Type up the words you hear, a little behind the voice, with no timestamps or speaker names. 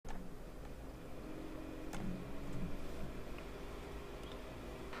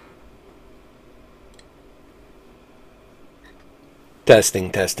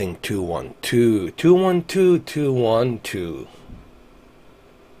Testing, testing, 212, 212, 212.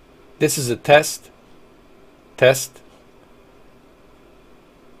 This is a test, test,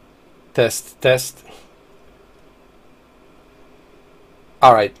 test, test.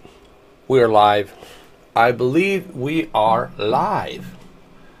 All right, we are live. I believe we are live.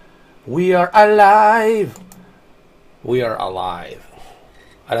 We are alive. We are alive.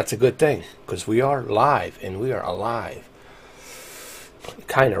 And that's a good thing, because we are live and we are alive. It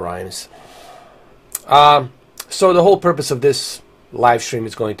kind of rhymes. So the whole purpose of this live stream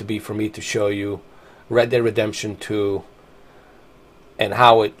is going to be for me to show you Red Dead Redemption 2 and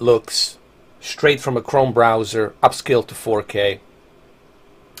how it looks straight from a Chrome browser, upscaled to 4K.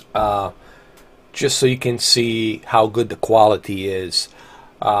 Just so you can see how good the quality is.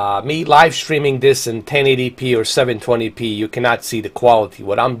 Me live streaming this in 1080p or 720p, you cannot see the quality.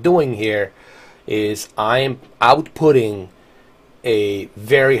 What I'm doing here is I'm outputting a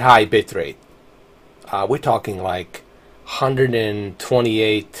very high bitrate. We're talking like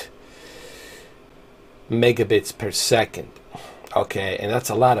 128 megabits per second. Okay, and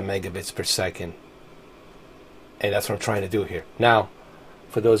that's a lot of megabits per second. And that's what I'm trying to do here. Now,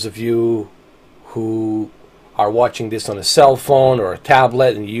 for those of you who are watching this on a cell phone or a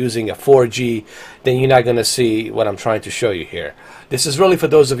tablet and using a 4G, then you're not going to see what I'm trying to show you here. This is really for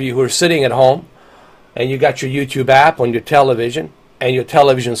those of you who are sitting at home and you got your YouTube app on your television and your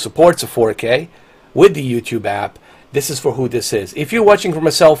television supports a 4K with the YouTube app. This is for who this is. If you're watching from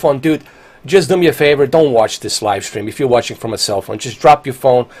a cell phone, dude, just do me a favor, don't watch this live stream. If you're watching from a cell phone, just drop your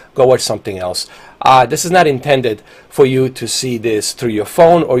phone, go watch something else. This is not intended for you to see this through your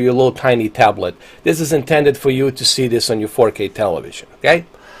phone or your little tiny tablet. This is intended for you to see this on your 4K television, okay?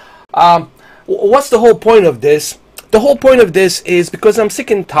 What's the whole point of this? The whole point of this is because I'm sick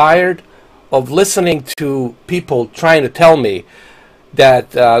and tired of listening to people trying to tell me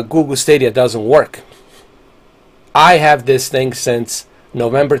that Google Stadia doesn't work. I have this thing since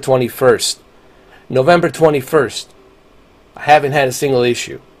November 21st. November 21st. I haven't had a single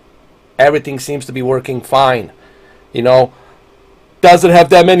issue. Everything seems to be working fine. You know, does it have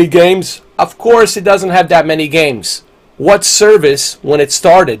that many games? Of course it doesn't have that many games. What service, when it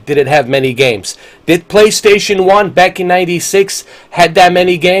started, did it have many games? Did PlayStation 1 back in 96 had that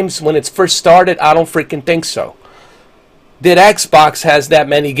many games when it first started? I don't freaking think so. Did Xbox has that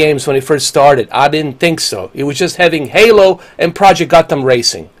many games when it first started? I didn't think so. It was just having Halo and Project Gotham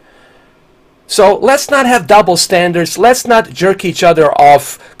Racing. So let's not have double standards. Let's not jerk each other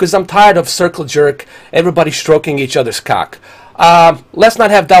off, because I'm tired of circle jerk, everybody stroking each other's cock. Let's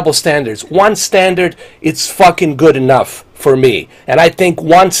not have double standards. One standard, it's fucking good enough for me. And I think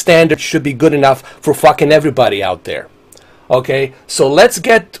one standard should be good enough for fucking everybody out there. Okay, so let's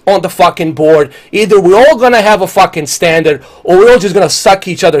get on the fucking board. Either we're all gonna have a fucking standard, or we're all just gonna suck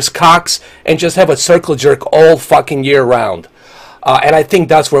each other's cocks and just have a circle jerk all fucking year round. And I think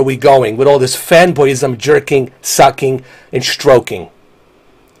that's where we're going with all this fanboyism, jerking, sucking, and stroking.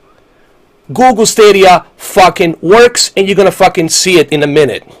 Google Stadia fucking works, and you're gonna fucking see it in a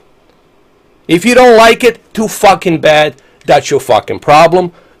minute. If you don't like it, too fucking bad. That's your fucking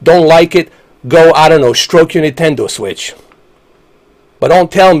problem. Don't like it, go, I don't know, stroke your Nintendo Switch. But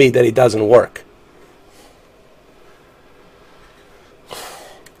don't tell me that it doesn't work.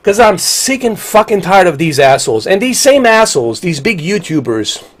 Because I'm sick and fucking tired of these assholes. And these same assholes, these big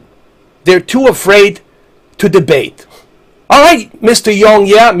YouTubers, they're too afraid to debate. Alright, Mr. Young,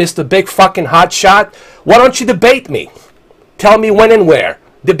 yeah, Mr. Big fucking hotshot, why don't you debate me? Tell me when and where.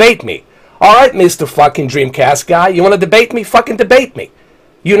 Debate me. Alright, Mr. fucking Dreamcast guy, you want to debate me? Fucking debate me.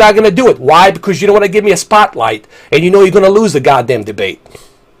 You're not going to do it. Why? Because you don't want to give me a spotlight, and you know you're going to lose the goddamn debate.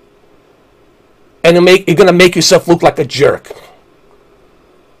 And you're going to make yourself look like a jerk.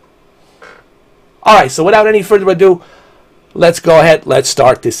 Alright, so without any further ado, let's go ahead, let's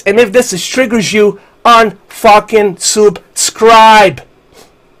start this. And if this triggers you, unfucking subscribe.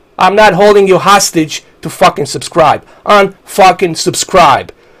 I'm not holding you hostage to fucking subscribe. Unfucking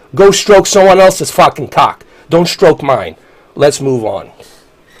subscribe. Go stroke someone else's fucking cock. Don't stroke mine. Let's move on.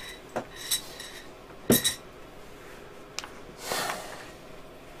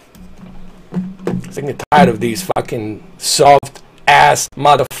 I'm getting tired of these fucking soft ass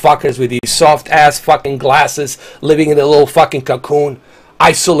motherfuckers with these soft ass fucking glasses, living in a little fucking cocoon,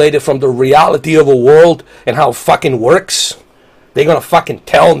 isolated from the reality of a world and how it fucking works. They're gonna fucking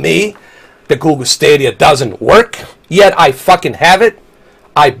tell me that Google Stadia doesn't work, yet I fucking have it.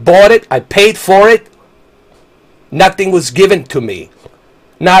 I bought it, I paid for it. Nothing was given to me.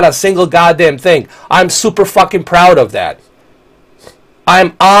 Not a single goddamn thing. I'm super fucking proud of that.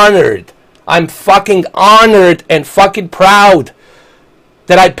 I'm honored. I'm fucking honored and fucking proud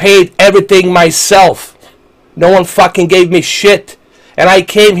that I paid everything myself. No one fucking gave me shit. And I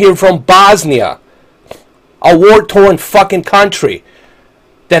came here from Bosnia, a war-torn fucking country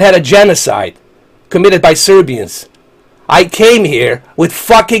that had a genocide committed by Serbians. I came here with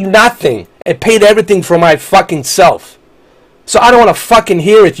fucking nothing and paid everything for my fucking self. So I don't want to fucking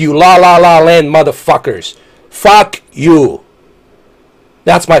hear it, you la la la land motherfuckers. Fuck you.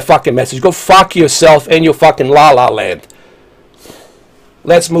 That's my fucking message. Go fuck yourself and your fucking la la land.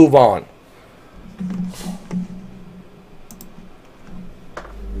 Let's move on.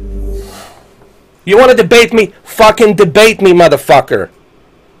 You want to debate me? Fucking debate me, motherfucker.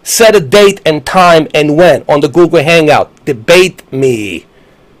 Set a date and time and when on the Google Hangout. Debate me.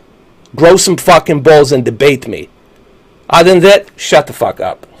 Grow some fucking balls and debate me. Other than that, shut the fuck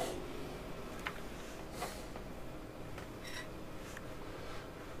up.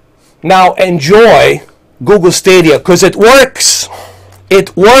 Now enjoy Google Stadia because it works.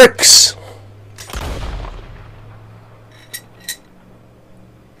 It works.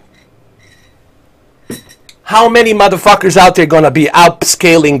 How many motherfuckers out there gonna be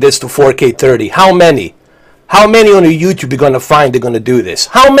upscaling this to 4K 30? How many? How many on YouTube are gonna find they're gonna do this?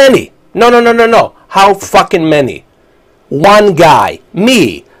 How many? No. How fucking many? One guy.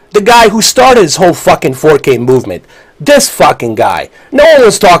 Me. The guy who started this whole fucking 4K movement. This fucking guy. No one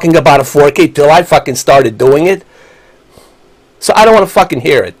was talking about a 4K till I fucking started doing it. So I don't want to fucking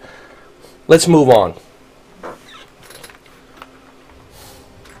hear it. Let's move on.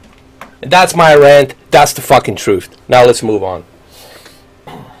 And that's my rant. That's the fucking truth. Now let's move on.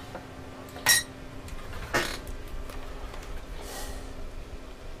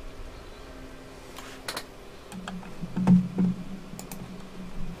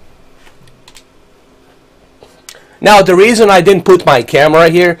 Now the reason I didn't put my camera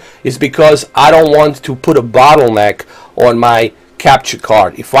here is because I don't want to put a bottleneck on my capture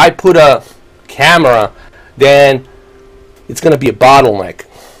card. If I put a camera, then it's going to be a bottleneck.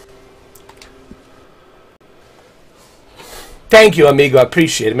 Thank you, amigo. I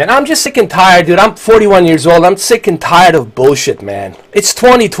appreciate it, man. I'm just sick and tired, dude. I'm 41 years old. I'm sick and tired of bullshit, man. It's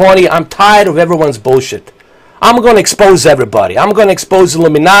 2020. I'm tired of everyone's bullshit. I'm going to expose everybody. I'm going to expose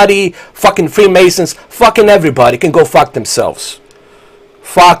Illuminati, fucking Freemasons, fucking everybody can go fuck themselves.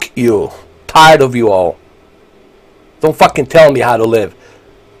 Fuck you. Tired of you all. Don't fucking tell me how to live.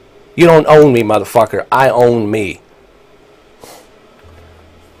 You don't own me, motherfucker. I own me.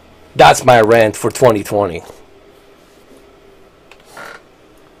 That's my rant for 2020.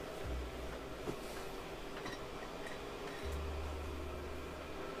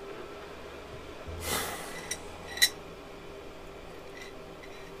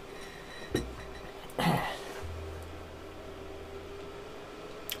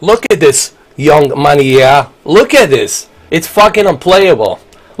 Look at this, young money, yeah. Look at this. It's fucking unplayable.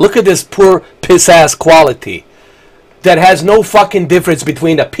 Look at this poor piss-ass quality that has no fucking difference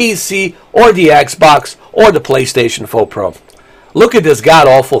between the PC or the Xbox or the PlayStation 4 Pro. Look at this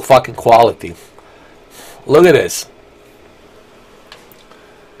god-awful fucking quality. Look at this.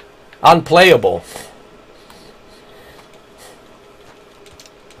 Unplayable.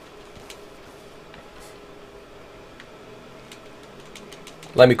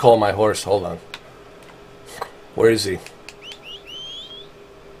 Let me call my horse. Hold on. Where is he?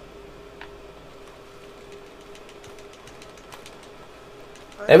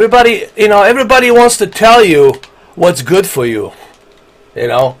 Everybody, everybody wants to tell you what's good for you,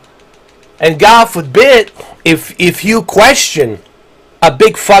 And God forbid if you question a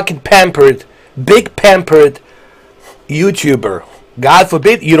big pampered YouTuber, God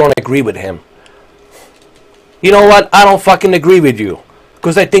forbid you don't agree with him. You know what? I don't fucking agree with you.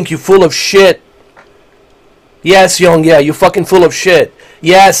 Because I think you're full of shit. Yes, Young, yeah, you're fucking full of shit.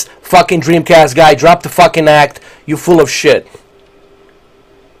 Yes, fucking Dreamcast guy, drop the fucking act. You're full of shit.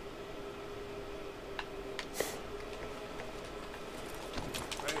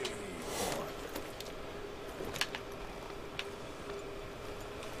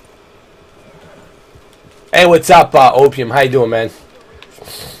 Hey, what's up, Opium? How you doing, man?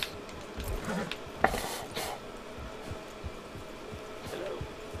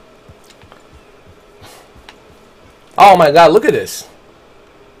 Oh my God, look at this.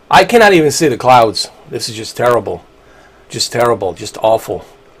 I cannot even see the clouds. This is just terrible. Just terrible. Just awful.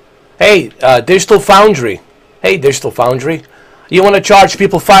 Hey, Digital Foundry. Hey, Digital Foundry. You want to charge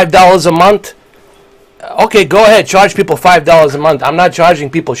people $5 a month? Okay, go ahead. Charge people $5 a month. I'm not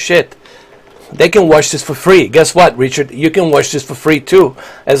charging people shit. They can watch this for free. Guess what, Richard? You can watch this for free too.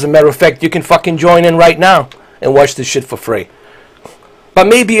 As a matter of fact, you can fucking join in right now and watch this shit for free. But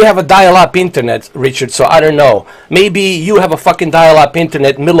maybe you have a dial-up internet, Richard, so I don't know. Maybe you have a fucking dial-up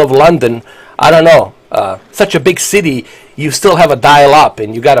internet in the middle of London. I don't know. Such a big city, you still have a dial-up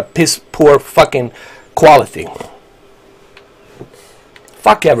and you got a piss-poor fucking quality.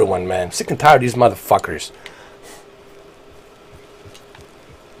 Fuck everyone, man. I'm sick and tired of these motherfuckers.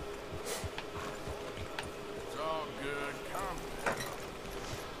 It's all good. Calm down.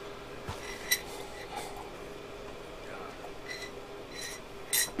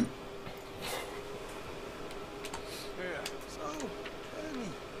 Yeah. So, tell me,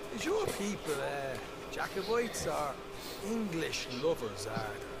 is your people Jacobites or English lovers, are there?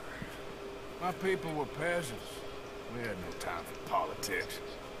 My people were peasants. We had no time for politics.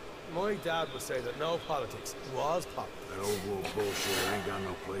 My dad would say that no politics was politics. That old world bullshit ain't got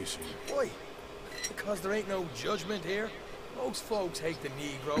no place here. Why? Because there ain't no judgment here. Most folks hate the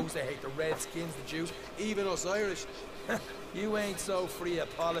Negroes, they hate the Redskins, the Jews, even us Irish. You ain't so free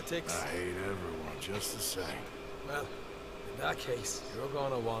of politics. I hate everyone just the same. Well, in that case, you're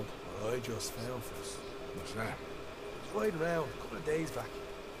gonna want what I just found for us. What's that? I was riding around a couple of days back.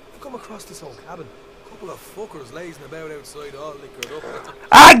 I come across this old cabin. A couple of fuckers lazing about outside, all liquored up.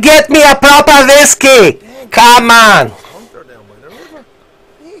 I get me a proper whiskey. Come on. Hunter down by the river.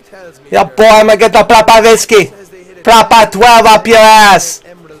 He tells me. Yeah, boy, I'm gonna get a proper whiskey. Proper 12 up your ass.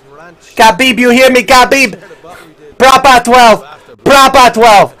 Khabib, you hear me, Khabib? Proper 12. Proper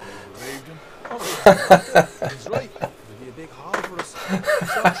 12. He's right. It'll be a big haul for us. Maybe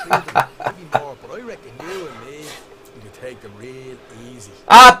more, but I reckon you and me, we could take them real easy.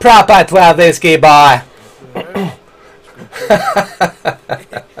 A proper 12 whiskey, boy.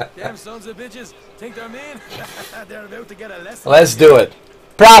 Damn sons of bitches, think they're mean? They're about to get a lesson. Let's do it.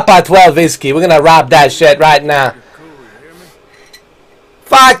 Proper 12 whiskey. We're gonna rob that shit right now. Cool, you hear me?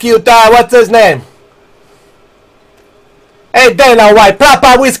 Fuck you, dog. What's his name? Hey, Dana White.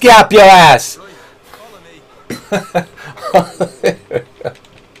 Proper whiskey up your ass. Right, follow me.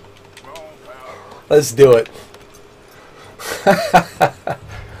 Let's do it. Take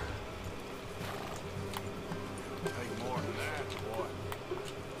more than that, boy.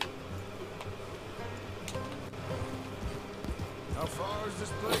 How far is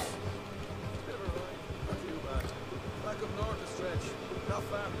this place? Never mind, not too bad. Back up north the stretch, not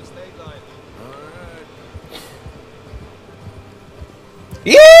far from the state line. Alright.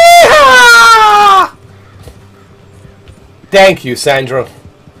 Yeehaw! Thank you, Sandro.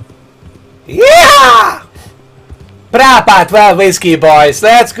 Yeah! Proper 12 whiskey, boys.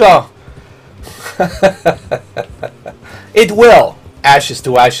 Let's go. It will. Ashes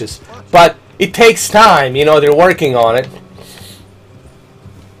to ashes. But it takes time. You know, they're working on it.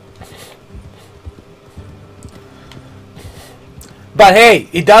 But hey,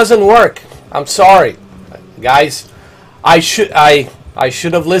 it doesn't work. I'm sorry. Guys, I should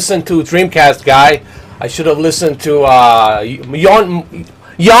have listened to Dreamcast guy. I should have listened to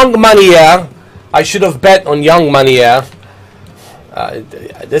Young Money. I should have bet on Young Money.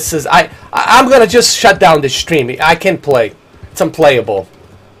 This is I'm gonna just shut down this stream. I can't play. It's unplayable.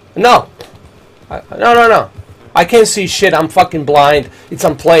 No. No. I can't see shit. I'm fucking blind. It's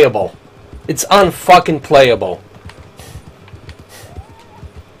unplayable. It's unfucking playable.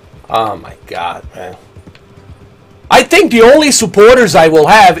 Oh my god, man. I think the only supporters I will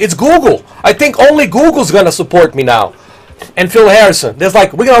have is Google. I think only Google's gonna support me now. And Phil Harrison. There's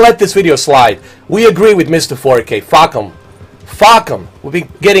like, we're gonna let this video slide. We agree with Mr. 4K. Fuck him. Fuck him. We've been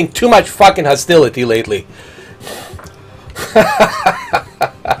getting too much fucking hostility lately.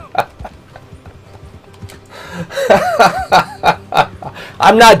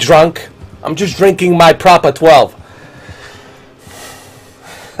 I'm not drunk. I'm just drinking my proper 12.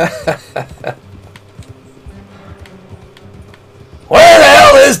 Where the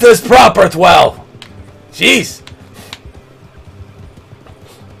hell is this proper 12? Jeez.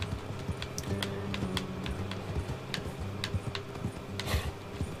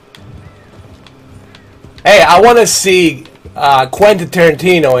 Hey, I want to see Quentin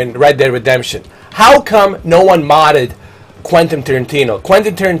Tarantino in Red Dead Redemption. How come no one modded Quentin Tarantino?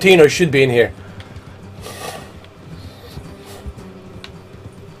 Quentin Tarantino should be in here.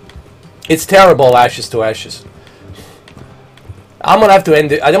 It's terrible, Ashes to Ashes. I'm gonna have to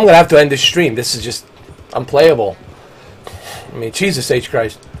end it. I'm gonna have to end this stream. This is just unplayable. I mean, Jesus H.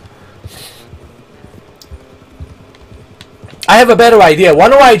 Christ. I have a better idea. Why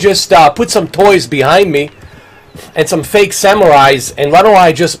don't I just put some toys behind me and some fake samurais, and why don't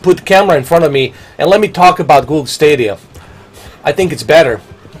I just put camera in front of me and let me talk about Google Stadia? I think it's better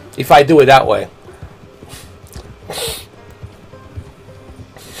if I do it that way.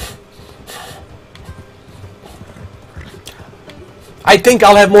 I think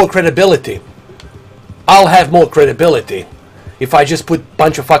I'll have more credibility. I'll have more credibility if I just put a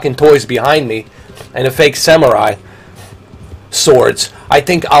bunch of fucking toys behind me and a fake samurai swords. I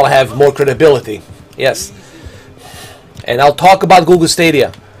think I'll have more credibility. Yes. And I'll talk about Google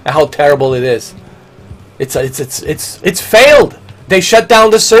Stadia and how terrible it is. It's failed. They shut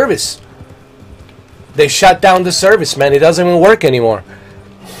down the service. They shut down the service, man. It doesn't even work anymore.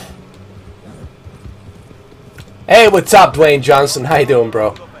 Hey, what's up, Dwayne Johnson? How you doing,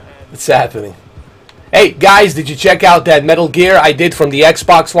 bro? What's happening? Hey, guys, did you check out that Metal Gear I did from the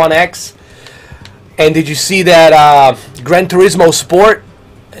Xbox One X? And did you see that Gran Turismo Sport?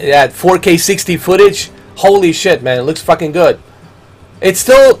 That 4K 60 footage? Holy shit, man. It looks fucking good. It's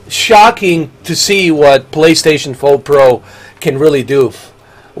still shocking to see what PlayStation 4 Pro can really do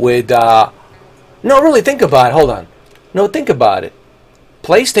with... no, really, think about it. Hold on. No, think about it.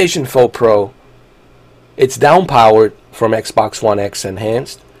 PlayStation 4 Pro, it's down-powered from Xbox One X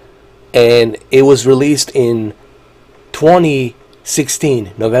Enhanced. And it was released in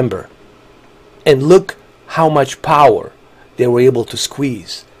 2016, November. And look how much power they were able to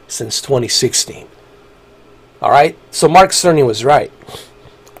squeeze since 2016. Alright? So Mark Cerny was right.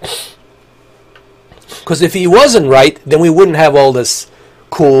 Because if he wasn't right, then we wouldn't have all this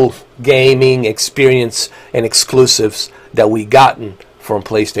cool gaming experience and exclusives that we gotten from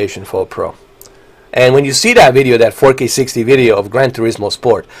PlayStation 4 Pro. And when you see that video, that 4K 60 video of Gran Turismo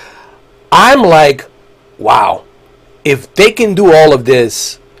Sport, I'm like, wow, if they can do all of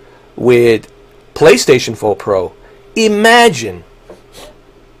this with PlayStation 4 Pro, imagine,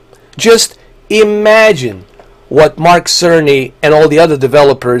 just imagine what Mark Cerny and all the other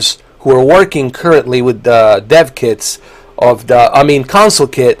developers who are working currently with the dev kits of the, console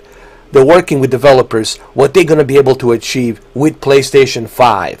kit, they're working with developers, what they're going to be able to achieve with PlayStation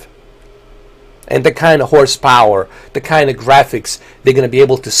 5. And the kind of horsepower, the kind of graphics they're going to be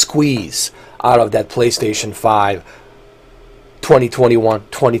able to squeeze out of that PlayStation 5 2021,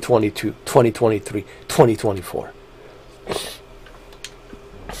 2022, 2023, 2024.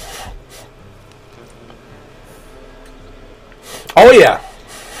 Oh yeah.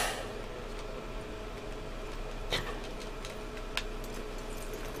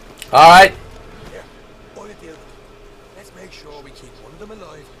 All right. Here, all the deal. Let's make sure we keep one of them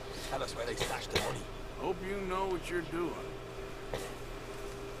alive. Tell us where they stashed the money. Hope you know what you're doing.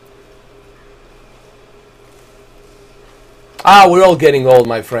 Ah, we're all getting old,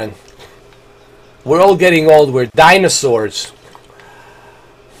 my friend. We're all getting old. We're dinosaurs.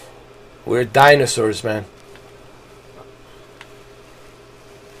 We're dinosaurs, man.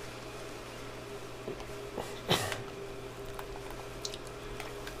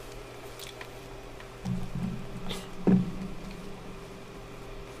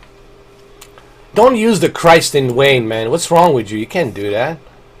 Don't use the Christ in Wayne, man. What's wrong with you? You can't do that.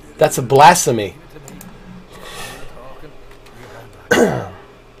 That's a blasphemy.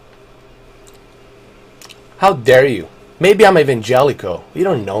 How dare you? Maybe I'm evangelical. You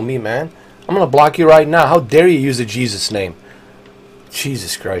don't know me, man. I'm gonna block you right now. How dare you use the Jesus name?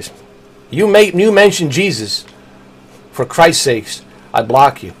 Jesus Christ. You mention Jesus. For Christ's sakes, I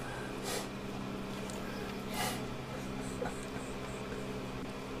block you.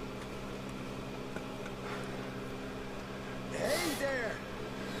 Hey there!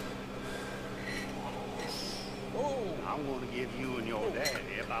 Oh, I'm gonna give you and your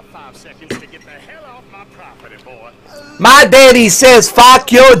daddy about 5 seconds to get the hell off my property, boy. My daddy says,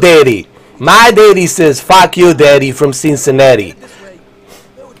 fuck your daddy. My daddy says, fuck your daddy from Cincinnati. this way.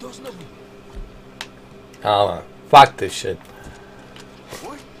 No, it doesn't. Oh, fuck this shit.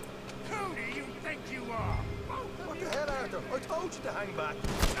 What? Who do you think you are? What the hell, Arthur? I told you to hang back.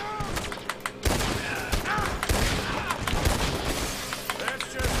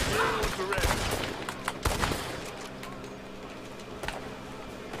 That's just a deal with the rest.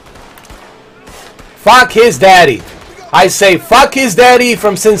 Fuck his daddy. I say, fuck his daddy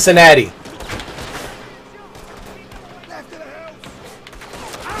from Cincinnati. Left of the house.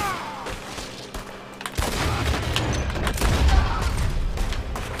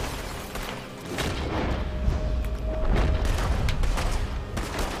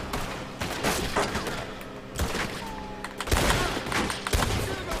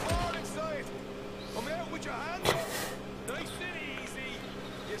 Come out with your hands up. Nice and easy.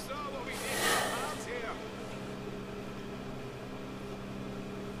 You saw what we did to our pals here.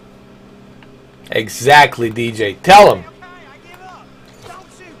 Exactly, DJ. Tell him. Okay, I give up. Don't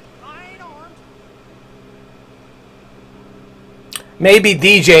shoot. I ain't armed. Maybe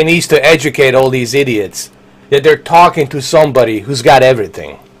DJ needs to educate all these idiots that they're talking to somebody who's got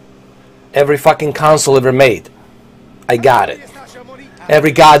everything. Every fucking console ever made. I got it. You stash your money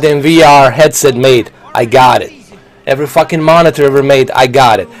Every goddamn VR headset made, I got it. Every fucking monitor ever made, I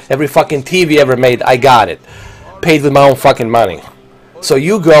got it. Every fucking TV ever made, I got it. Paid with my own fucking money. So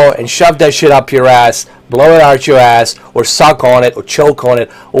you go and shove that shit up your ass, blow it out your ass, or suck on it, or choke on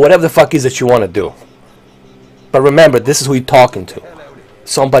it, or whatever the fuck is that you want to do. But remember, this is who you're talking to.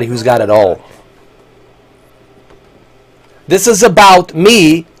 Somebody who's got it all. This is about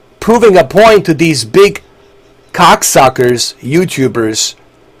me proving a point to these big cocksuckers, YouTubers,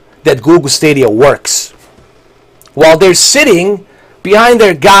 that Google Stadia works. While they're sitting behind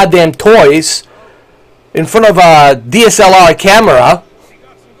their goddamn toys in front of a DSLR camera,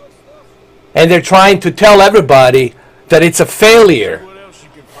 and they're trying to tell everybody that it's a failure. What else you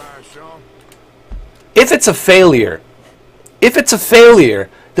can find, Sean? If it's a failure,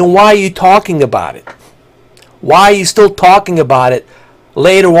 then why are you talking about it? Why are you still talking about it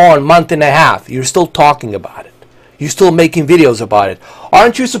later on, month and a half? You're still talking about it. You're still making videos about it.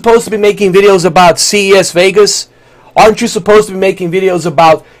 Aren't you supposed to be making videos about CES Vegas? Aren't you supposed to be making videos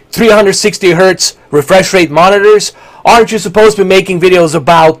about 360 hertz refresh rate monitors? Aren't you supposed to be making videos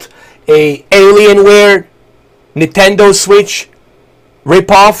about a Alienware Nintendo Switch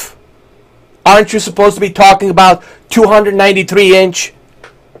ripoff? Aren't you supposed to be talking about 293-inch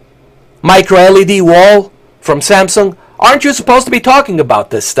micro LED wall from Samsung? Aren't you supposed to be talking about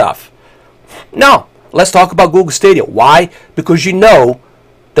this stuff? No. Let's talk about Google Stadia. Why? Because you know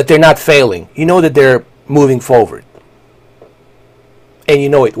that they're not failing. You know that they're moving forward. And you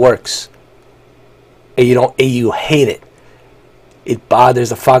know it works. And you hate it. It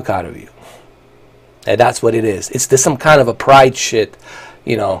bothers the fuck out of you. And that's what it is. It's just some kind of a pride shit.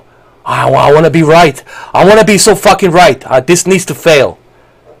 You know, I want to be right. I want to be so fucking right. This needs to fail.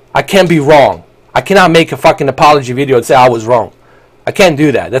 I can't be wrong. I cannot make a fucking apology video and say I was wrong. I can't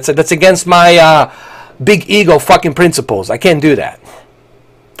do that. That's against my big ego fucking principles. I can't do that.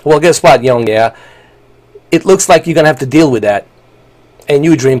 Well, guess what, young? Yeah, it looks like you're gonna have to deal with that. And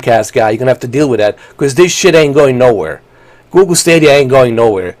you, Dreamcast guy, you're gonna have to deal with that because this shit ain't going nowhere. Google Stadia ain't going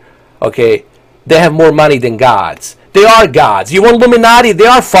nowhere. Okay, they have more money than gods. They are gods. You want Illuminati? They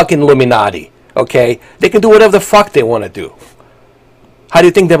are fucking Illuminati. Okay, they can do whatever the fuck they want to do. How do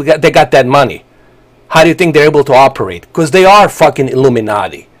you think they got that money? How do you think they're able to operate? Because they are fucking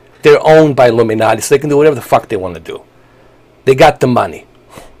Illuminati. They're owned by Illuminati, so they can do whatever the fuck they want to do. They got the money.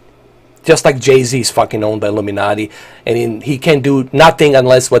 Just like Jay-Z's fucking owned by Illuminati, and he can't do nothing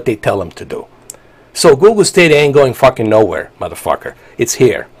unless what they tell him to do. So Google Stadia ain't going fucking nowhere, motherfucker. It's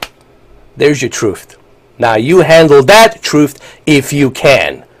here. There's your truth. Now you handle that truth if you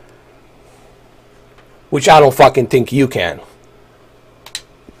can. Which I don't fucking think you can.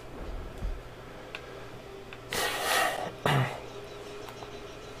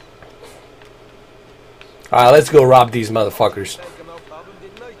 Alright, let's go rob these motherfuckers.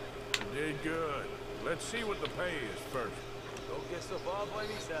 Did good. Let's see what the pay is first. Go get stuff all by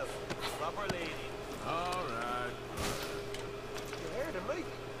myself. Proper lady. All right. You heard him, right?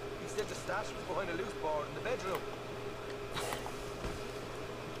 He said the stash was behind a loose board in the bedroom.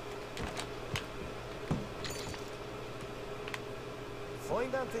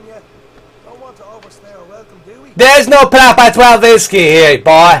 Find anything yet? Don't want to overstay our welcome, do we? There's no proper 12 whiskey here,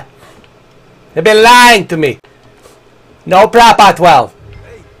 boy. They've been lying to me. No proper 12.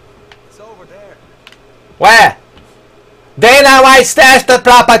 Hey, it's over there. Where? They know I stashed the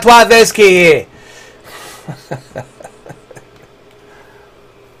proper 12 whiskey here.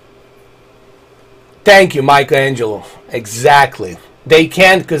 Thank you, Michelangelo. Exactly. They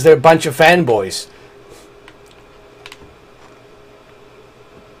can't because they're a bunch of fanboys.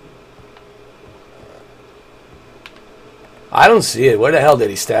 I don't see it. Where the hell did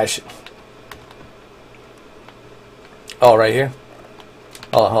he stash it? Oh, right here?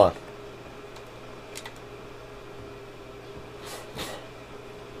 Oh, hold on.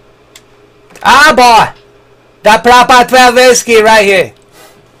 Ah, boy! That proper 12 whiskey right here.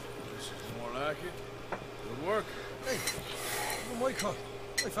 This is more like it. Good work. Hey, oh my God.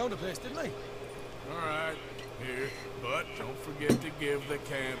 I found a place, didn't I? All right. Here. But don't forget to give the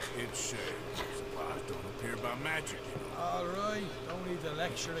camp its share. Supplies don't appear by magic, you know. All right. Don't need the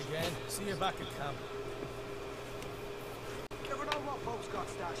lecture again. See you back at camp. Never know what folks got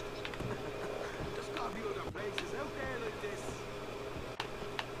stashed. There's gotta be other places out there like this.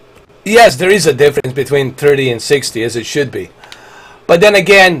 Yes, there is a difference between 30 and 60, as it should be. But then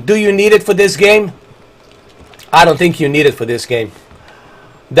again, do you need it for this game? I don't think you need it for this game.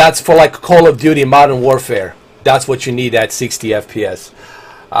 That's for like Call of Duty Modern Warfare. That's what you need at 60 FPS.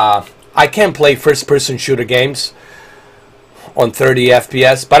 I can't play first-person shooter games on 30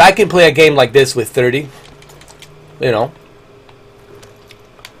 FPS, but I can play a game like this with 30. You know.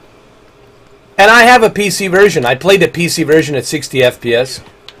 And I have a PC version. I played the PC version at 60 FPS.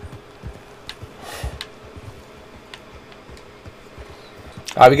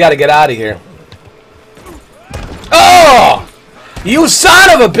 Alright, we gotta get out of here. Oh! You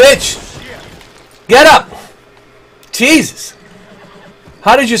son of a bitch! Get up! Jesus!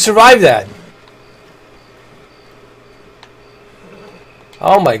 How did you survive that?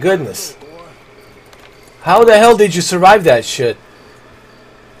 Oh my goodness. How the hell did you survive that shit?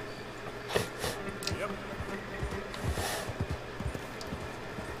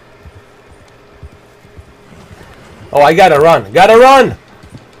 Oh, I gotta run. Gotta run!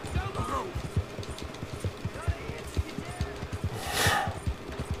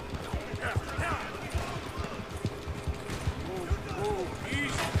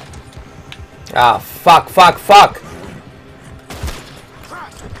 Ah, fuck, fuck, fuck!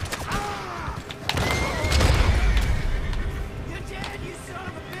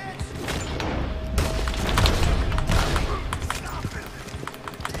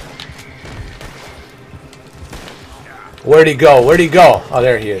 Where'd he go? Where'd he go? Oh,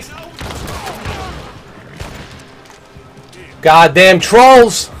 there he is. Goddamn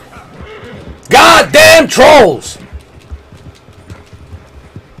trolls! Goddamn trolls!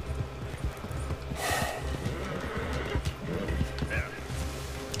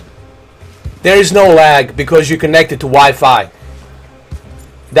 There is no lag because you're connected to Wi-Fi.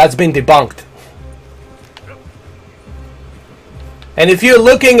 That's been debunked. And if you're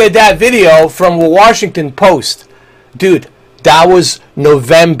looking at that video from the Washington Post, dude, that was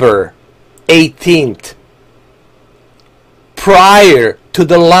November 18th. Prior to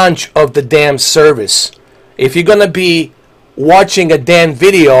the launch of the damn service. If you're gonna be watching a damn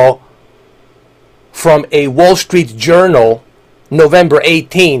video from a Wall Street Journal, November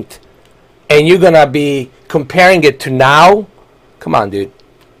 18th, and you're gonna be comparing it to now, come on, dude.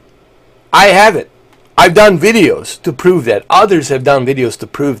 I have it. I've done videos to prove that. Others have done videos to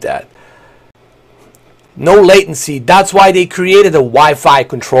prove that. No latency. That's why they created a Wi-Fi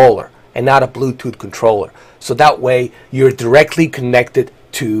controller and not a Bluetooth controller. So that way you're directly connected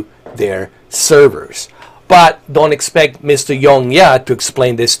to their servers. But don't expect Mr. Yongya to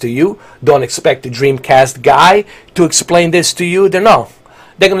explain this to you. Don't expect the Dreamcast guy to explain this to you. They're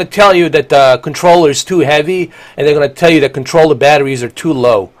going to tell you that the controller is too heavy, and they're going to tell you that controller batteries are too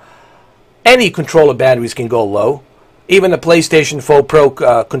low. Any controller batteries can go low. Even the PlayStation 4 Pro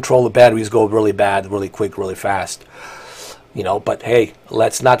controller batteries go really bad, really quick, really fast. You know, but hey,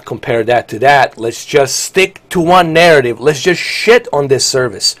 let's not compare that to that. Let's just stick to one narrative. Let's just shit on this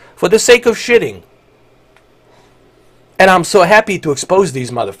service for the sake of shitting. And I'm so happy to expose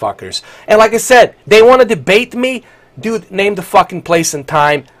these motherfuckers. And like I said, they want to debate me. Dude, name the fucking place and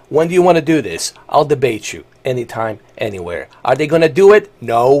time. When do you want to do this? I'll debate you. Anytime, anywhere. Are they going to do it?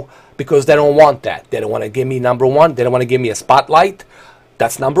 No. Because they don't want that. They don't want to give me number one. They don't want to give me a spotlight.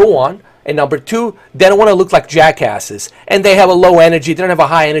 That's number one. And number two, they don't want to look like jackasses. And they have a low energy. They don't have a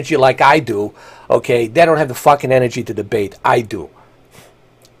high energy like I do. Okay? They don't have the fucking energy to debate. I do.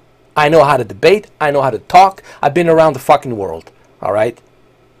 I know how to debate. I know how to talk. I've been around the fucking world. Alright?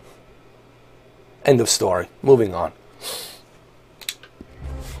 End of story. Moving on.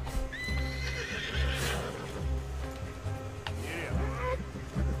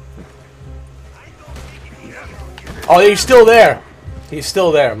 Oh, he's still there. He's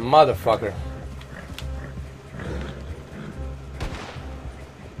still there, motherfucker.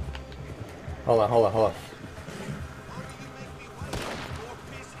 Hold on, hold on, hold on.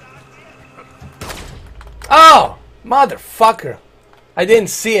 Oh, motherfucker. I didn't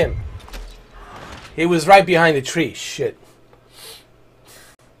see him. He was right behind the tree. Shit.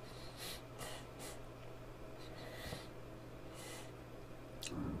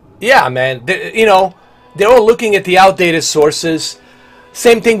 Yeah, man. You know, they're all looking at the outdated sources.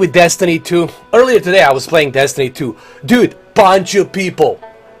 Same thing with Destiny 2. Earlier today, I was playing Destiny 2. Dude, bunch of people.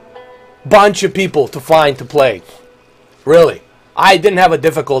 Bunch of people to find to play. Really. I didn't have a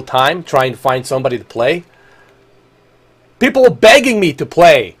difficult time trying to find somebody to play. People begging me to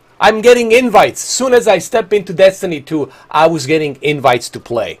play. I'm getting invites. As soon as I step into Destiny 2, I was getting invites to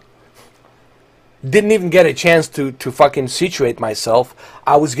play. Didn't even get a chance to fucking situate myself.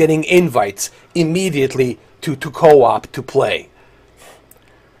 I was getting invites immediately to co-op to play.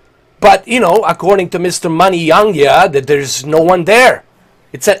 But, you know, according to Mr. Money Yangya, that there's no one there.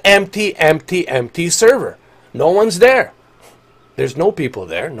 It's an empty, empty, empty server. No one's there. There's no people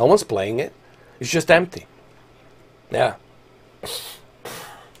there. No one's playing it. It's just empty. Yeah.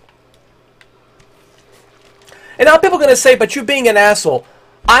 And now people are going to say, but you're being an asshole.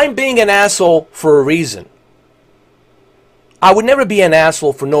 I'm being an asshole for a reason. I would never be an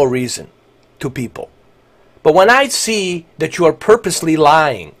asshole for no reason. to people. But when I see that you are purposely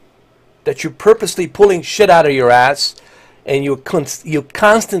lying, that you're purposely pulling shit out of your ass, and you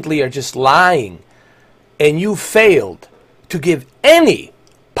constantly are just lying, and you failed to give any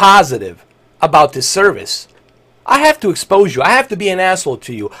positive about this service, I have to expose you. I have to be an asshole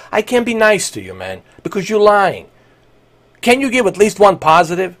to you. I can't be nice to you, man, because you're lying. Can you give at least one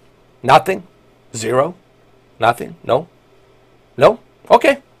positive? Nothing? Zero? Nothing? No? No?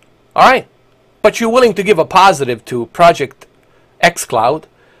 Okay. All right. But you're willing to give a positive to Project xCloud.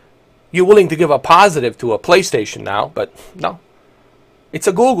 You're willing to give a positive to a PlayStation now, but no. It's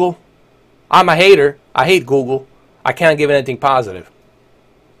a Google. I'm a hater. I hate Google. I can't give anything positive.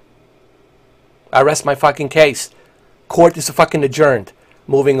 I rest my fucking case. Court is fucking adjourned.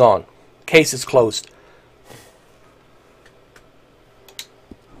 Moving on. Case is closed.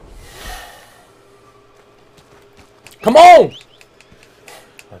 Come on!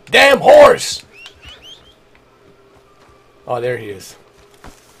 Damn horse! Oh, there he is.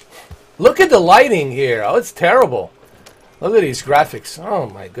 Look at the lighting here. Oh, it's terrible. Look at these graphics. Oh,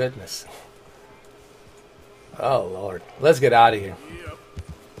 my goodness. Oh, Lord. Let's get out of here.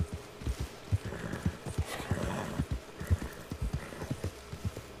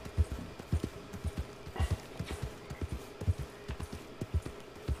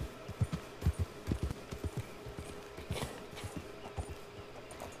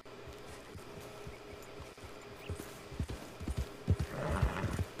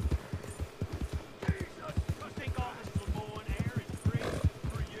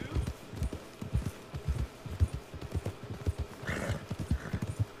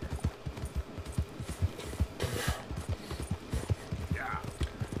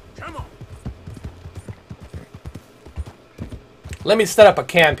 Let me set up a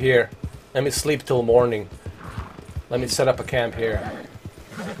camp here. Let me sleep till morning. Let me set up a camp here.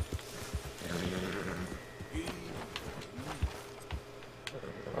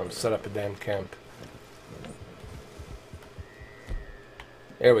 I'll set up a damn camp.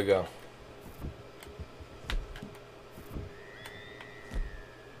 There we go.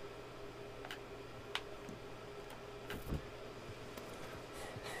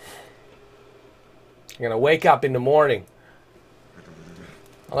 I'm gonna wake up in the morning.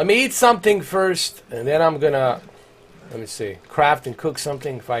 Let me eat something first, and then I'm gonna, let me see, craft and cook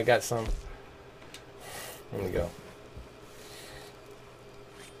something if I got some. There we go.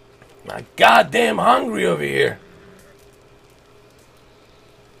 I'm goddamn hungry over here.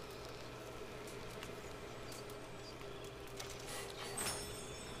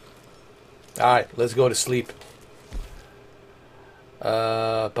 Alright, let's go to sleep.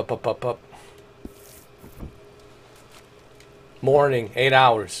 Up. Morning, 8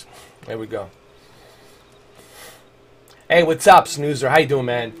 hours. There we go. Hey, what's up, Snoozer? How you doing,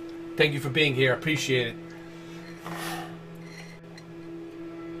 man? Thank you for being here. Appreciate it.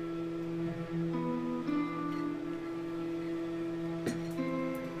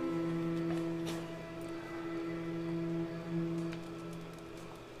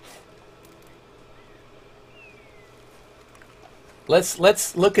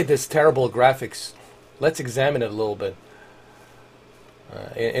 Let's look at this terrible graphics. Let's examine it a little bit.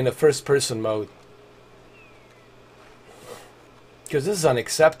 In the first person mode, because this is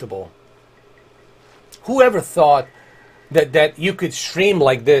unacceptable. Whoever thought that you could stream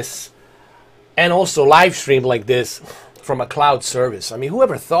like this and also live stream like this from a cloud service? I mean,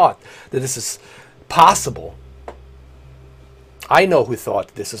 whoever thought that this is possible? I know who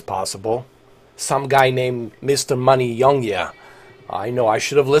thought this is possible. Some guy named Mr. Money Youngya. I know. I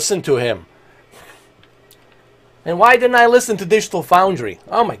should have listened to him. And why didn't I listen to Digital Foundry?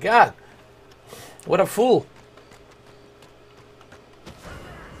 Oh my God. What a fool.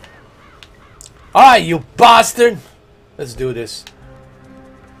 Alright, you bastard. Let's do this.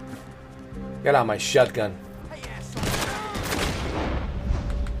 Get out my shotgun.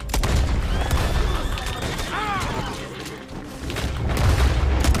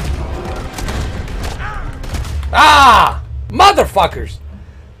 Ah! Motherfuckers!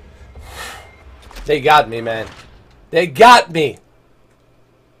 They got me, man. They got me.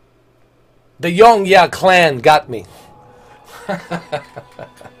 The Young clan got me.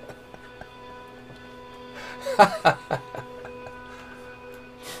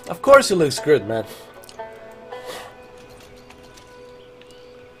 Of course it looks good, man.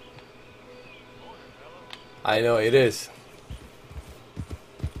 I know it is.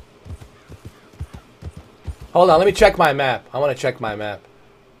 Hold on, let me check my map. I want to check my map.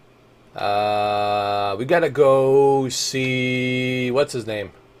 We gotta go see, what's his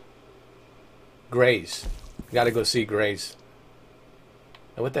name? Grays. We gotta go see Grays.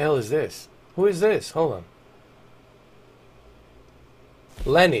 And what the hell is this? Who is this? Hold on.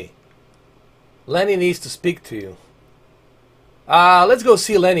 Lenny. Lenny needs to speak to you. Let's go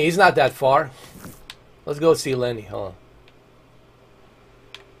see Lenny. He's not that far. Let's go see Lenny. Hold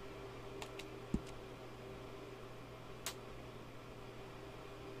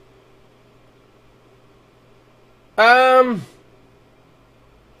on.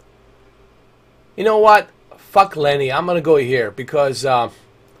 You know what? Fuck Lenny. I'm gonna go here because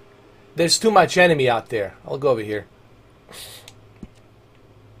there's too much enemy out there. I'll go over here.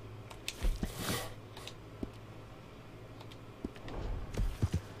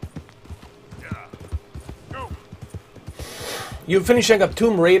 You're finishing up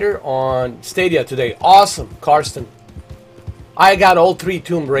Tomb Raider on Stadia today. Awesome, Karsten. I got all 3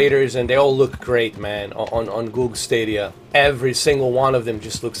 Tomb Raiders and they all look great, man, on Google Stadia. Every single one of them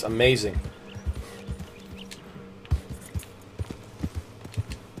just looks amazing.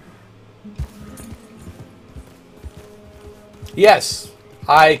 Yes,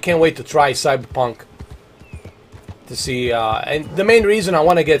 I can't wait to try Cyberpunk. To see, and the main reason I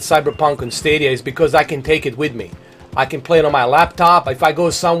want to get Cyberpunk on Stadia is because I can take it with me. I can play it on my laptop. If I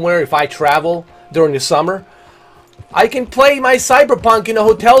go somewhere, if I travel during the summer, I can play my Cyberpunk in a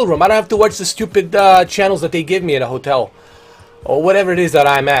hotel room. I don't have to watch the stupid channels that they give me at a hotel. Or whatever it is that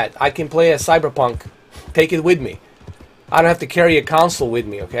I'm at. I can play a Cyberpunk. Take it with me. I don't have to carry a console with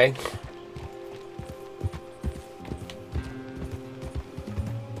me, okay?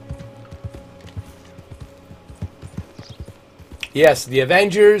 Yes, the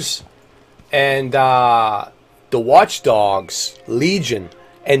Avengers and the Watch Dogs, Legion,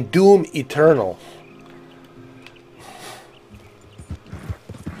 and Doom Eternal.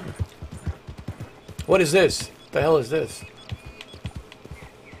 What is this? What the hell is this?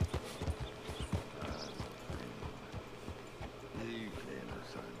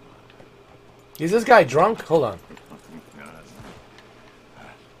 Is this guy drunk? Hold on.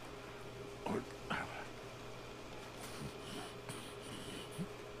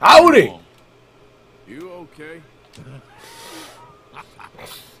 Howdy! You okay?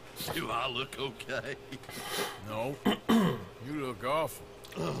 Do I look okay? No. You look awful.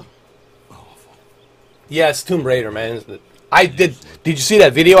 Yes, Tomb Raider, man. I did. Did you see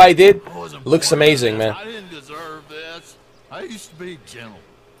that video I did? Looks amazing, man. I didn't deserve this. I used to be gentle.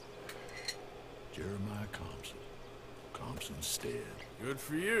 Jeremiah Compson Stead. Good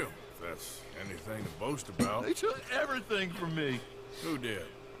for you, if that's anything to boast about. They took everything from me. Who did?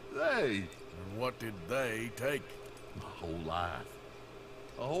 They. And what did they take? My whole life.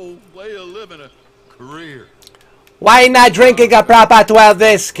 A whole way of living, a career. Why not drinking a proper 12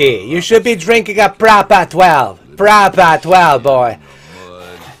 whiskey? You should be drinking a proper 12. Proper 12, boy.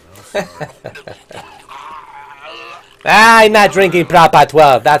 I'm not drinking proper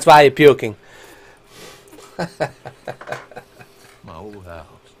 12. That's why you're puking. My old house.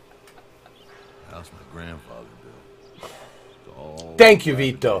 House my grandfather built. Thank you,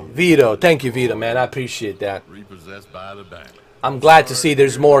 Vito. Vito, thank you, Vito, man. I appreciate that. Repossessed by the bank. I'm glad to see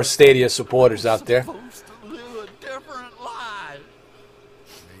there's more Stadia supporters out there. Supposed to live a different life.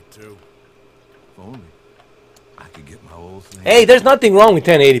 Me too. If only I could get my old thing. Hey, there's nothing wrong with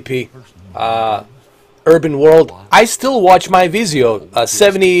 1080p. Urban World. I still watch my Vizio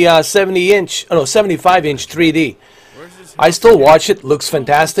 75-inch 3D. I still watch it. Looks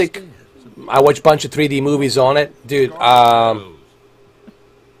fantastic. I watch a bunch of 3D movies on it. Dude,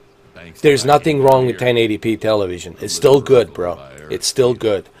 there's nothing wrong with 1080p television. It's still good, bro. It's still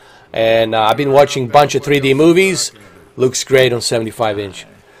good. And I've been watching a bunch of 3D movies. Looks great on 75-inch.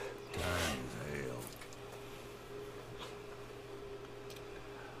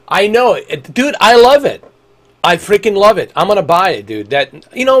 I know it, dude. I love it. I freaking love it. I'm gonna buy it, dude. That,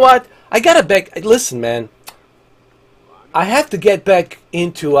 you know what? I gotta back. Listen, man. I have to get back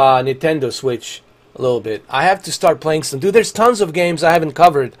into Nintendo Switch a little bit. I have to start playing some. Dude, there's tons of games I haven't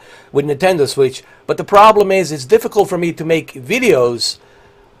covered with Nintendo Switch. But the problem is, it's difficult for me to make videos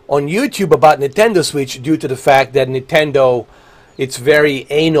on YouTube about Nintendo Switch due to the fact that Nintendo, it's very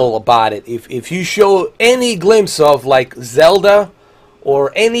anal about it. If you show any glimpse of like Zelda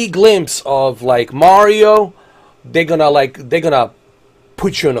or any glimpse of like Mario, they're gonna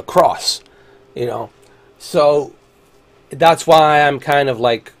put you on a cross, you know. So that's why I'm kind of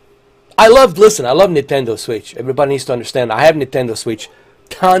like, I love Nintendo Switch. Everybody needs to understand, I have Nintendo Switch.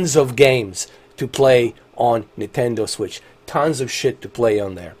 Tons of games to play on Nintendo Switch. Tons of shit to play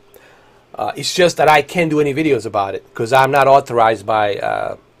on there. It's just that I can't do any videos about it because I'm not authorized by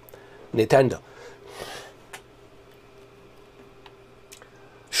Nintendo.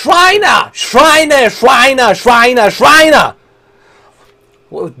 Shriner! Shriner! Shriner! Shriner! Shriner!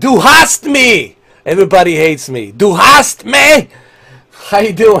 Du hast me! Everybody hates me. Du hast me! How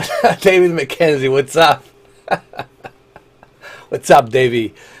you doing? David McKenzie, what's up? What's up,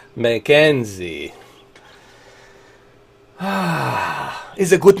 Davey McKenzie?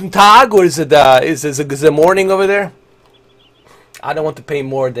 Is it guten Tag or is it morning over there? I don't want to pay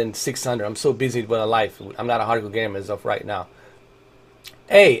more than $600. I'm so busy with my life. I'm not a hardcore gamer as of right now.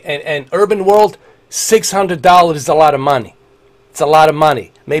 Hey, and Urban World, $600 is a lot of money. It's a lot of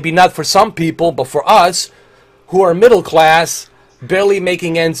money. Maybe not for some people, but for us who are middle class, barely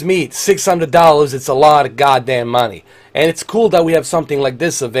making ends meet, $600, it's a lot of goddamn money. And it's cool that we have something like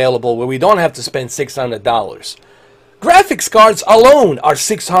this available where we don't have to spend $600. Graphics cards alone are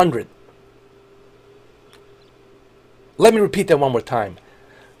 $600. Let me repeat that one more time.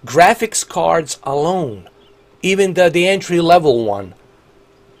 Graphics cards alone, even the entry level one,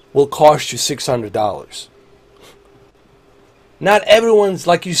 will cost you $600. Not everyone's,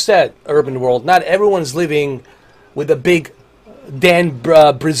 like you said, Urban World, not everyone's living with a big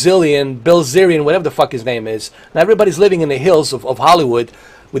Brazilian, Bilzerian, whatever the fuck his name is. Not everybody's living in the hills of Hollywood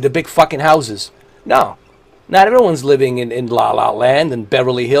with the big fucking houses. No. Not everyone's living in La La Land and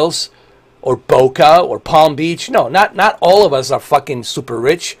Beverly Hills or Boca or Palm Beach. No, not all of us are fucking super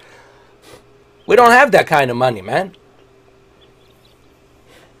rich. We don't have that kind of money, man.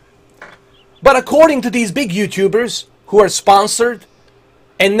 But according to these big YouTubers who are sponsored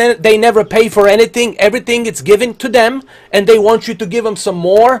and then they never pay for anything, everything is given to them and they want you to give them some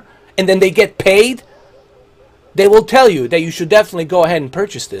more and then they get paid, they will tell you that you should definitely go ahead and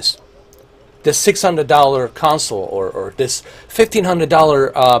purchase this $600 console or this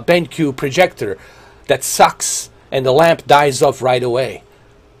 $1,500 BenQ projector that sucks and the lamp dies off right away.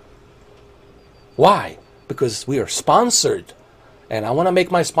 Why? Because we are sponsored and I want to make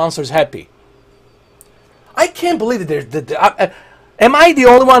my sponsors happy. I can't believe that am I the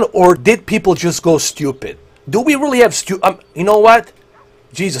only one or did people just go stupid? Do we really have you know what?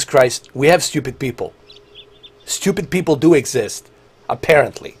 Jesus Christ, we have stupid people. Stupid people do exist,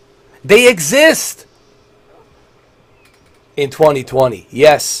 apparently. They exist in 2020.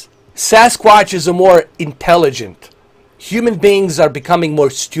 Yes, Sasquatches are more intelligent. Human beings are becoming more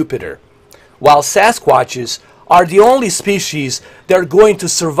stupider. While Sasquatches are the only species that are going to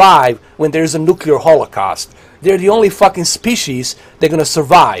survive when there's a nuclear holocaust. They're the only fucking species that are going to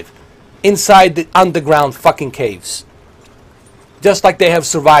survive inside the underground fucking caves. Just like they have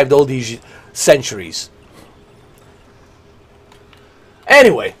survived all these centuries.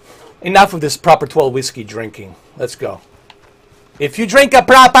 Anyway. Enough of this proper 12 whiskey drinking. Let's go. If you drink a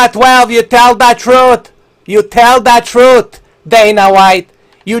proper 12, you tell the truth. You tell the truth, Dana White.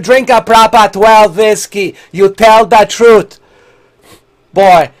 You drink a proper 12 whiskey, you tell the truth.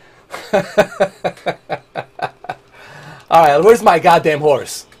 Boy. Alright, where's my goddamn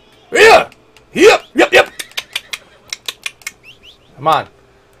horse? Yeah! Yep. Come on.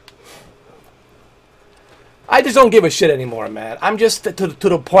 I just don't give a shit anymore, man. I'm just to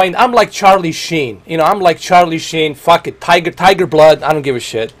the point. I'm like Charlie Sheen. You know, I'm like Charlie Sheen. Fuck it. Tiger blood. I don't give a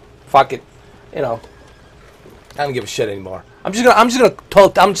shit. Fuck it. You know. I don't give a shit anymore. I'm just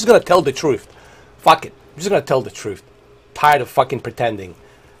gonna tell the truth. Fuck it. I'm just gonna tell the truth. Tired of fucking pretending.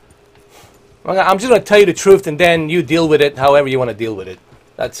 I'm just gonna tell you the truth and then you deal with it however you want to deal with it.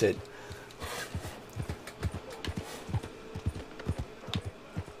 That's it.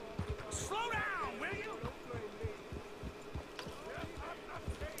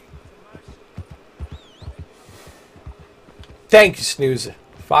 Thank you, Snoozer.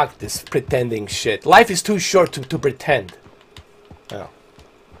 Fuck this pretending shit. Life is too short to pretend. Oh.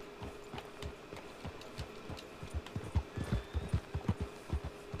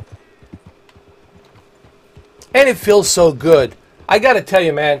 And it feels so good. I gotta tell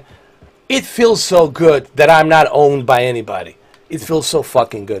you, man, it feels so good that I'm not owned by anybody. It feels so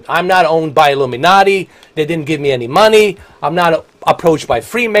fucking good. I'm not owned by Illuminati. They didn't give me any money. I'm not approached by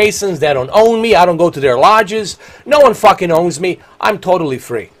Freemasons. They don't own me. I don't go to their lodges. No one fucking owns me. I'm totally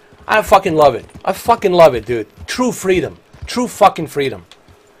free. I fucking love it. I fucking love it, dude. True freedom. True fucking freedom.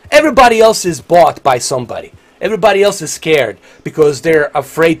 Everybody else is bought by somebody. Everybody else is scared because they're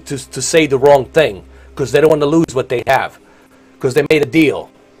afraid to say the wrong thing. Because they don't want to lose what they have. Because they made a deal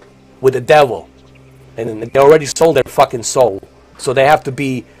with the devil. And they already sold their fucking soul. So they have to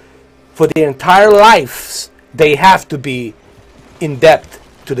be, for their entire lives, they have to be in debt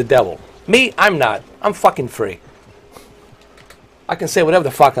to the devil. Me, I'm not. I'm fucking free. I can say whatever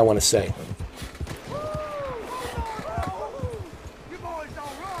the fuck I want to say.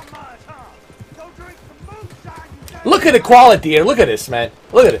 Look at the quality here. Look at this, man.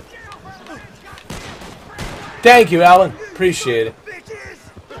 Look at it. Thank you, Alan. Appreciate it.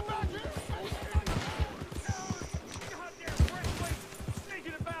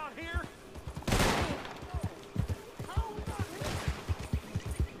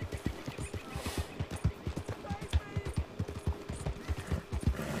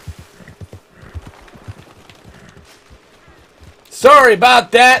 Sorry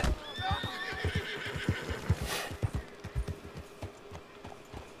about that.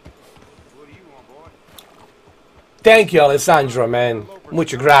 What do you want, boy? Thank you, Alessandro, man.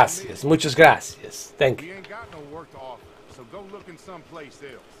 Muchas gracias. Muchas gracias. Thank We you. ain't got no work to offer, so go looking someplace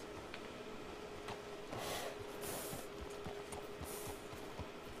else.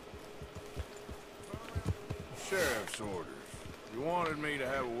 Sheriff's orders. You wanted me to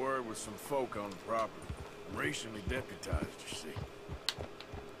have a word with some folk on the property. I'm recently deputized, you see.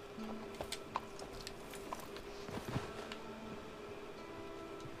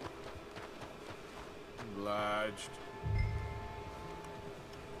 Obliged.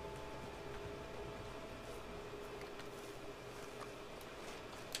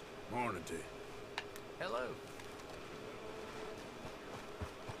 Morning to you. Hello.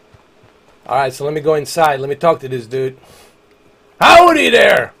 Alright, so let me go inside. Let me talk to this dude. Howdy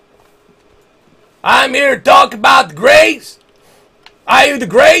there! I'm here to talk about the Greys. Are you the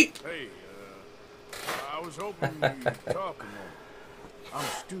Great? Hey, I was hoping you'd talk a moment. I'm a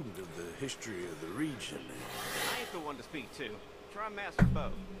student of the history of the region. I ain't the one to speak to. Try Master Bo.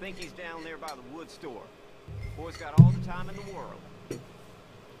 Think he's down there by the wood store. Boy's got all the time in the world.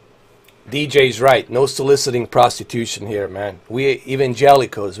 DJ's right. No soliciting prostitution here, man. We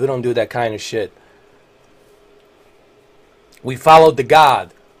evangelicals, we don't do that kind of shit. We follow the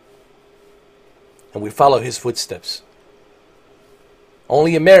God. And we follow his footsteps.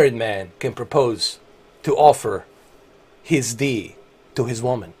 Only a married man can propose to offer his D to his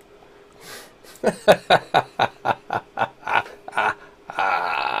woman.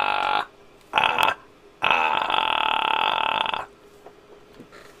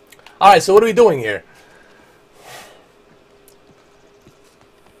 Alright, so what are we doing here?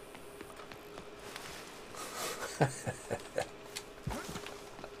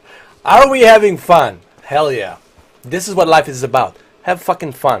 Are we having fun? Hell yeah. This is what life is about. Have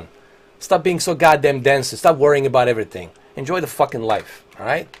fucking fun. Stop being so goddamn dense. Stop worrying about everything. Enjoy the fucking life.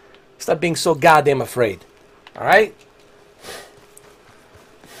 Alright? Stop being so goddamn afraid. Alright?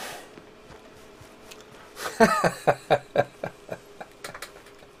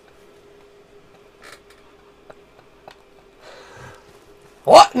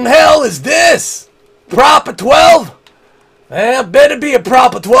 What in hell is this? Proper 12? Well, better be a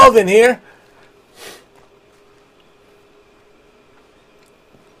proper 12 in here.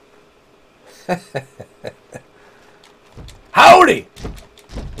 Howdy!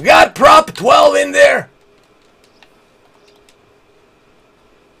 We got proper 12 in there?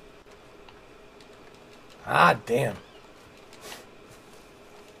 Ah, damn.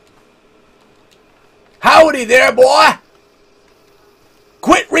 Howdy there, boy!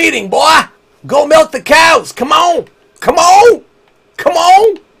 Quit reading, boy! Go milk the cows! Come on! Come on! Come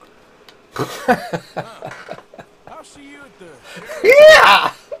on! I'll see you at the...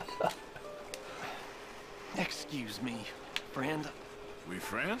 Yeah! Excuse me, friend. We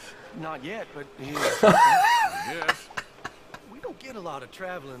friends? Not yet, but Yes. we don't get a lot of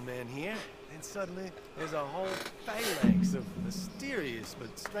traveling men here. And suddenly, there's a whole phalanx of mysterious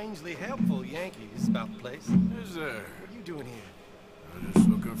but strangely helpful Yankees about the place. What Is there? are you doing here? I'm just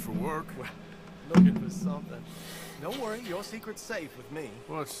looking for work. Looking for something. Don't worry, your secret's safe with me.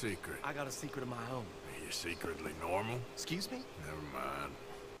 What secret? I got a secret of my own. Are you secretly normal? Excuse me? Never mind.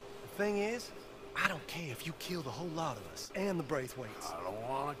 The thing is, I don't care if you kill the whole lot of us and the Braithwaites. I don't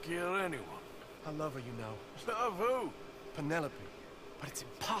want to kill anyone. I love her, you know. Love who? Penelope. But it's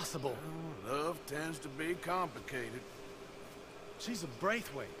impossible. Love tends to be complicated. She's a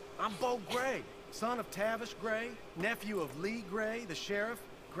Braithwaite. I'm Bo Gray, son of Tavish Gray, nephew of Lee Gray, the sheriff,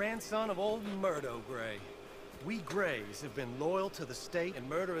 grandson of old Murdo Gray. We Grays have been loyal to the state and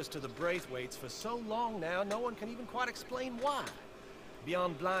murderers to the Braithwaites for so long now, no one can even quite explain why.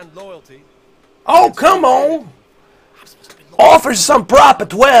 Beyond blind loyalty... Oh, come on! Offer some proper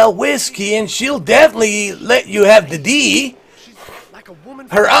 12 whiskey and she'll definitely let you have the D. She's like a woman...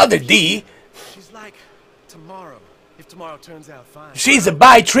 Her other D. She's like tomorrow, if tomorrow turns out fine. She's a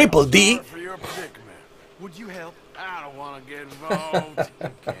bi-triple D. Sorry for your predicament. Would you help? I don't want to get involved.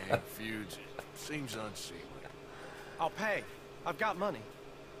 Can't fuse it. Seems unseemly. I'll pay. I've got money.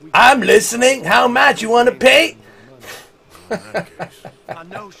 I'm listening. How much you want to pay? In that case, I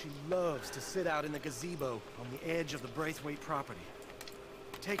know she loves to sit out in the gazebo on the edge of the Braithwaite property.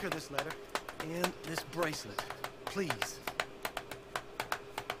 Take her this letter and this bracelet, please.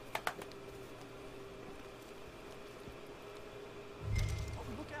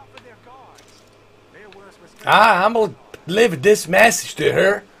 Look out for their guards. They're worse with... I'm going to deliver this message to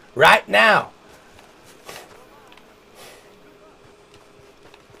her right now.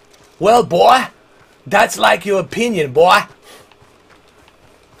 Well, boy, that's like your opinion, boy.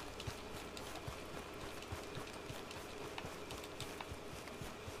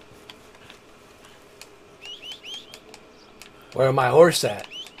 Where my horse at?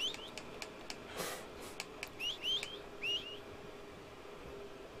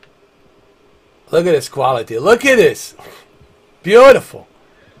 Look at this quality. Look at this. Beautiful.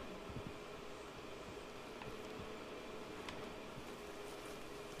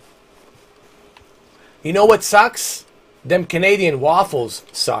 You know what sucks? Them Canadian waffles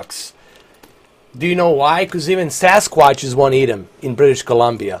sucks. Do you know why? Because even Sasquatches won't eat them in British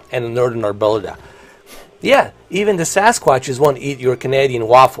Columbia and in northern Alberta. Yeah, even the Sasquatches won't eat your Canadian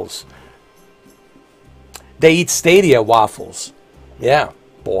waffles. They eat Stadia waffles. Yeah,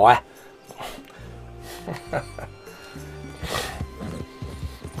 boy.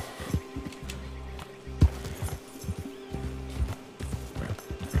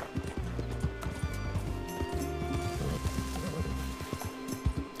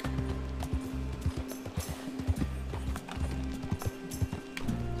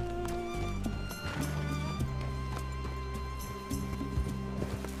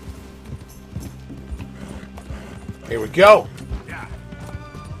 Here we go.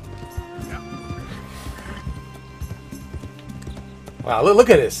 Wow, look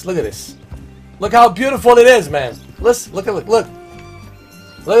at this. Look at this. Look how beautiful it is, man. Listen, look. Look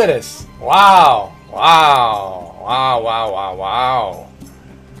at this. Wow. Wow. Wow, wow, wow, wow.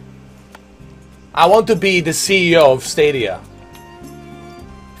 I want to be the CEO of Stadia.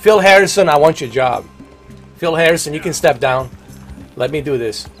 Phil Harrison, I want your job. Phil Harrison, you can step down. Let me do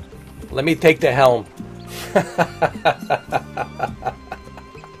this. Let me take the helm.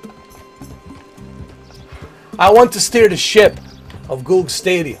 I want to steer the ship of Google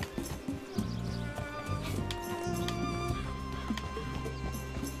Stadia.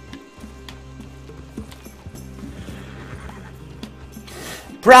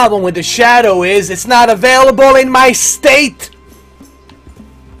 Problem with the Shadow is it's not available in my state.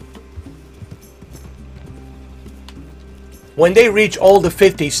 When they reach all the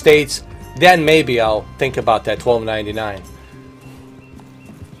 50 states, then maybe I'll think about that $12.99.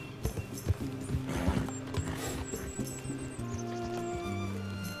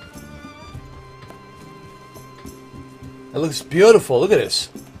 It looks beautiful. Look at this.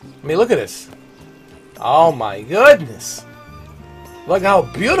 I mean, look at this. Oh my goodness. Look how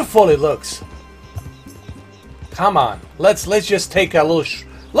beautiful it looks. Come on. Let's just take a little...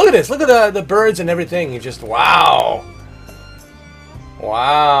 Look at this. Look at the birds and everything. You just... Wow.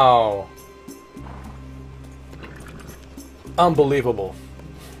 Wow. Unbelievable.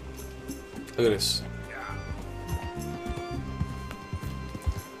 Look at this.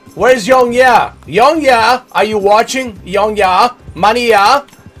 Where's Young Ya? Young Ya, are you watching? Young Ya? Money Ya?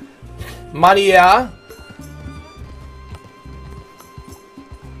 Money Ya?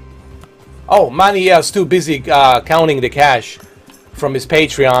 Oh, Money Ya's too busy counting the cash from his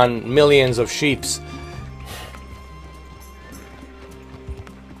Patreon, millions of sheeps.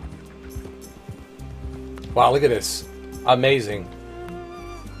 Wow, look at this. Amazing.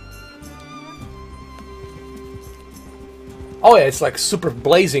 Oh yeah, it's like super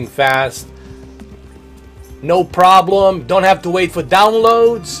blazing fast. No problem. Don't have to wait for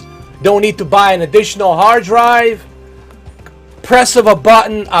downloads. Don't need to buy an additional hard drive. Press of a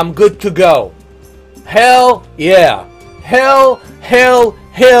button, I'm good to go. Hell yeah. Hell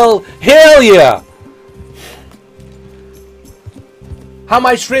yeah. How am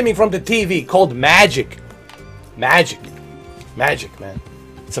I streaming from the TV? Called Magic. Magic, man.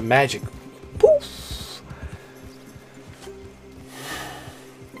 It's a magic. Poof.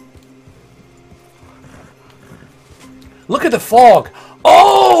 Look at the fog.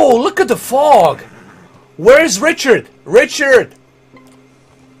 Oh, look at the fog. Where's Richard? Richard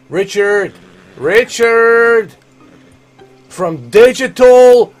from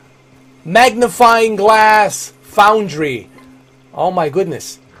Digital Magnifying Glass Foundry. Oh my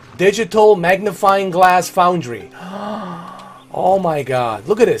goodness. Digital Magnifying Glass Foundry. Oh my God.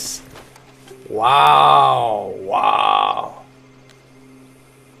 Look at this. Wow. Wow.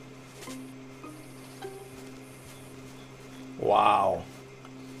 Wow.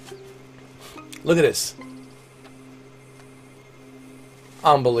 Look at this.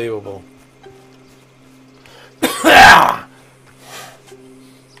 Unbelievable.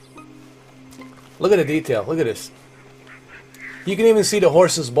 Look at the detail. Look at this. You can even see the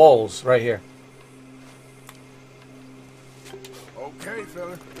horse's balls right here. Okay,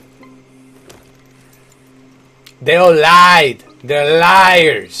 fella. They all lied. They're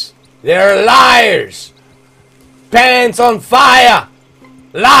liars. They're liars. Pants on fire.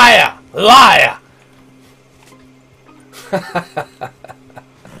 Liar. Liar. Intruder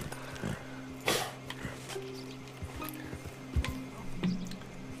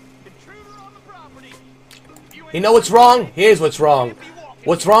on the property. You You know what's wrong? Here's what's wrong.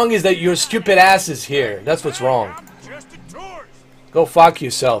 What's wrong is that your stupid ass is here. That's what's wrong. Just a tourist. Go fuck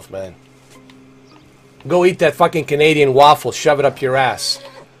yourself, man. Go eat that fucking Canadian waffle. Shove it up your ass.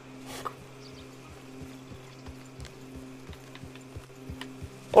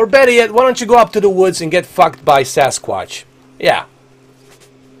 Or better yet, why don't you go up to the woods and get fucked by Sasquatch? Yeah.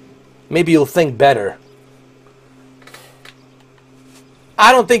 Maybe you'll think better.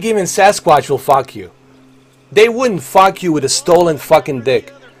 I don't think even Sasquatch will fuck you. They wouldn't fuck you with a stolen fucking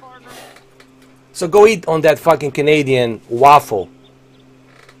dick. So go eat on that fucking Canadian waffle.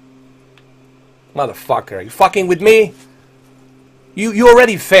 Motherfucker, are you fucking with me? You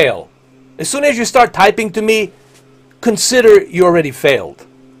already fail. As soon as you start typing to me, consider you already failed.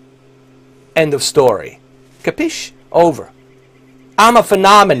 End of story. Capiche? Over. I'm a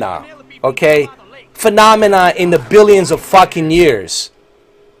phenomena, okay? Phenomena in the billions of fucking years.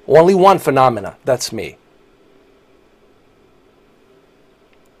 Only one phenomena, that's me.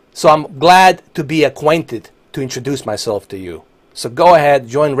 So I'm glad to be acquainted to introduce myself to you. So go ahead,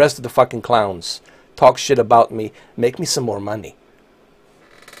 join the rest of the fucking clowns. Talk shit about me. Make me some more money.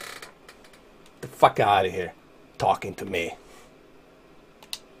 Get the fuck out of here. Talking to me.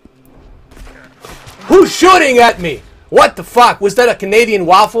 Who's shooting at me? What the fuck? Was that a Canadian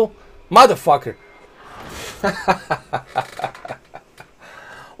waffle? Motherfucker.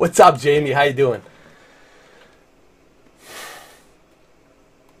 What's up, Jamie? How you doing?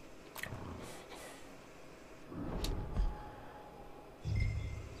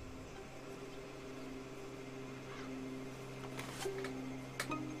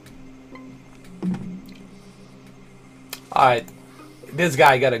 Alright, this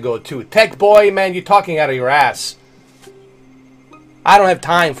guy gotta go too. Tech boy, man, you're talking out of your ass. I don't have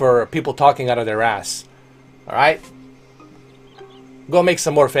time for people talking out of their ass. Alright? Go make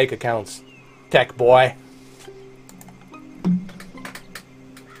some more fake accounts. Tech boy.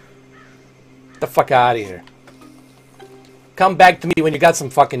 Get the fuck out of here. Come back to me when you got some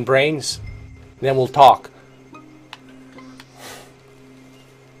fucking brains. Then we'll talk.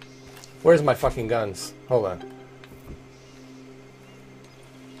 Where's my fucking guns? Hold on.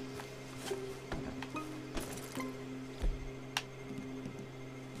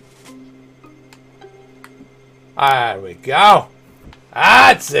 There we go.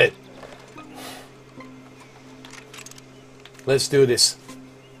 That's it. Let's do this.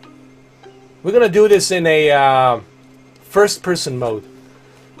 We're gonna do this in a first-person mode.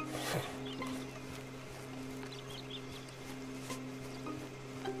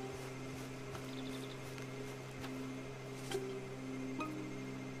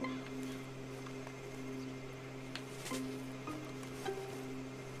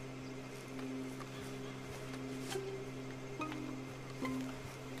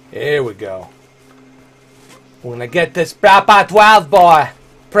 Here we go. We're gonna get this proper 12, boy.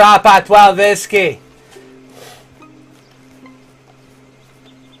 Proper 12 whiskey.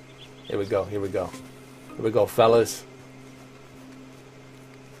 Here we go, here we go. Here we go, fellas.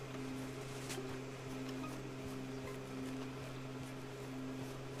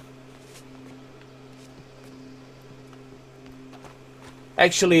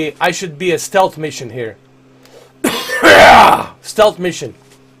 Actually, I should be a stealth mission here. Stealth mission.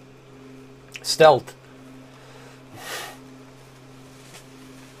 Stealth.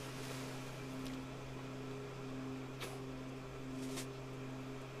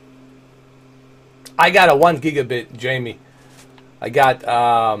 I got a 1 gigabit, Jamie. I got,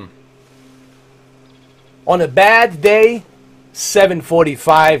 on a bad day,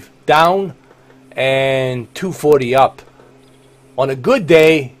 745 down and 240 up. On a good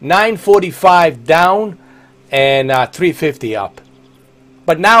day, 945 down and 350 up.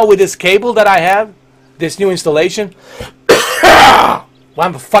 But now with this cable that I have, this new installation, well,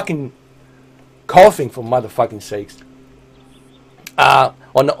 I'm fucking coughing for motherfucking sakes.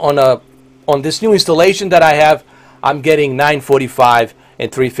 On this new installation that I have, I'm getting 945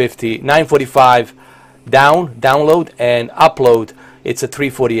 and 350. 945 download, and upload. It's a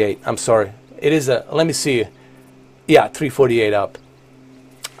 348. I'm sorry. It is a. Let me see. Yeah, 348 up.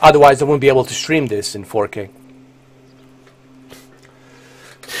 Otherwise, I wouldn't be able to stream this in 4K.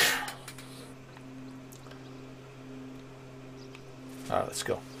 All right, let's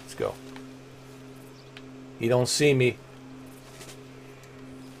go. Let's go. You don't see me.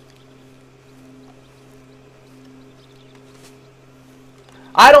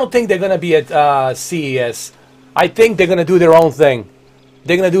 I don't think they're going to be at CES. I think they're going to do their own thing.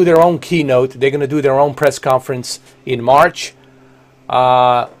 They're going to do their own keynote. They're going to do their own press conference in March.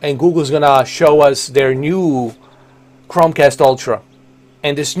 And Google's going to show us their new Chromecast Ultra.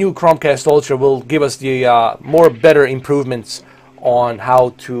 And this new Chromecast Ultra will give us the more better improvements on how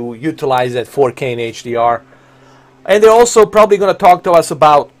to utilize that 4K and HDR. And they're also probably going to talk to us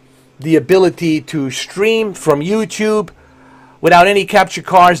about the ability to stream from YouTube without any capture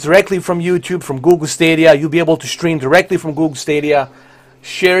cards, directly from YouTube, from Google Stadia. You'll be able to stream directly from Google Stadia,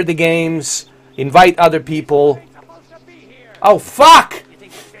 share the games, invite other people. Oh, fuck! You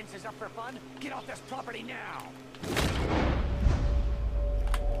think this fence is up for fun? Get off this property now!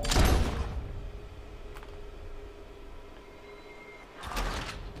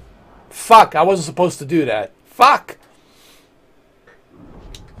 Fuck, I wasn't supposed to do that. Fuck!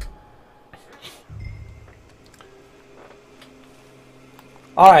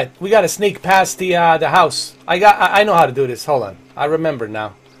 All right, we got to sneak past the house. I know how to do this. Hold on, I remember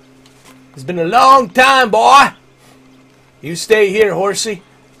now. It's been a long time, boy. You stay here, horsey.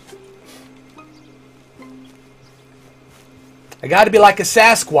 I got to be like a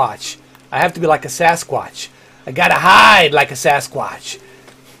Sasquatch. I have to be like a Sasquatch. I got to hide like a Sasquatch.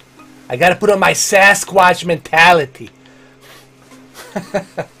 I got to put on my Sasquatch mentality.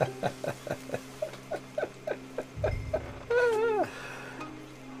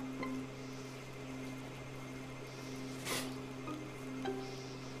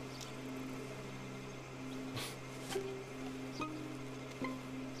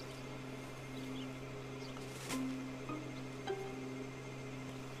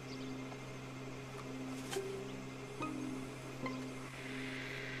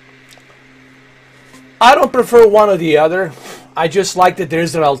 I don't prefer one or the other. I just like that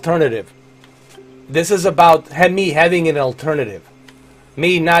there's an alternative. This is about me having an alternative.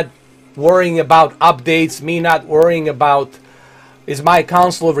 Me not worrying about updates. Me not worrying about is my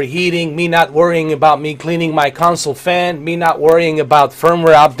console overheating. Me not worrying about me cleaning my console fan. Me not worrying about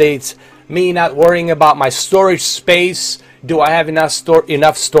firmware updates. Me not worrying about my storage space. Do I have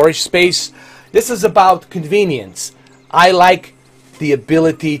enough storage space? This is about convenience. I like the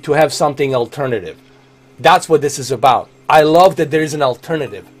ability to have something alternative. That's what this is about. I love that there is an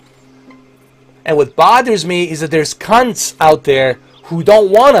alternative. And what bothers me is that there's cunts out there who don't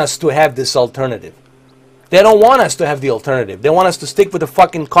want us to have this alternative. They don't want us to have the alternative. They want us to stick with the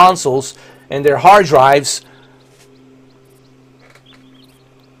fucking consoles and their hard drives.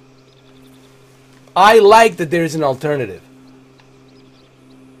 I like that there is an alternative.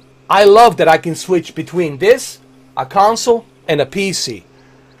 I love that I can switch between this, a console, and a PC.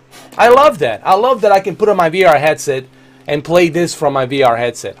 I love that. I love that I can put on my VR headset and play this from my VR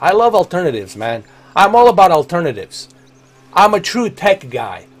headset. I love alternatives, man. I'm all about alternatives. I'm a true tech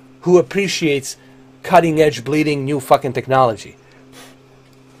guy who appreciates cutting edge, bleeding, new fucking technology.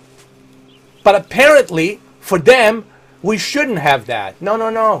 But apparently, for them, we shouldn't have that.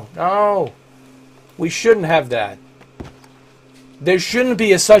 No. We shouldn't have that. There shouldn't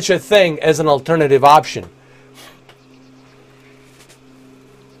be such a thing as an alternative option.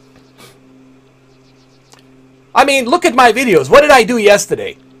 I mean, look at my videos. What did I do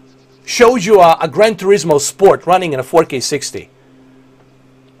yesterday? Showed you a Gran Turismo Sport running in a 4K 60.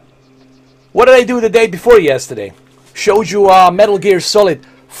 What did I do the day before yesterday? Showed you Metal Gear Solid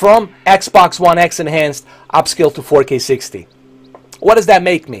from Xbox One X Enhanced upscale to 4K 60. What does that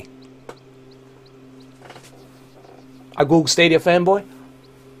make me? A Google Stadia fanboy?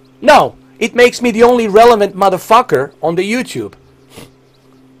 No, it makes me the only relevant motherfucker on the YouTube.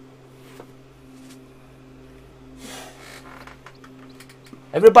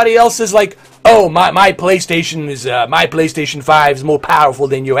 Everybody else is like, oh, my PlayStation 5 is more powerful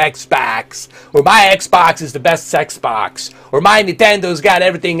than your Xbox, or my Xbox is the best Xbox, or my Nintendo's got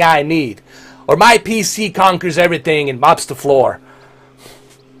everything I need, or my PC conquers everything and mops the floor.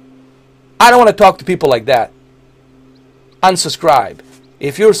 I don't want to talk to people like that. Unsubscribe.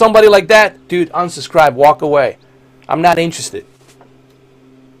 If you're somebody like that, dude, unsubscribe, walk away. I'm not interested.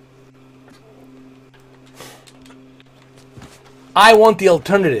 I want the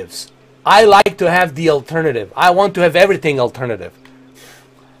alternatives. I like to have the alternative. I want to have everything alternative.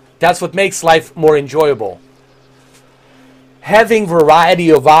 That's what makes life more enjoyable. Having variety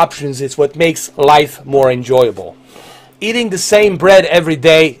of options is what makes life more enjoyable. Eating the same bread every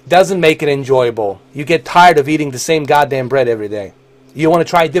day doesn't make it enjoyable. You get tired of eating the same goddamn bread every day. You want to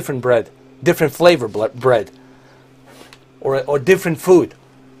try different bread, different flavor bread, or different food,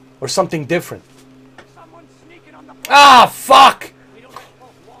 or something different. Ah, fuck! We don't let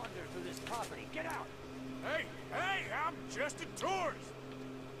folk wander through this property. Get out! Hey, I'm just a tourist.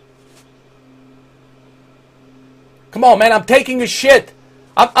 Come on, man, I'm taking a shit.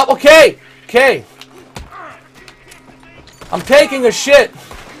 I'm okay. Okay. I'm taking a shit.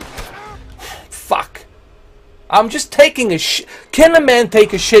 Fuck. I'm just taking a shit. Can a man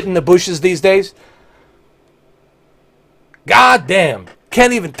take a shit in the bushes these days? God damn.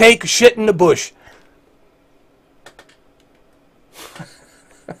 Can't even take a shit in the bush.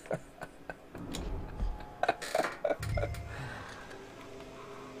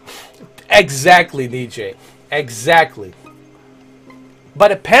 Exactly, DJ. Exactly.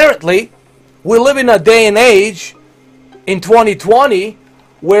 But apparently, we live in a day and age in 2020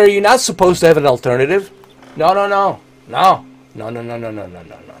 where you're not supposed to have an alternative. No, no, no. No. No, no, no, no, no, no, no,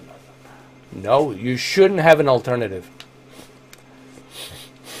 no, no. No, you shouldn't have an alternative.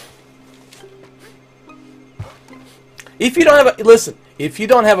 If you don't have a, listen, if you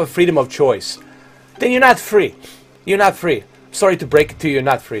don't have a freedom of choice, then you're not free. You're not free. Sorry to break it to you, you're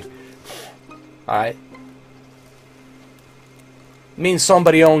not free. Alright? Means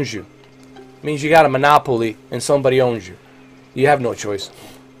somebody owns you. Means you got a monopoly and somebody owns you. You have no choice.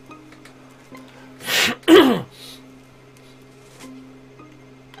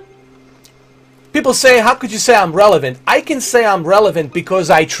 People say, how could you say I'm relevant? I can say I'm relevant because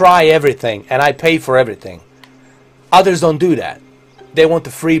I try everything and I pay for everything. Others don't do that. They want the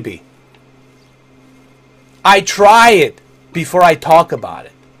freebie. I try it before I talk about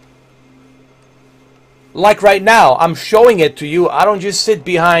it. Like right now, I'm showing it to you. I don't just sit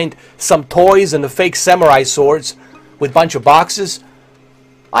behind some toys and the fake samurai swords with a bunch of boxes.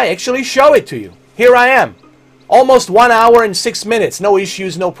 I actually show it to you. Here I am. Almost 1 hour and 6 minutes. No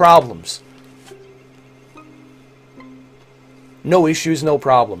issues, no problems. No issues, no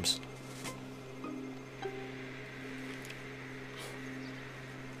problems.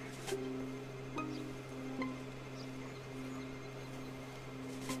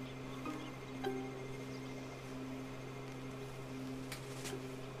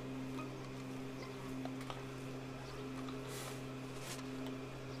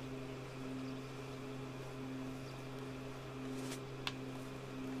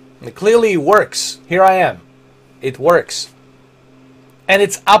 And clearly it works. Here I am. It works. And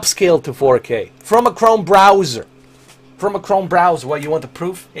it's upscaled to 4K. From a Chrome browser. From a Chrome browser. What, you want the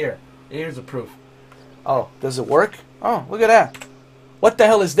proof? Here. Here's the proof. Oh, does it work? Oh, look at that. What the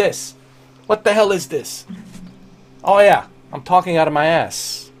hell is this? What the hell is this? Oh yeah. I'm talking out of my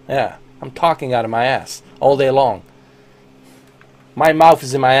ass. Yeah. I'm talking out of my ass. All day long. My mouth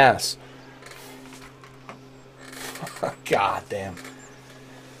is in my ass. God damn.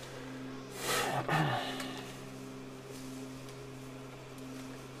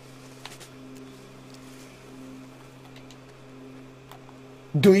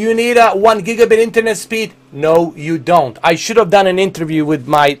 Do you need a 1 gigabit internet speed? No, you don't. I should have done an interview with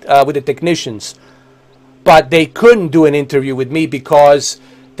my with the technicians, but they couldn't do an interview with me because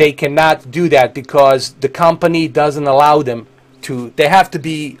they cannot do that because the company doesn't allow them to. They have to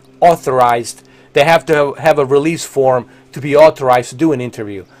be authorized. They have to have a release form to be authorized to do an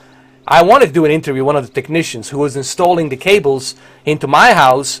interview. I wanted to do an interview with one of the technicians who was installing the cables into my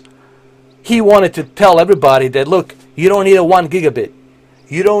house. He wanted to tell everybody that, look, you don't need a 1 gigabit.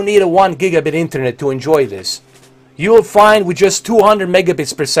 You don't need a 1 gigabit internet to enjoy this. You will find with just 200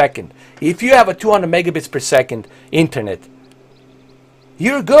 megabits per second. If you have a 200 megabits per second internet,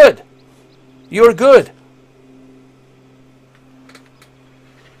 you're good. You're good.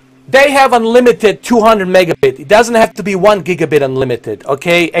 They have unlimited 200 megabit. It doesn't have to be 1 gigabit unlimited.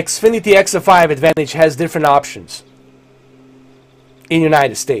 Okay, Xfinity XF5 Advantage has different options in the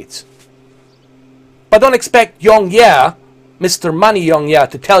United States. But don't expect Young Yeah, Mr. Money Young Yeah,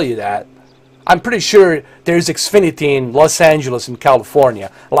 to tell you that. I'm pretty sure there's Xfinity in Los Angeles and California.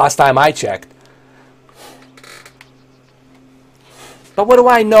 Last time I checked. But what do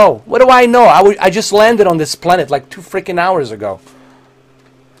I know? What do I know? I just landed on this planet like 2 freaking hours ago.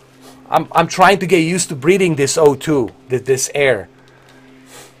 I'm trying to get used to breathing this O2, this air.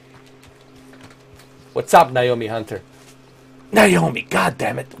 What's up, Naomi Hunter? Naomi,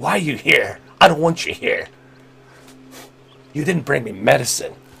 goddammit, why are you here? I don't want you here. You didn't bring me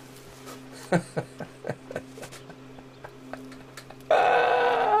medicine.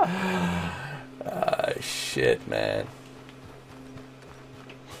 Shit, man.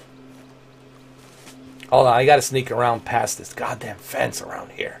 Hold on, I gotta sneak around past this goddamn fence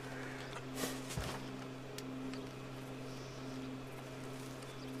around here.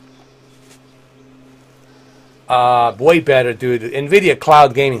 Way better, dude. NVIDIA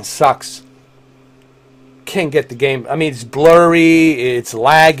Cloud Gaming sucks. Can't get the game. I mean, it's blurry, it's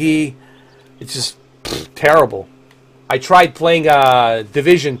laggy, it's just terrible. I tried playing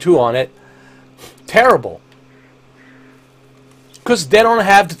Division 2 on it. Terrible. Because they don't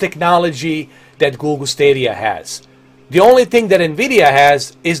have the technology that Google Stadia has. The only thing that NVIDIA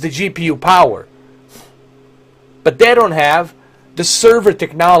has is the GPU power. But they don't have the server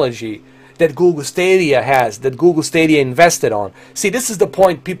technology that Google Stadia has, that Google Stadia invested on. See, this is the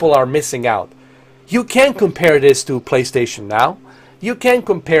point people are missing out. You can compare this to PlayStation Now. You can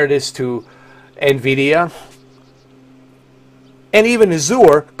compare this to Nvidia and even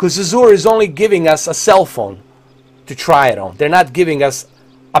Azure, because Azure is only giving us a cell phone to try it on. They're not giving us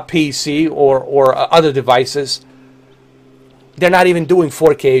a PC or other devices. They're not even doing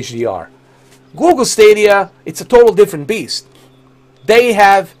 4K HDR. Google Stadia, it's a total different beast. They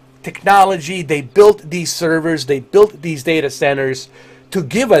have technology, they built these servers, they built these data centers to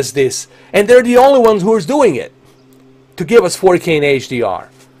give us this, and they're the only ones who are doing it, to give us 4K and HDR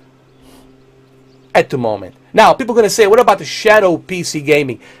at the moment. Now, people are going to say, what about the Shadow PC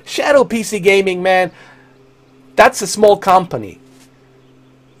Gaming? Shadow PC Gaming, man, that's a small company.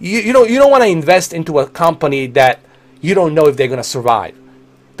 You don't want to invest into a company that you don't know if they're going to survive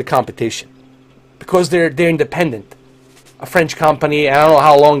the competition, because they're independent. A French company, and I don't know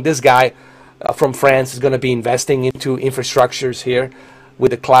how long this guy from France is going to be investing into infrastructures here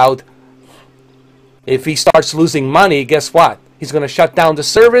with the cloud. If he starts losing money, guess what? He's going to shut down the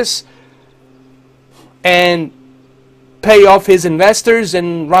service and pay off his investors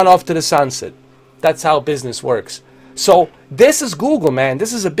and run off to the sunset. That's how business works. So this is Google, man.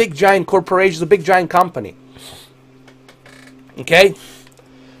 This is a big giant corporation, a big giant company. Okay?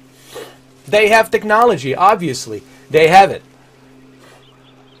 They have technology, obviously. They have it.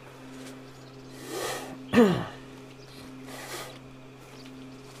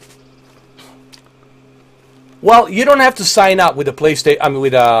 Well, you don't have to sign up with a PlayStation. I mean,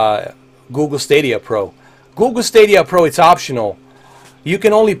 with a Google Stadia Pro. Google Stadia Pro, it's optional. You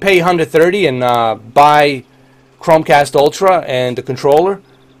can only pay $130 and buy Chromecast Ultra and the controller.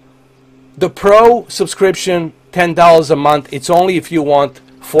 The Pro subscription, $10 a month. It's only if you want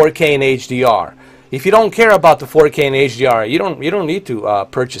 4K and HDR. If you don't care about the 4K and HDR, you don't need to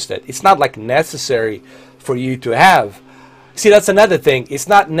purchase that. It's not like necessary for you to have. See, that's another thing. It's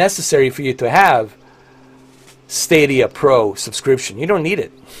not necessary for you to have Stadia Pro subscription. You don't need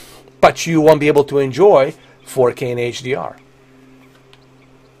it. But you won't be able to enjoy 4K and HDR.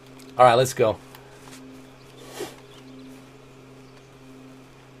 All right, let's go.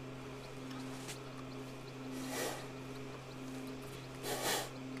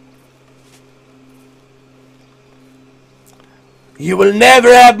 You will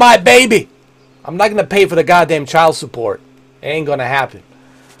never have my baby. I'm not going to pay for the goddamn child support. It ain't going to happen.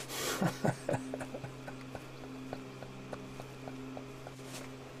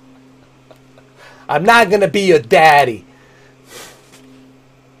 I'm not going to be your daddy.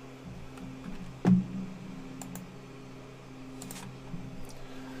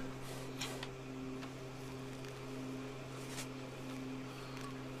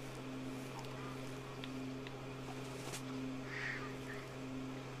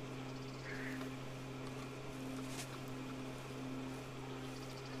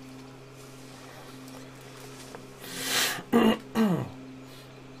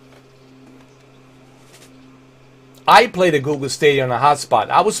 I played a Google Stadia on a hotspot.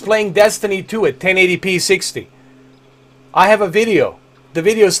 I was playing Destiny 2 at 1080p 60. I have a video. The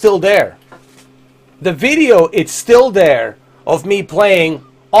video is still there. The video, it's still there of me playing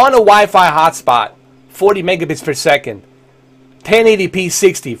on a Wi-Fi hotspot, 40 megabits per second, 1080p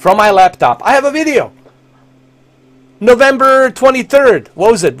 60 from my laptop. I have a video. November 23rd.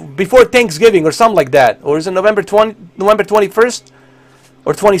 What was it? Before Thanksgiving or something like that. Or is it November 21st?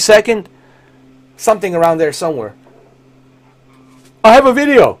 Or 22nd? Something around there somewhere. I have a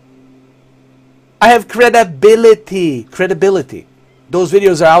video. I have credibility. Credibility. Those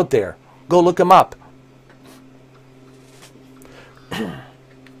videos are out there. Go look them up.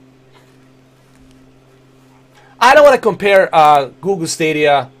 I don't want to compare Google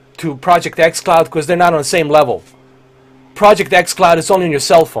Stadia to Project xCloud because they're not on the same level. Project xCloud is only on your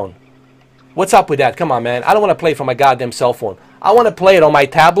cell phone. What's up with that? Come on, man. I don't want to play from my goddamn cell phone. I want to play it on my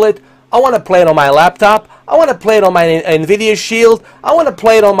tablet. I want to play it on my laptop. I want to play it on my Nvidia Shield. I want to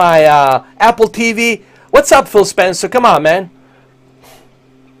play it on my Apple TV. What's up, Phil Spencer? Come on, man.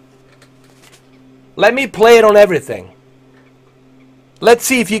 Let me play it on everything. Let's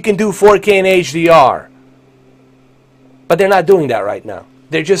see if you can do 4K and HDR. But they're not doing that right now.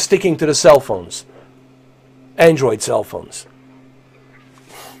 They're just sticking to the cell phones. Android cell phones.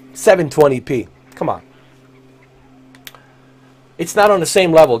 720p. Come on. It's not on the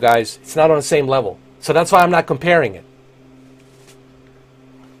same level, guys. It's not on the same level. So that's why I'm not comparing it.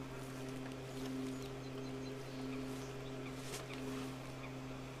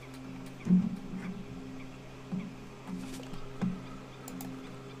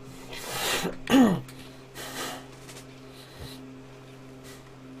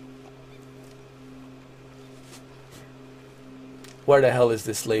 Where the hell is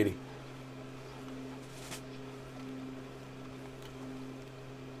this lady?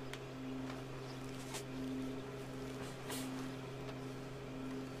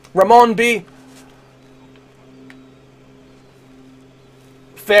 Ramon B.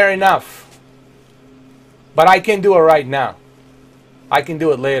 Fair enough. But I can do it right now. I can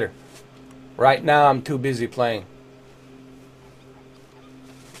do it later. Right now I'm too busy playing.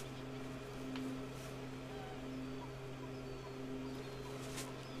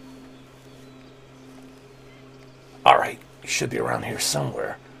 Alright, should be around here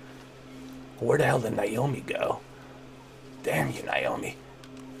somewhere. Where the hell did Naomi go? Damn you, Naomi.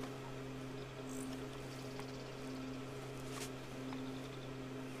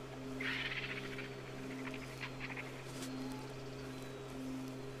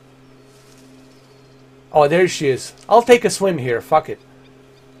 Oh, there she is. I'll take a swim here. Fuck it.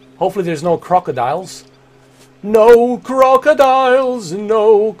 Hopefully there's no crocodiles. No crocodiles,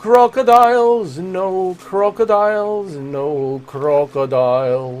 no crocodiles, no crocodiles, no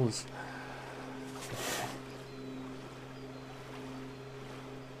crocodiles.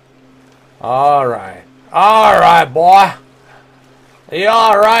 All right. All right, boy. You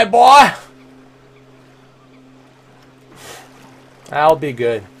all right, boy? That'll be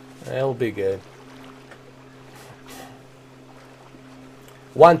good. That'll be good.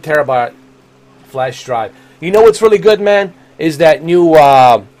 1 terabyte flash drive. You know what's really good, man? Is that new,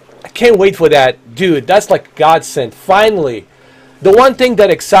 I can't wait for that. Dude, that's like godsend. Finally. The one thing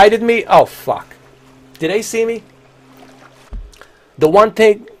that excited me, oh fuck. Did they see me? The one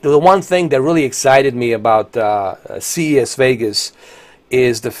thing that really excited me about CES Vegas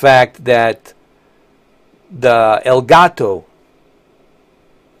is the fact that the Elgato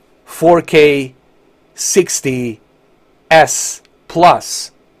 4K 60S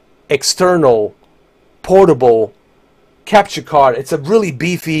Plus external portable capture card. It's a really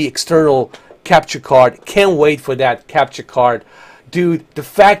beefy external capture card. Can't wait for that capture card. Dude, the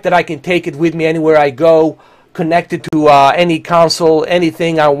fact that I can take it with me anywhere I go, connect it to any console,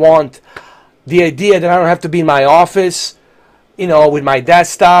 anything I want. The idea that I don't have to be in my office, you know, with my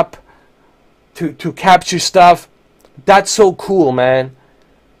desktop to capture stuff. That's so cool, man.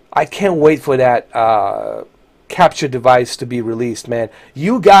 I can't wait for that capture device to be released, man.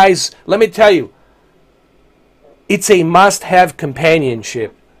 You guys, let me tell you, it's a must-have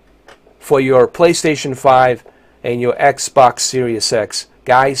companionship for your PlayStation 5 and your Xbox Series X.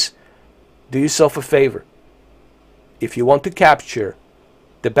 Guys, do yourself a favor. If you want to capture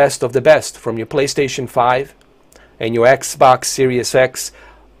the best of the best from your PlayStation 5 and your Xbox Series X,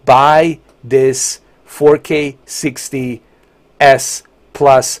 buy this 4K 60S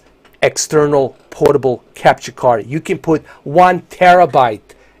Plus external portable capture card. You can put 1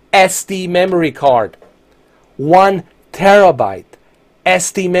 terabyte SD memory card. 1 terabyte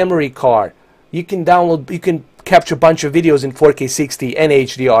SD memory card. You can download, you can capture a bunch of videos in 4K 60 and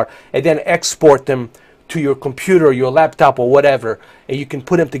HDR and then export them to your computer, your laptop or whatever, and you can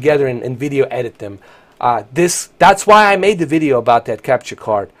put them together and video edit them. That's why I made the video about that capture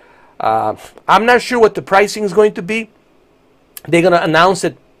card. I'm not sure what the pricing is going to be. They're going to announce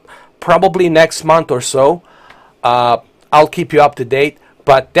it probably next month or so. I'll keep you up to date.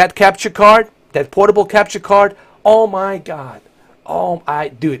 But that capture card, that portable capture card, oh my God. Oh,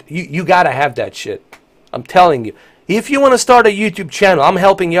 dude, you got to have that shit. I'm telling you. If you want to start a YouTube channel, I'm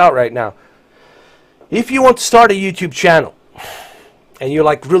helping you out right now. If you want to start a YouTube channel and you're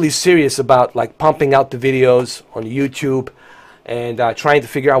like really serious about like pumping out the videos on YouTube and trying to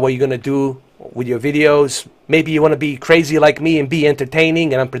figure out what you're going to do with your videos, maybe you want to be crazy like me and be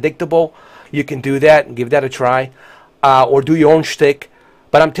entertaining and unpredictable, you can do that and give that a try, or do your own shtick.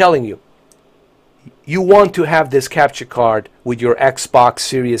 But I'm telling you, you want to have this capture card with your Xbox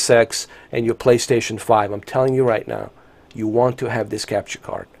Series X and your PlayStation 5. I'm telling you right now, you want to have this capture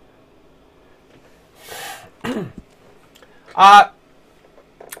card.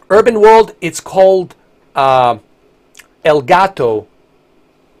 Urban World, it's called Elgato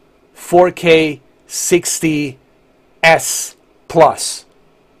 4K 60S Plus.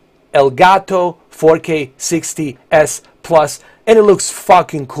 Elgato 4K 60S Plus, and it looks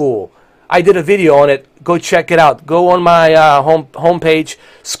fucking cool. I did a video on it. Go check it out. Go on my homepage,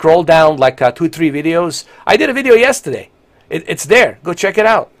 scroll down like 2-3 videos. I did a video yesterday. It's there. Go check it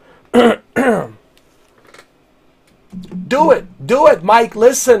out. Do it, Mike.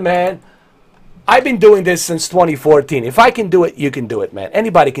 Listen, man. I've been doing this since 2014. If I can do it, you can do it, man.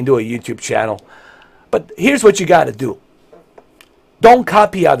 Anybody can do a YouTube channel. But here's what you got to do. Don't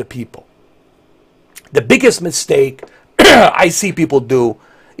copy other people. The biggest mistake I see people do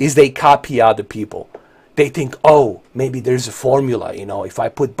is they copy other people. They think, oh, maybe there's a formula, you know, if I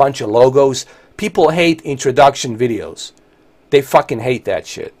put a bunch of logos. People hate introduction videos. They fucking hate that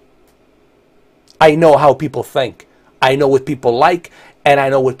shit. I know how people think. I know what people like, and I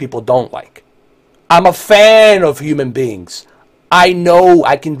know what people don't like. I'm a fan of human beings. I know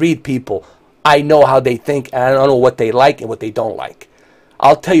I can read people. I know how they think, and I know what they like and what they don't like.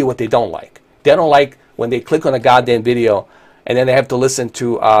 I'll tell you what they don't like. They don't like when they click on a goddamn video and then they have to listen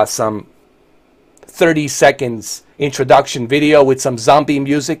to some 30 seconds introduction video with some zombie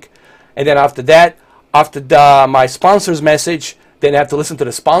music. And then after that, after my sponsor's message, then I have to listen to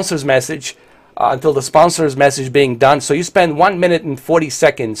the sponsor's message until the sponsor's message being done. So you spend 1 minute and 40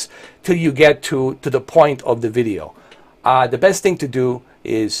 seconds till you get to the point of the video. The best thing to do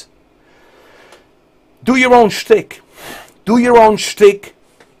is do your own shtick. Do your own shtick.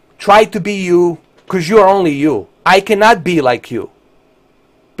 Try to be you, because you are only you. I cannot be like you,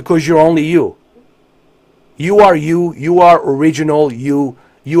 because you're only you. You are you. You are original. You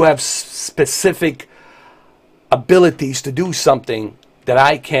have specific abilities to do something that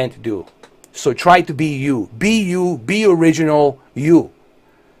I can't do. So try to be you. Be you. Be original you.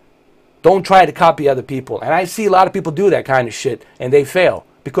 Don't try to copy other people. And I see a lot of people do that kind of shit, and they fail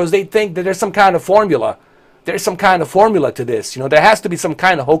because they think that there's some kind of formula. There's some kind of formula to this. You know, there has to be some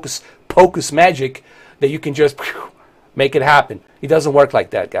kind of hocus pocus magic that you can just make it happen. It doesn't work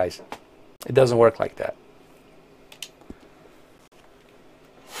like that, guys. It doesn't work like that.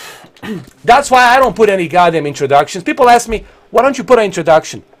 That's why I don't put any goddamn introductions. People ask me, why don't you put an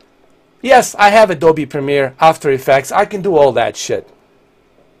introduction? Yes, I have Adobe Premiere, After Effects. I can do all that shit.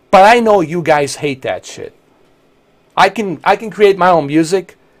 But I know you guys hate that shit. I can create my own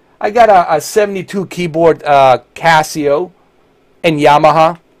music. I got a 72 keyboard Casio and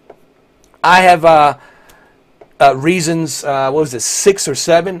Yamaha. I have Reasons, what was it, 6 or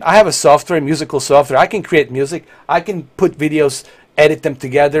 7. I have a software, musical software. I can create music. I can put videos, edit them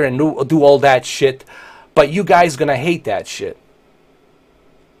together, and do all that shit. But you guys gonna hate that shit.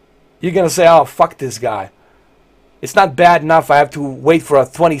 You're gonna say, oh, fuck this guy. It's not bad enough I have to wait for a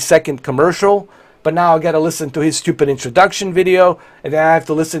 20-second commercial, but now I gotta listen to his stupid introduction video, and then I have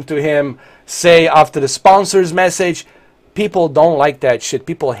to listen to him say after the sponsor's message. People don't like that shit.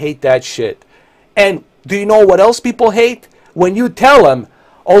 People hate that shit. And do you know what else people hate? When you tell them,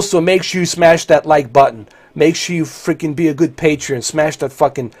 also make sure you smash that like button. Make sure you freaking be a good patron. Smash that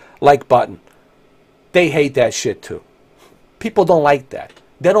fucking like button. They hate that shit too. People don't like that.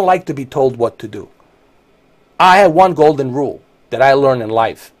 They don't like to be told what to do. I have one golden rule that I learned in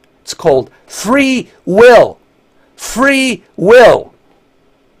life. It's called free will. Free will.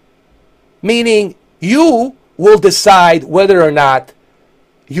 Meaning you will decide whether or not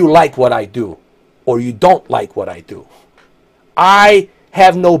you like what I do or you don't like what I do. I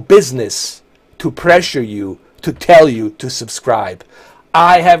have no business to pressure you to tell you to subscribe.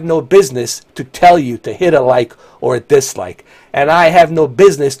 I have no business to tell you to hit a like or a dislike. And I have no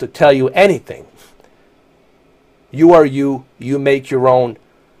business to tell you anything. You are you. You make your own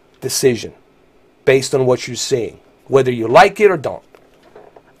decision based on what you're seeing, whether you like it or don't.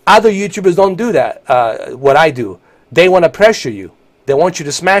 Other YouTubers don't do that, what I do. They want to pressure you. They want you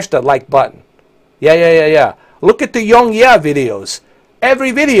to smash that like button. Yeah. Look at the Young Yeah videos.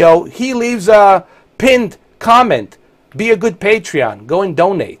 Every video, he leaves a pinned comment. Be a good Patreon. Go and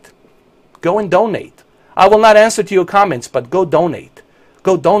donate. Go and donate. I will not answer to your comments, but go donate.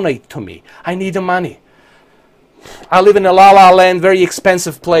 Go donate to me. I need the money. I live in a La La Land, very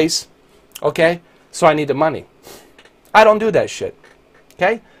expensive place. Okay? So I need the money. I don't do that shit.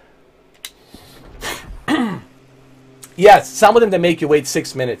 Okay? Yes, some of them, they make you wait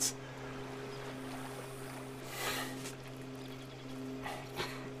 6 minutes.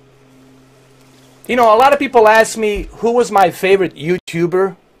 You know, a lot of people ask me who was my favorite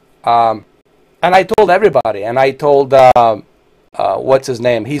YouTuber. And I told everybody. And I told, what's his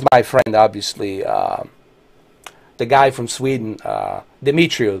name? He's my friend, obviously. The guy from Sweden,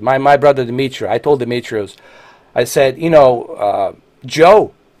 Demetrios, my brother Demetrios. I told Demetrios, I said, you know,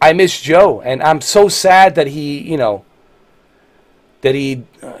 Joe, I miss Joe. And I'm so sad that he, you know, that he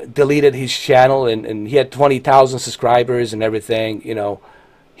deleted his channel and he had 20,000 subscribers and everything, you know.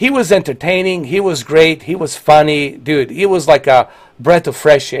 He was entertaining. He was great. He was funny. Dude, he was like a breath of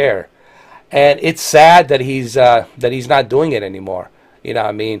fresh air. And it's sad that he's not doing it anymore. You know what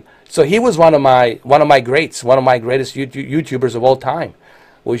I mean? So he was one of my greats, one of my greatest YouTubers of all time,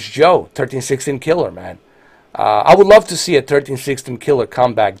 was Joe, 1316 Killer, man. I would love to see a 1316 Killer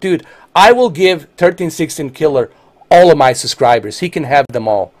come back. Dude, I will give 1316 Killer all of my subscribers. He can have them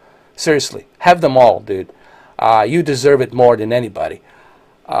all. Seriously, have them all, dude. You deserve it more than anybody.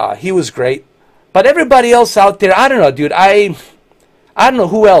 He was great. But everybody else out there, I don't know, dude. I don't know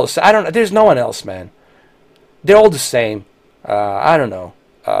who else. I don't. There's no one else, man. They're all the same. I don't know.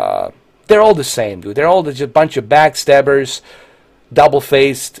 They're all the same, dude. They're all just a bunch of backstabbers,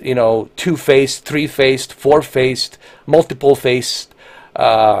 double-faced, you know, two-faced, three-faced, four-faced, multiple-faced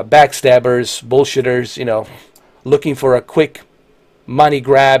backstabbers, bullshitters, you know, looking for a quick money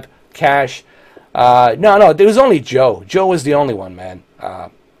grab, cash. No, there was only Joe. Joe was the only one, man.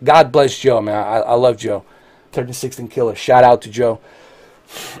 God bless Joe, man. I love Joe. 1316 Killer. Shout out to Joe.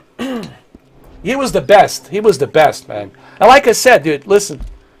 He was the best. He was the best, man. And like I said, dude, listen.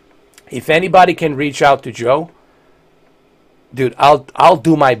 If anybody can reach out to Joe, dude, I'll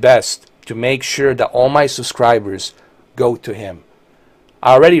do my best to make sure that all my subscribers go to him.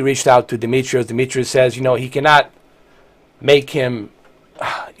 I already reached out to Demetrius. Demetrius says, you know, he cannot make him,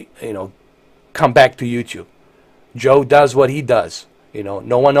 you know, come back to YouTube. Joe does what he does. You know,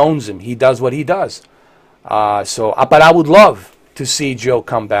 no one owns him. He does what he does. But I would love to see Joe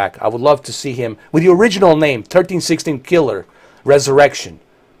come back. I would love to see him with the original name, 1316 Killer Resurrection.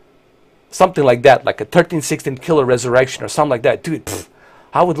 Something like that, like a 1316 Killer Resurrection or something like that. Dude,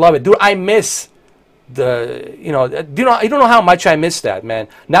 I would love it. Dude, I miss the, you know, you don't know how much I miss that, man.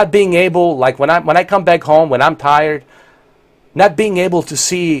 Not being able, like when I come back home, when I'm tired, not being able to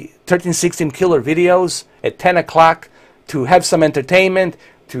see 1316 Killer videos at 10 o'clock to have some entertainment,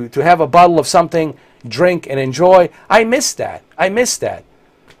 to have a bottle of something, drink and enjoy. I miss that. I miss that.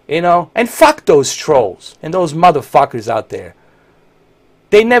 You know? And fuck those trolls and those motherfuckers out there.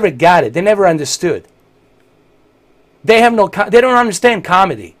 They never got it. They never understood. They have they don't understand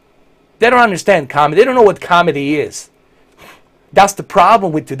comedy. They don't understand comedy. They don't know what comedy is. That's the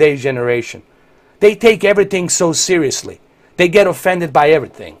problem with today's generation. They take everything so seriously. They get offended by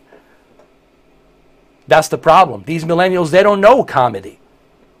everything. That's the problem. These millennials, they don't know comedy.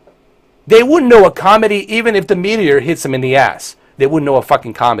 They wouldn't know a comedy even if the meteor hits them in the ass. They wouldn't know a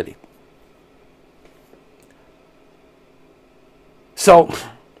fucking comedy. So,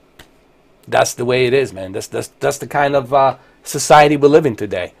 that's the way it is, man. That's the kind of society we live in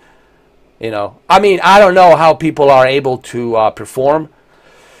today. You know, I mean, I don't know how people are able to perform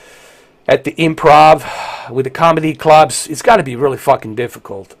at the improv with the comedy clubs. It's got to be really fucking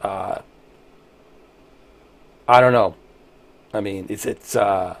difficult. I don't know. I mean,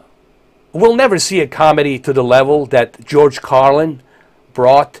 we'll never see a comedy to the level that George Carlin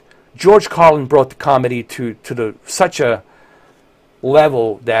brought. George Carlin brought the comedy to such a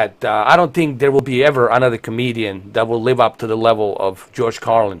level that I don't think there will be ever another comedian that will live up to the level of George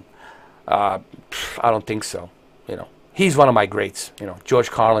Carlin. I don't think so. You know, he's one of my greats. You know, George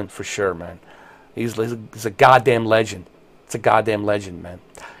Carlin for sure, man. He's a goddamn legend. It's a goddamn legend, man.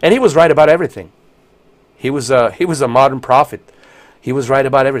 And he was right about everything. He was a modern prophet. He was right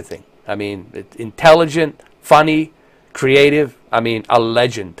about everything. I mean, intelligent, funny, creative. I mean, a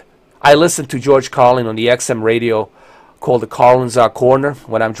legend. I listened to George Carlin on the XM radio called the Carlin's Corner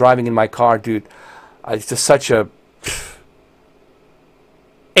when I'm driving in my car, dude. It's just such a...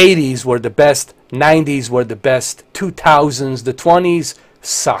 80s were the best, 90s were the best, 2000s, the 20s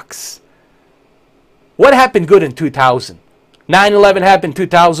sucks. What happened good in 2000? 9/11 happened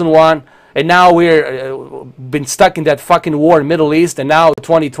 2001, and now we're been stuck in that fucking war in the Middle East, and now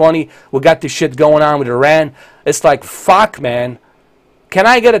 2020 we got this shit going on with Iran. It's like, fuck, man. Can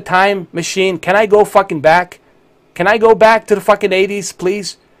I get a time machine? Can I go fucking back? Can I go back to the fucking 80s,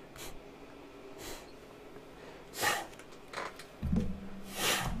 please?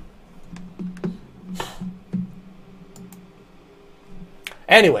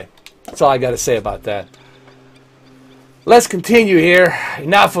 Anyway, that's all I got to say about that. Let's continue here.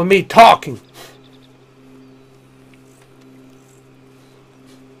 Enough of me talking.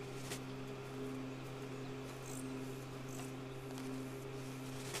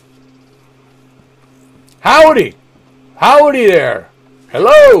 Howdy! Howdy there!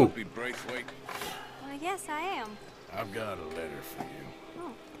 Hello! Be Braithwaite. Well, yes, I am. I've got a letter for you.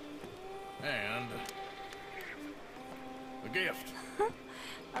 Oh. And a gift.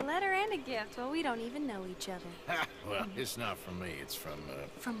 A letter and a gift. Well, we don't even know each other. Well, it's not from me. It's from,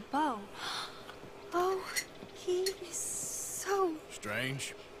 From Bo. Oh, he is so...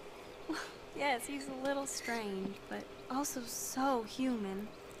 Strange. Yes, he's a little strange, but also so human.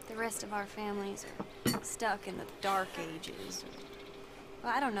 The rest of our families are stuck in the dark ages.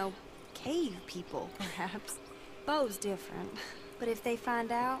 Well, I don't know, cave people, perhaps. Bo's different. But if they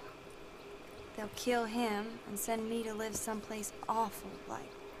find out, they'll kill him and send me to live someplace awful like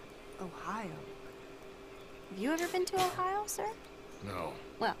Ohio. Have you ever been to Ohio, sir? No.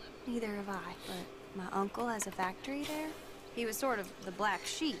 Well, neither have I, but my uncle has a factory there. He was sort of the black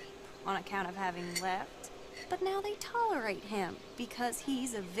sheep. on account of having left. But now they tolerate him because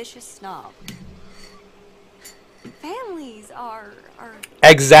he's a vicious snob. Families are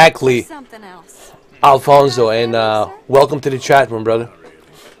Exactly, something else. Alfonso, and welcome to the chat room, brother.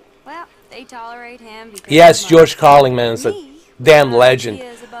 Well, they tolerate him because Yes, of George my- Carling, man, it's a me, damn who legend.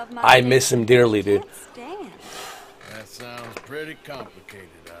 ideas above my I head, miss him dearly, dude. can't stand. That sounds pretty complicated.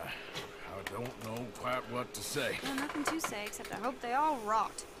 I don't know quite what to say. Well, nothing to say except I hope they all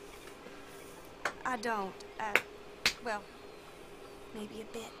rot. I don't. Well, maybe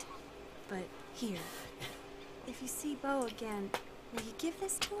a bit. But here, if you see Bo again, will you give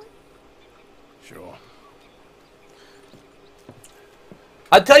this to him? Sure.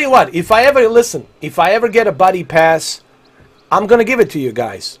 I'll tell you what, if I ever get a buddy pass, I'm gonna give it to you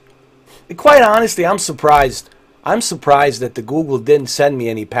guys. Quite honestly, I'm surprised. I'm surprised that the Google didn't send me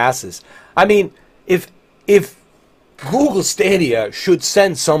any passes. I mean, if Google Stadia should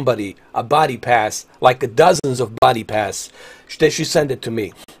send somebody a body pass, like a dozens of body pass, they should send it to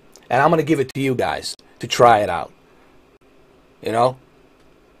me. And I'm gonna give it to you guys to try it out. You know?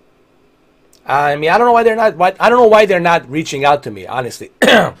 I mean, I don't know why they're not reaching out to me, honestly.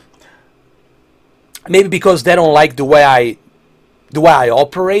 Maybe because they don't like the way I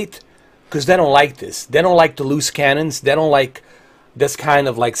operate, because they don't like this. They don't like the loose cannons. They don't like this kind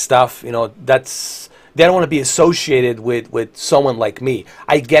of like stuff. You know, they don't want to be associated with someone like me.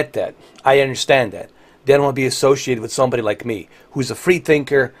 I get that. I understand that. They don't want to be associated with somebody like me, who's a free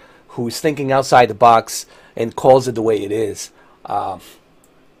thinker, who's thinking outside the box and calls it the way it is.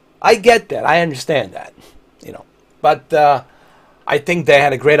 I get that. I understand that. You know, but I think they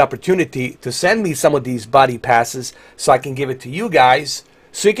had a great opportunity to send me some of these body passes so I can give it to you guys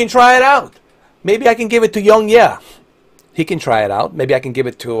so you can try it out. Maybe I can give it to Young Yeah. He can try it out. Maybe I can give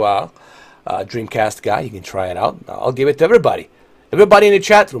it to Dreamcast guy. He can try it out. I'll give it to everybody. Everybody in the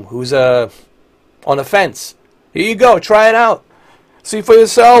chat room who's on the fence. Here you go. Try it out. See for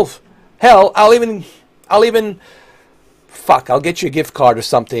yourself. Hell, I'll get you a gift card or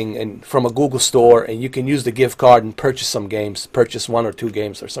something and from a Google store, and you can use the gift card and purchase some games. Purchase 1 or 2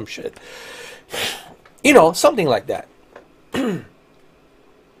 games or some shit. You know, something like that.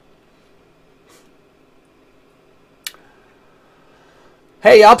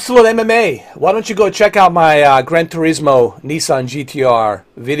 Hey, Absolute MMA, why don't you go check out my Gran Turismo Nissan GTR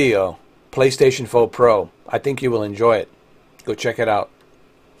video, PlayStation 4 Pro. I think you will enjoy it. Go check it out.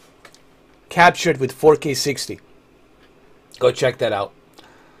 Captured with 4K 60. Go check that out.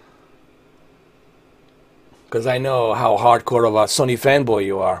 Because I know how hardcore of a Sony fanboy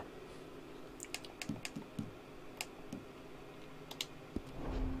you are.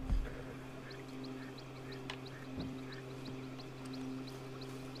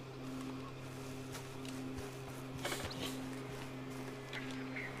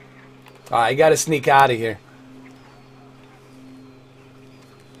 I gotta sneak out of here.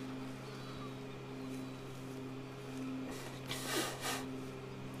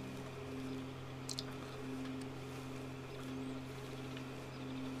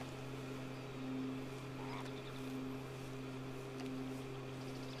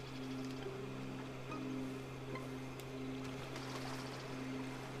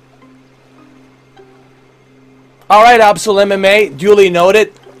 All right, Absolute MMA, duly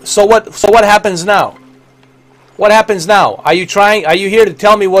noted. So what happens now? What happens now? Are you here to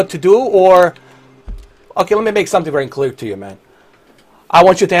tell me what to do, or okay, let me make something very clear to you, man. I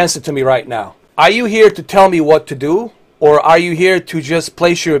want you to answer to me right now. Are you here to tell me what to do, or are you here to just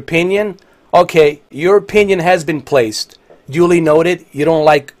place your opinion? Okay, your opinion has been placed. Duly noted. You don't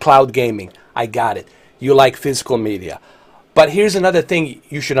like cloud gaming. I got it. You like physical media. But here's another thing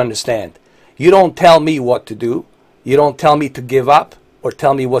you should understand. You don't tell me what to do. You don't tell me to give up or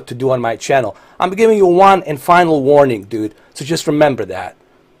tell me what to do on my channel. I'm giving you one and final warning, dude. So just remember that.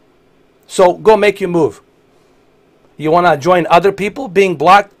 So go make your move. You want to join other people being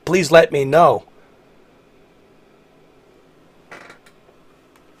blocked? Please let me know.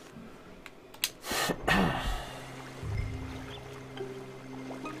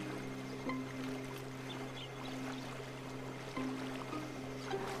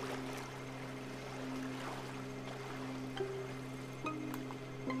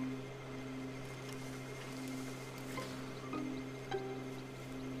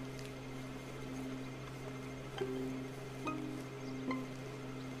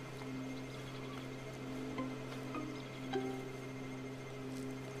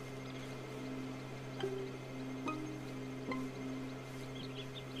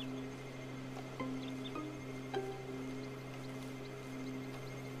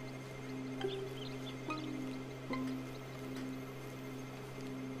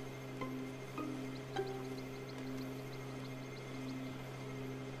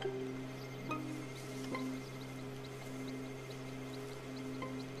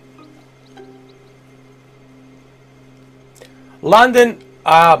 London,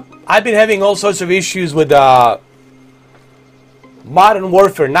 I've been having all sorts of issues with Modern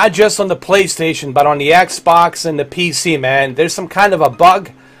Warfare, not just on the PlayStation, but on the Xbox and the PC, man. There's some kind of a bug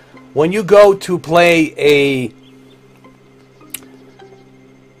when you go to play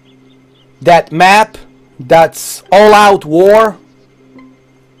that map that's all-out war,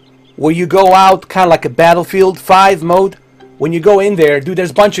 where you go out kind of like a Battlefield 5 mode. When you go in there, dude,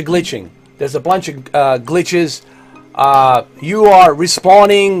 there's a bunch of glitching. There's a bunch of glitches. You are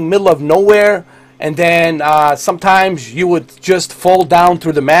respawning middle of nowhere, and then sometimes you would just fall down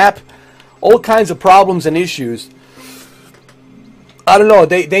through the map. All kinds of problems and issues. I don't know,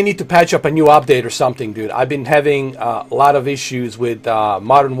 they need to patch up a new update or something, dude. I've been having a lot of issues with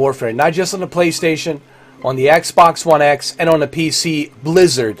Modern Warfare, not just on the PlayStation, on the Xbox One X, and on the PC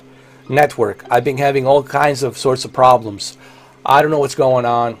Blizzard network. I've been having all kinds of sorts of problems. I don't know what's going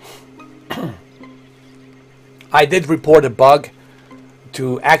on. I did report a bug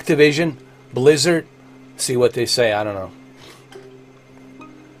to Activision, Blizzard. See what they say, I don't know.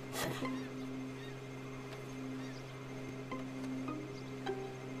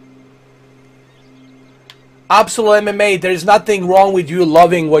 Absolute MMA, there's nothing wrong with you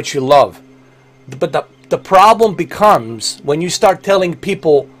loving what you love. But the problem becomes when you start telling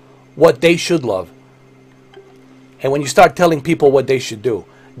people what they should love. And when you start telling people what they should do.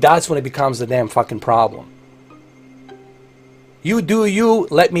 That's when it becomes the damn fucking problem. You do you,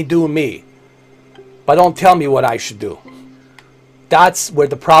 let me do me. But don't tell me what I should do. That's where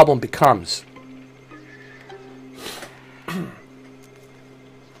the problem becomes.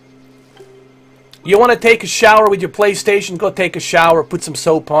 You want to take a shower with your PlayStation? Go take a shower, put some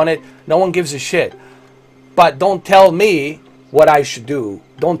soap on it. No one gives a shit. But don't tell me what I should do.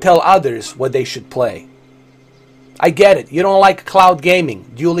 Don't tell others what they should play. I get it. You don't like cloud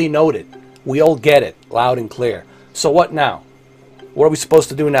gaming. Duly noted. We all get it. Loud and clear. So what now? What are we supposed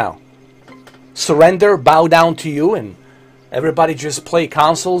to do now? Surrender? Bow down to you and everybody just play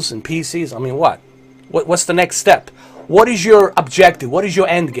consoles and PCs? I mean, what? What's the next step? What is your objective? What is your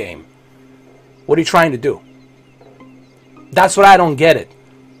end game? What are you trying to do? That's what I don't get it.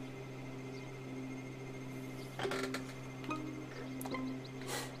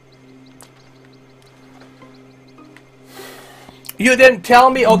 You didn't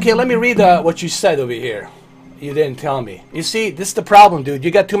tell me? Okay, let me read what you said over here. You didn't tell me. You see, this is the problem, dude.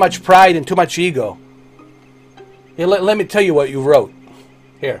 You got too much pride and too much ego. Here, let me tell you what you wrote.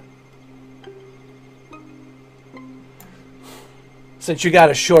 Here. Since you got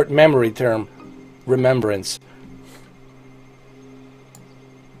a short memory term, remembrance.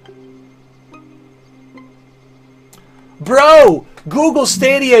 Bro, Google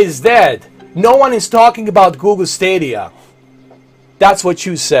Stadia is dead. No one is talking about Google Stadia. That's what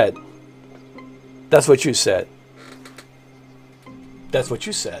you said. That's what you said. That's what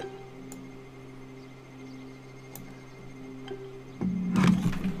you said.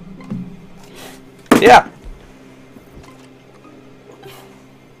 Yeah.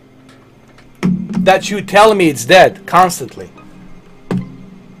 That you tell me it's dead constantly.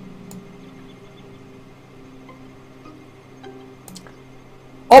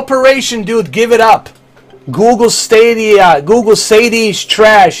 Operation, dude, give it up. Google Stadia is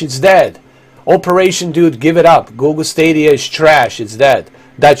trash, it's dead. Operation, dude, give it up. Google Stadia is trash, it's dead.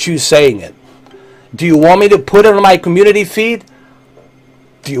 That's you saying it. Do you want me to put it on my community feed?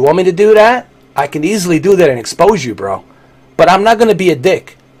 Do you want me to do that? I can easily do that and expose you, bro. But I'm not going to be a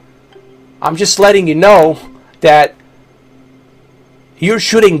dick. I'm just letting you know that you're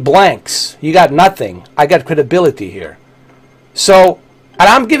shooting blanks. You got nothing. I got credibility here. So, and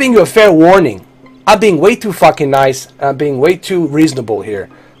I'm giving you a fair warning. I'm being way too fucking nice. I'm being way too reasonable here.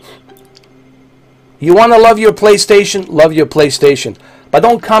 You want to love your PlayStation? Love your PlayStation. But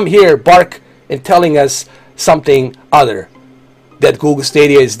don't come here, bark, and telling us something other. That Google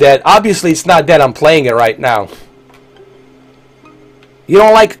Stadia is dead. Obviously, it's not dead. I'm playing it right now. You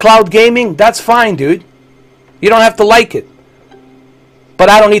don't like cloud gaming? That's fine, dude. You don't have to like it. But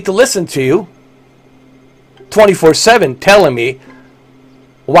I don't need to listen to you 24/7 telling me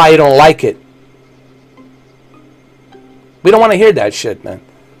why you don't like it. We don't want to hear that shit, man.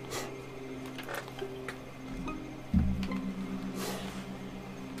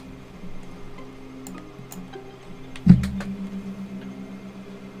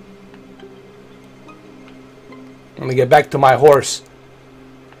 Let me get back to my horse.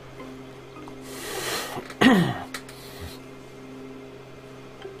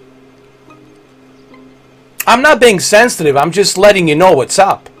 I'm not being sensitive. I'm just letting you know what's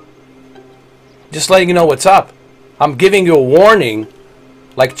up. Just letting you know what's up. I'm giving you a warning.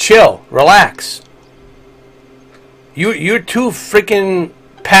 Like, chill. Relax. You're too freaking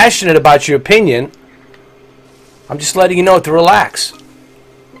passionate about your opinion. I'm just letting you know to relax.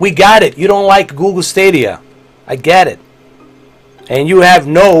 We got it. You don't like Google Stadia. I get it. And you have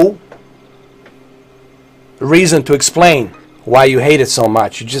no reason to explain why you hate it so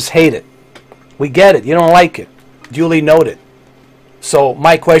much. You just hate it. We get it. You don't like it. Duly noted. So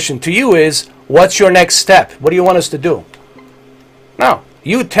my question to you is, what's your next step? What do you want us to do? No.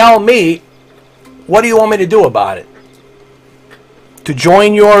 You tell me, what do you want me to do about it? To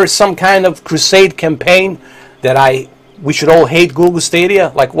join your some kind of crusade campaign that we should all hate Google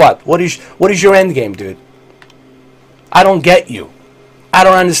Stadia? Like what? What is your end game, dude? I don't get you. I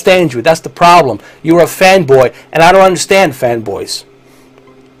don't understand you. That's the problem. You're a fanboy, and I don't understand fanboys.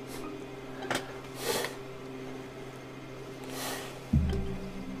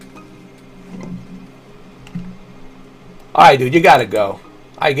 Alright, dude, you gotta go.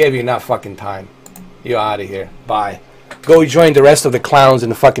 I gave you enough fucking time. You're out of here. Bye. Go join the rest of the clowns in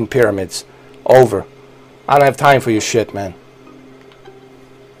the fucking pyramids. Over. I don't have time for your shit, man.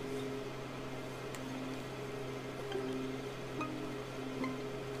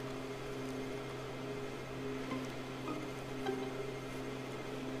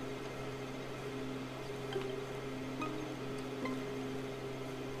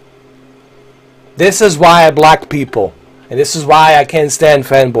 This is why I block people. And this is why I can't stand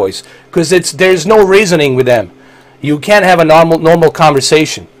fanboys. Because there's no reasoning with them. You can't have a normal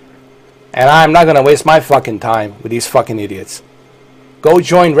conversation. And I'm not going to waste my fucking time with these fucking idiots. Go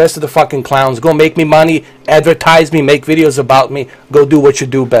join the rest of the fucking clowns. Go make me money. Advertise me. Make videos about me. Go do what you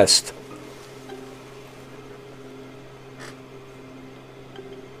do best.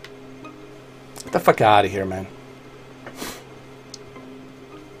 Get the fuck out of here, man.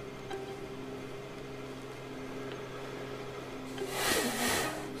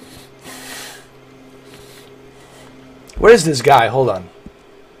 Where is this guy? Hold on.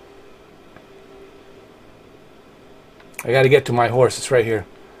 I gotta get to my horse. It's right here.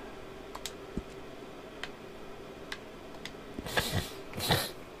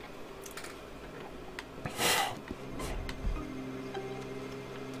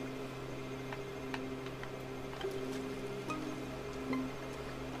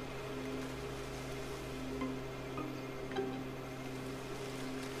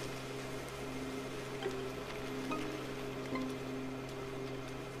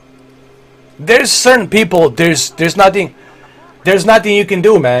 There's certain people, there's nothing you can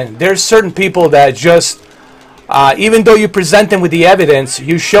do, man. There's certain people that just even though you present them with the evidence,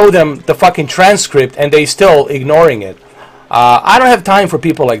 you show them the fucking transcript and they still ignoring it. I don't have time for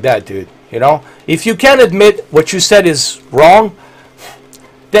people like that, dude. You know, if you can't admit what you said is wrong,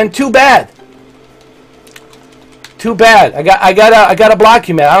 then too bad. Too bad. I gotta block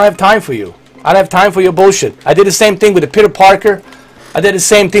you, man. I don't have time for you. I don't have time for your bullshit. I did the same thing with the Peter Parker. I did the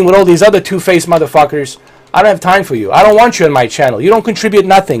same thing with all these other two-faced motherfuckers. I don't have time for you. I don't want you on my channel. You don't contribute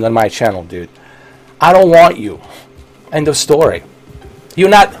nothing on my channel, dude. I don't want you. End of story. You're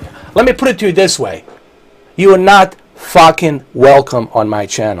not... Let me put it to you this way. You are not fucking welcome on my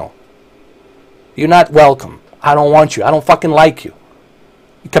channel. You're not welcome. I don't want you. I don't fucking like you.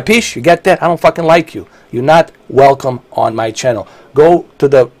 Capiche? You get that? I don't fucking like you. You're not welcome on my channel. Go to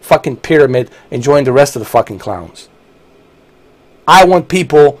the fucking pyramid and join the rest of the fucking clowns. I want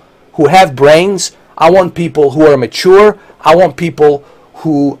people who have brains. I want people who are mature. I want people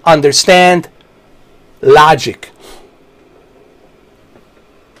who understand logic.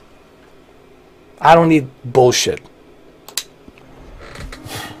 I don't need bullshit.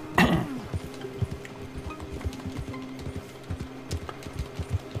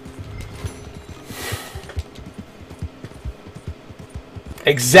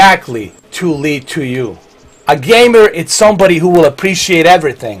 Exactly, to lead to you. A gamer is somebody who will appreciate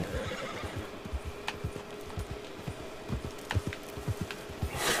everything.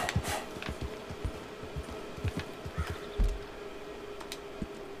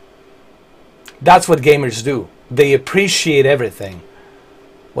 That's what gamers do. They appreciate everything.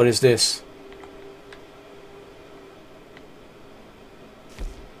 What is this?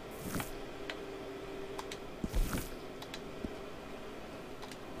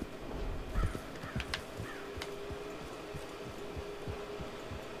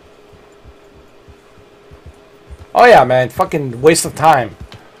 Oh yeah, man, fucking waste of time.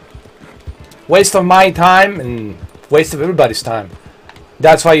 Waste of my time and waste of everybody's time.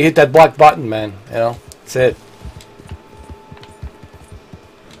 That's why you hit that black button, man. You know, that's it.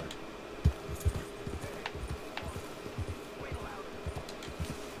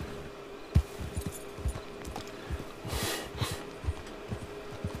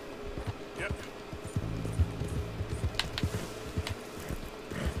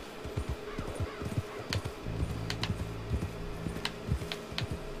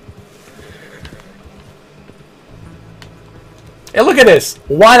 And look at this.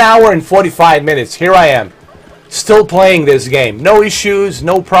 1 hour and 45 minutes. Here I am. Still playing this game. No issues,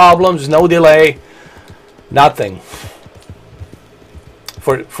 no problems, no delay. Nothing.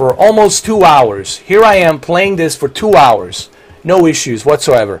 For almost 2 hours. Here I am playing this for 2 hours. No issues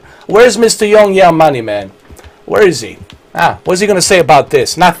whatsoever. Where's Mr. Young Young Money Man? Where is he? What's he going to say about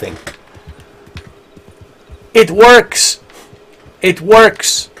this? Nothing. It works. It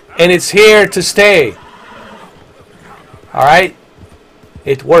works. And it's here to stay. Alright?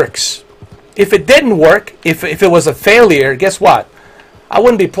 It works. If it didn't work, if it was a failure, guess what? I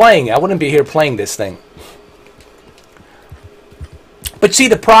wouldn't be playing it. I wouldn't be here playing this thing. But see,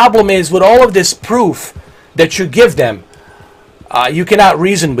 the problem is with all of this proof that you give them, you cannot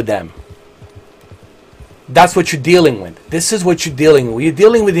reason with them. That's what you're dealing with. This is what you're dealing with. You're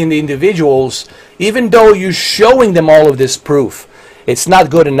dealing with the individuals, even though you're showing them all of this proof. It's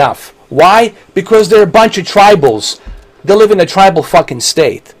not good enough. Why? Because they're a bunch of tribals. They live in a tribal fucking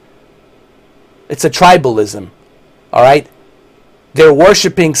state. It's a tribalism. Alright? They're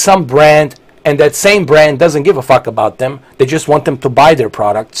worshipping some brand, and that same brand doesn't give a fuck about them. They just want them to buy their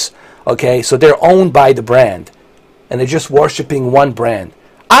products. Okay? So they're owned by the brand. And they're just worshipping one brand.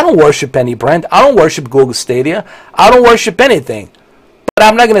 I don't worship any brand. I don't worship Google Stadia. I don't worship anything. But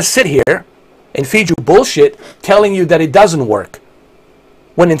I'm not going to sit here and feed you bullshit telling you that it doesn't work.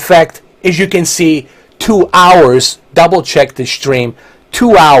 When in fact, as you can see, 2 hours, double check the stream,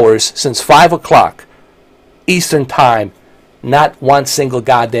 2 hours since 5 o'clock Eastern Time, not one single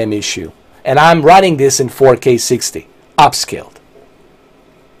goddamn issue. And I'm running this in 4K 60, upscaled.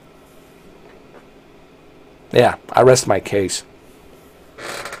 Yeah, I rest my case.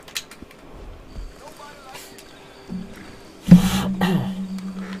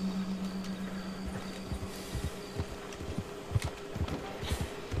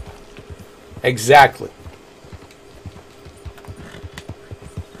 Exactly.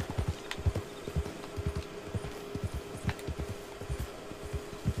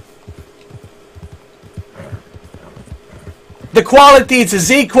 The quality is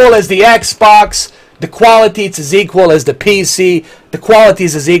as equal as the Xbox. The quality is as equal as the PC. The quality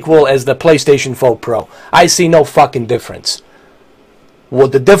is as equal as the PlayStation 4 Pro. I see no fucking difference. Well,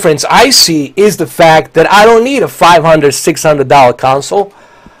 the difference I see is the fact that I don't need a $500, $600 console.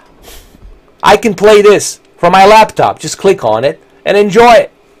 I can play this from my laptop. Just click on it and enjoy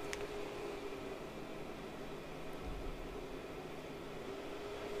it.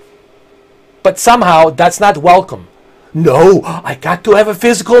 But somehow that's not welcome. No, I got to have a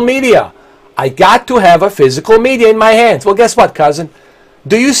physical media. I got to have a physical media in my hands. Well, guess what, cousin?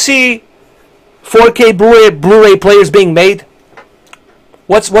 Do you see 4K Blu-ray players being made?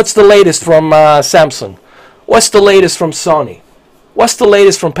 What's the latest from Samsung? What's the latest from Sony? What's the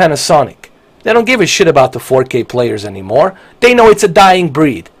latest from Panasonic? They don't give a shit about the 4K players anymore. They know it's a dying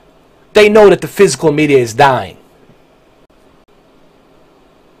breed. They know that the physical media is dying.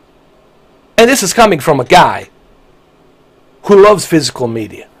 And this is coming from a guy who loves physical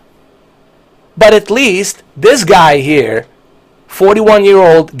media. But at least this guy here,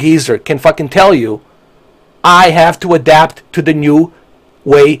 41-year-old geezer, can fucking tell you, I have to adapt to the new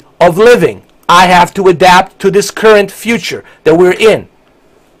way of living. I have to adapt to this current future that we're in.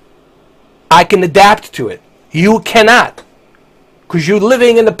 I can adapt to it. You cannot. Because you're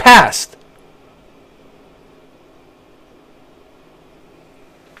living in the past.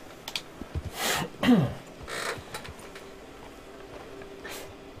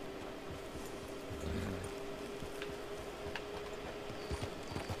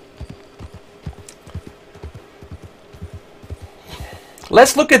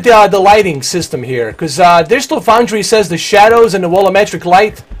 Let's look at the lighting system here, because Digital Foundry says the shadows and the volumetric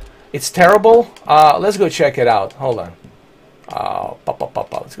light, it's terrible. Let's go check it out. Hold on.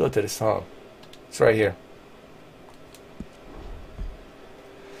 Let's go to this song. It's right here.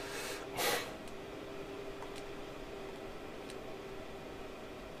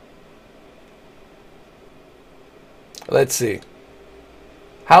 Let's see.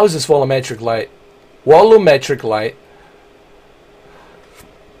 How is this volumetric light? Volumetric light.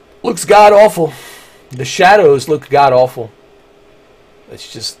 Looks god-awful. The shadows look god-awful.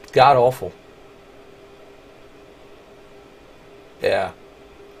 It's just god-awful. Yeah.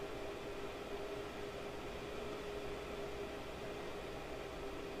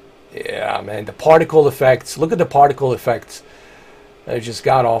 Yeah, man. The particle effects. Look at the particle effects. They're just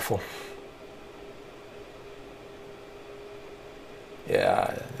god-awful.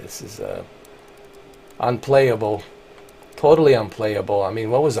 Yeah, this is unplayable. Totally unplayable. I mean,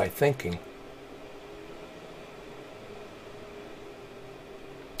 what was I thinking?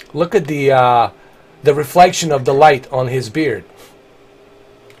 Look at the reflection of the light on his beard.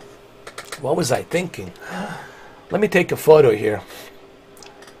 What was I thinking? Let me take a photo here.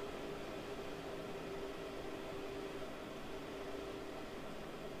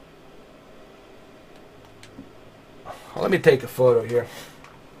 Let me take a photo here.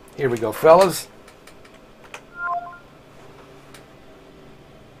 Here we go, fellas.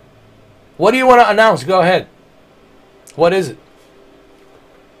 What do you want to announce? Go ahead. What is it?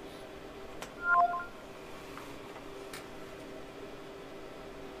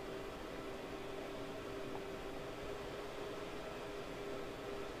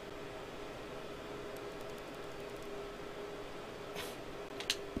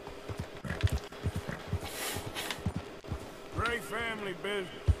 Great family business.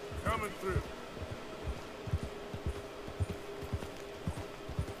 Coming through.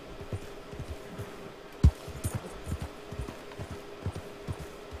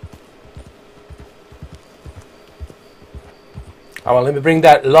 Oh, well, let me bring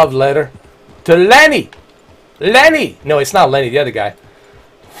that love letter to Lenny. Lenny! No, it's not Lenny, the other guy.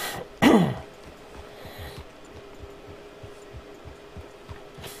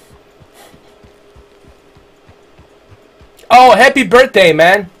 Oh, happy birthday,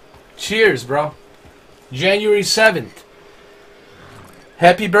 man. Cheers, bro. January 7th.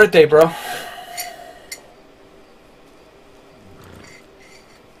 Happy birthday, bro.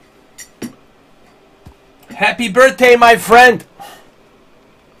 Happy birthday, my friend.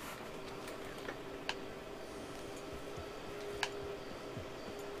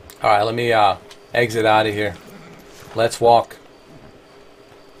 All right, let me exit out of here. Let's walk.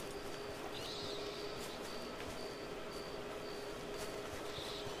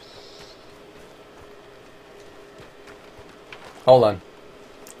 Hold on.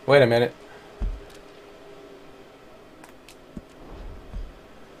 Wait a minute.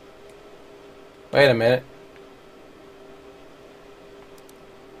 Wait a minute.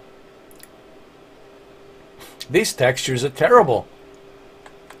 These textures are terrible.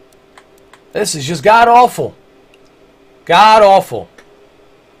 This is just god awful. God awful.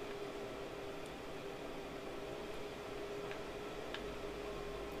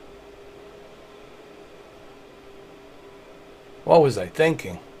 What was I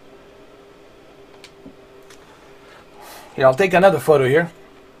thinking? Here, I'll take another photo here.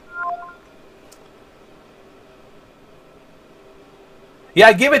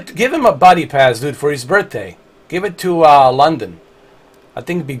 Yeah, give him a buddy pass, dude, for his birthday. Give it to London. I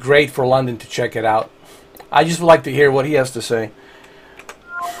think it'd be great for London to check it out. I just would like to hear what he has to say.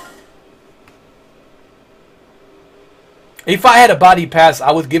 If I had a buddy pass,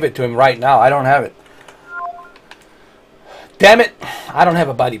 I would give it to him right now. I don't have it. Damn it, I don't have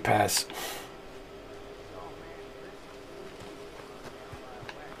a buddy pass.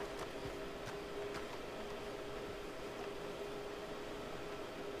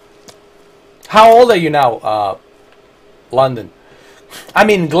 How old are you now, London? I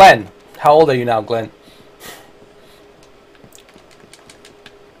mean, Glenn. How old are you now, Glenn?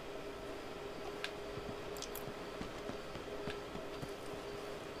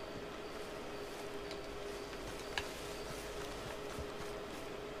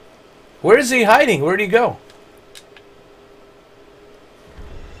 Where is he hiding? Where'd he go?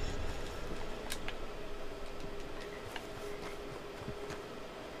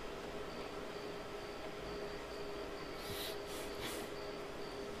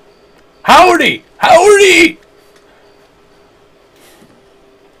 Howdy! Howdy!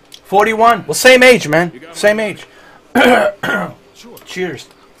 41. Well, same age, man. Same age. Sure. Cheers.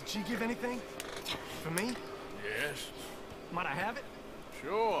 Did she give anything? For me? Yes. Might I have it?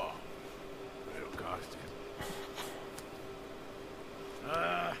 Sure. It'll cost you.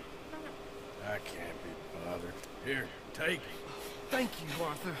 I can't be bothered. Here, take it. Thank you,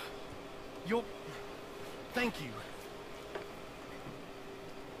 Arthur. You'll... Thank you.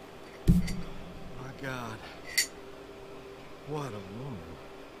 My God. What a woman.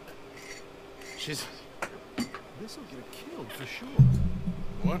 She's... This'll get her killed for sure.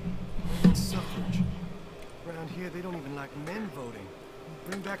 What? Suffrage. Around here, they don't even like men voting.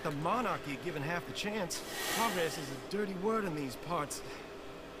 Bring back the monarchy given half the chance. Progress is a dirty word in these parts.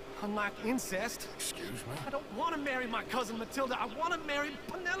 Unlike incest. Excuse me? I don't want to marry my cousin Matilda. I want to marry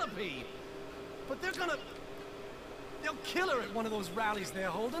Penelope. But they're gonna... They'll kill her at one of those rallies they're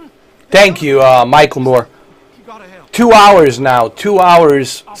holding. Thank you, Michael Moore. You gotta help. 2 hours now. 2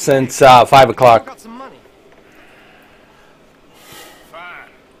 hours since 5 I o'clock. got some money. Fine.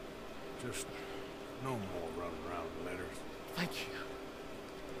 Just no more running around with letters. Thank you.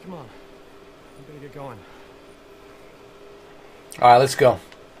 Come on. We better get going. All right, let's go.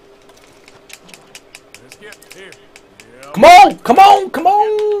 Let's get here. Yep. Come on, come on, come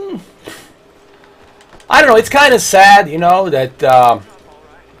on. I don't know. It's kind of sad, you know, that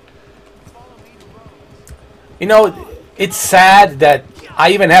you know, it's sad that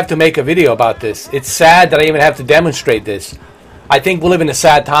I even have to make a video about this. It's sad that I even have to demonstrate this. I think we live in the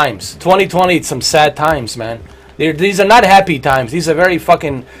sad times. 2020, it's some sad times, man. These are not happy times. These are very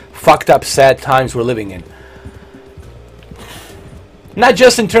fucking fucked up, sad times we're living in. Not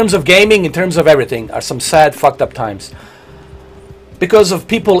just in terms of gaming, in terms of everything, are some sad, fucked up times. Because of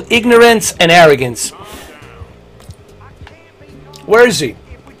people ignorance and arrogance. Where is he?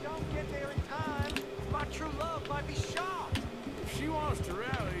 If we don't get there in time, my true love might be shot. If she wants to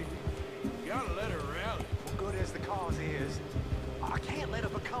rally, you gotta let her rally. Good as the cause is, I can't let her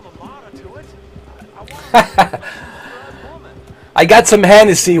become a martyr to it. I want to be a woman. I got some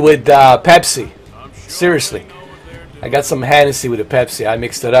Hennessy with Pepsi. Seriously. I got some Hennessy with a Pepsi. I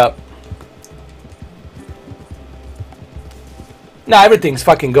mixed it up. No, everything's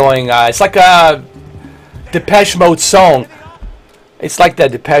fucking going. It's like a Depeche Mode song. It's like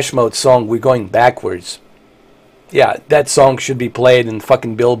that Depeche Mode song, We're Going Backwards. Yeah, that song should be played in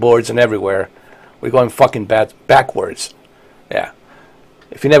fucking billboards and everywhere. We're going fucking backwards. Yeah.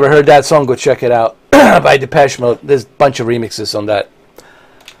 If you never heard that song, go check it out. By Depeche Mode. There's a bunch of remixes on that.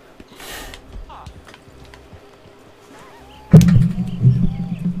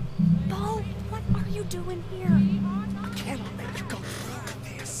 Bo, what are you doing here? I cannot let you go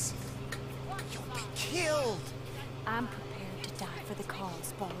through this. You'll be killed. I'm prepared to die for the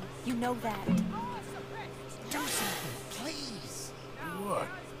cause, Bo. You know that. Do something, please. What?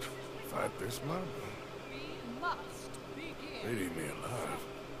 Fight this mob? They need me alive.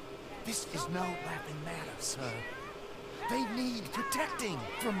 This is no laughing matter, sir. They need protecting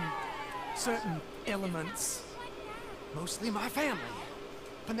from certain elements. Mostly my family.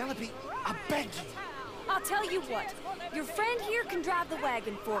 Penelope, I beg you. I'll tell you what. Your friend here can drive the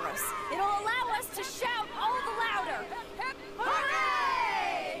wagon for us. It'll allow us to shout all the louder.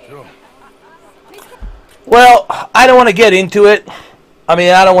 Hooray! Sure. Well, I don't want to get into it. I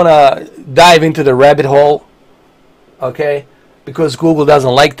mean, I don't want to dive into the rabbit hole. Okay? Because Google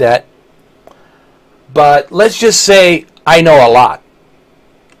doesn't like that. But let's just say I know a lot.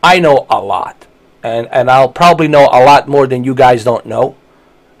 I know a lot. And I'll probably know a lot more than you guys don't know.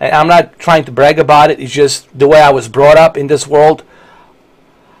 And I'm not trying to brag about it. It's just the way I was brought up in this world.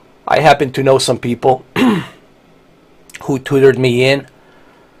 I happen to know some people who tutored me in.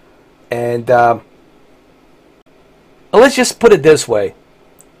 And let's just put it this way.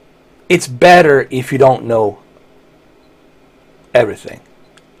 It's better if you don't know everything.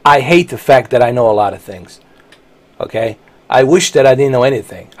 I hate the fact that I know a lot of things. Okay? I wish that I didn't know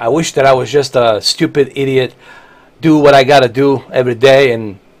anything. I wish that I was just a stupid idiot, do what I gotta do every day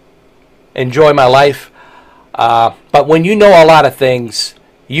and enjoy my life. But when you know a lot of things,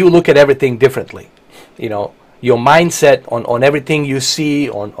 you look at everything differently. You know, your mindset on everything you see,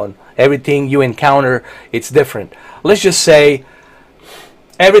 on everything you encounter, it's different. Let's just say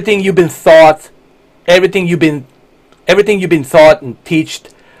everything you've been taught, everything you've been taught and taught,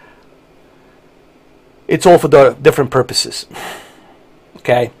 it's all for the different purposes.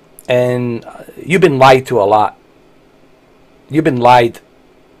 Okay? And you've been lied to a lot. You've been lied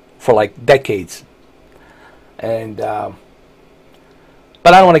for like decades. And but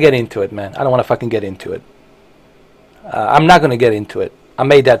I don't want to get into it, man. I don't want to fucking get into it. I'm not going to get into it. I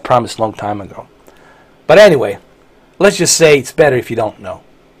made that promise a long time ago. But anyway, let's just say it's better if you don't know.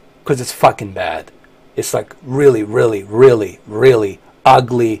 Because it's fucking bad. It's like really, really, really, really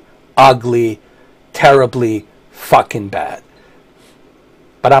ugly, terribly fucking bad.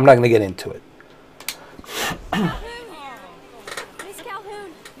 But I'm not going to get into it. Miss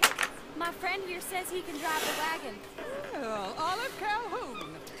Calhoun, my friend here says he can drive the wagon. Well, Olive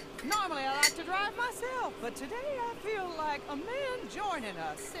Calhoun. Normally I like to drive myself, but today I feel like a man joining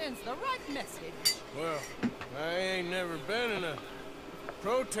us sends the right message. Well, I ain't never been in a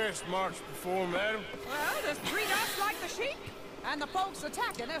protest march before, madam. Well, just treat us like the sheep, and the folks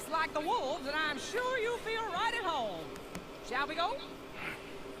attacking us like the wolves, and I'm sure you feel right at home. Shall we go?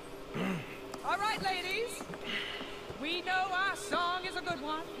 All right, ladies. We know our song is a good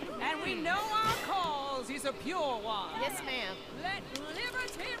one, and we know our cause is a pure one. Yes, ma'am. Let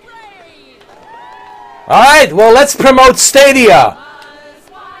liberty reign. All right, well, let's promote Stadia.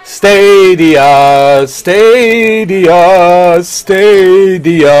 Stadia, Stadia,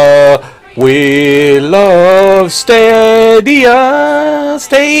 Stadia. We love Stadia,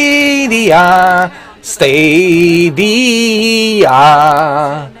 Stadia, Stadia.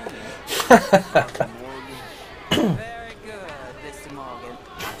 Very good, Mr. Morgan.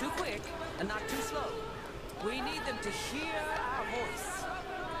 Not too quick and not too slow. We need them to hear our voice.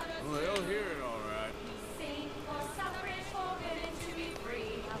 Well, they'll hear it all right.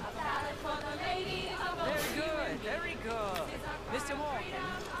 Mr. Morgan,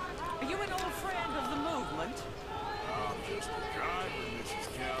 are you an old friend of the movement? I'm just a driver,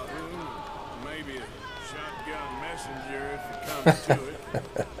 Mrs. Calhoun. Maybe a shotgun messenger if it comes to it. I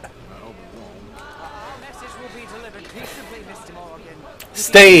hope it won't. Our message will be delivered peaceably, Mr. Morgan.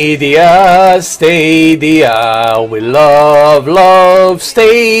 Stadia, Stadia, we love, love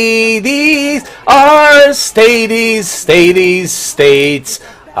Stadies, our Stadies, Stadies, states.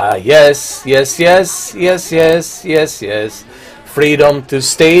 Yes, yes, yes, yes, yes, yes, yes. Freedom to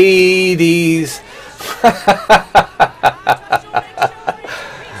Stadies.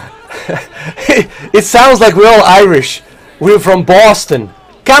 It sounds like we're all Irish. We're from Boston.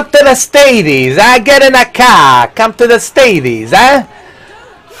 Come to the Stadies, get in a car. Come to the Stadies, Mr.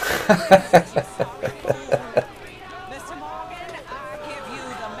 Morgan, I give you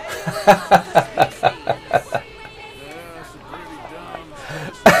the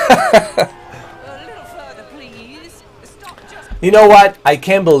a little further, please. Stop just... You know what? I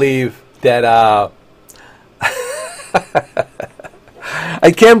can't believe that.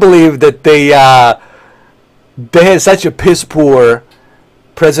 I can't believe that they had such a piss poor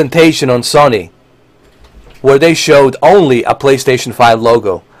presentation on Sony, where they showed only a PlayStation 5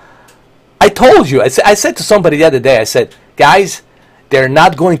 logo. I told you. I said to somebody the other day. I said, guys, they're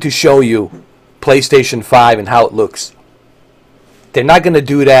not going to show you PlayStation 5 and how it looks. They're not going to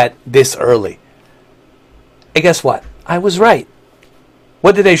do that this early. And guess what? I was right.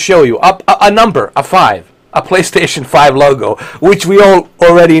 What did they show you? A number, a 5. A PlayStation 5 logo, which we all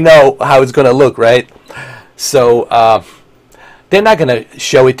already know how it's going to look, right? So they're not going to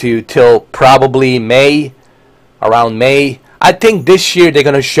show it to you till probably May, around May. I think this year they're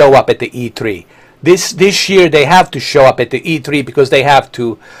going to show up at the E3. This year they have to show up at the E3 because they have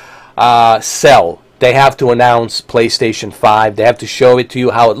to sell. They have to announce PlayStation 5. They have to show it to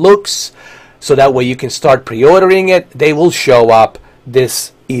you how it looks, so that way you can start pre-ordering it. They will show up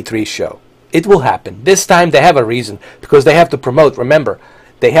this E3 show. It will happen. This time they have a reason, because they have to promote. Remember,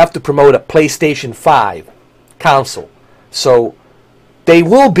 they have to promote a PlayStation 5 console. So they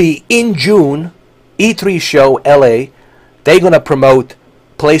will be in June, E3 show LA. They're going to promote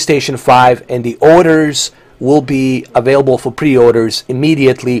PlayStation 5, and the orders will be available for pre-orders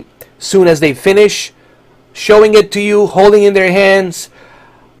immediately. Soon as they finish showing it to you, holding it in their hands,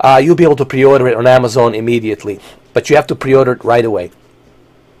 you'll be able to pre-order it on Amazon immediately. But you have to pre-order it right away.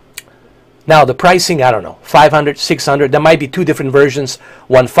 Now the pricing, I don't know, 500, 600. There might be two different versions,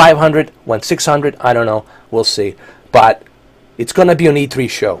 one 500, one 600. I don't know. We'll see. But it's going to be an E3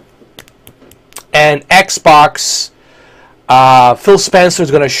 show. And Xbox, Phil Spencer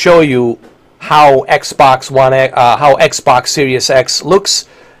is going to show you how Xbox One, how Xbox Series X looks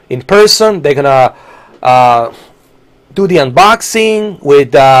in person. They're going to do the unboxing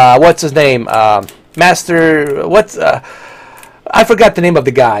with what's his name, I forgot the name of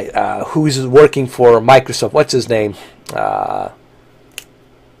the guy who's working for Microsoft. What's his name?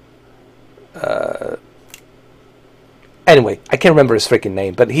 Anyway, I can't remember his freaking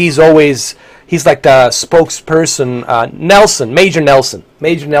name, but he's like the spokesperson.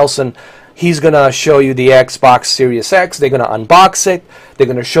 Major Nelson. He's gonna show you the Xbox Series X. They're gonna unbox it. They're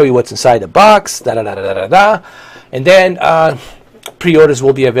gonna show you what's inside the box. And then pre-orders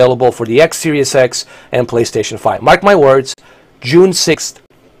will be available for the X Series X and PlayStation 5. Mark my words. June 6th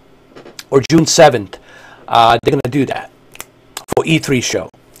or June 7th, they're going to do that for E3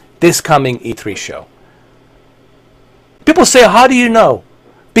 show. This coming E3 show. People say, how do you know?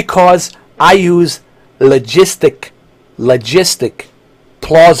 Because I use logistic,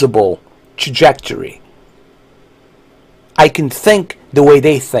 plausible trajectory. I can think the way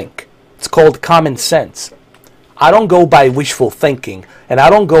they think. It's called common sense. I don't go by wishful thinking, and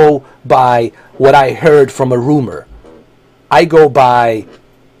I don't go by what I heard from a rumor. I go by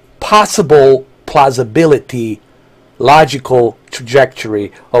possible plausibility, logical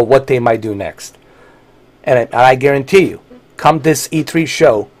trajectory of what they might do next. And I guarantee you, come this E3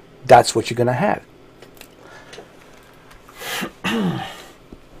 show, that's what you're going to have. Pass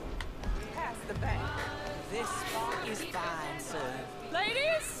the bank. This spot is fine, sir.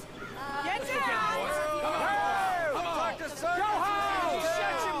 Ladies, get down!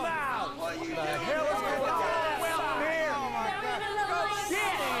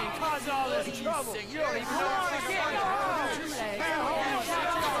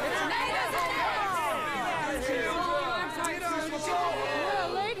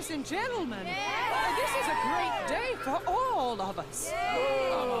 Well, ladies and gentlemen, this is a great day for all of us.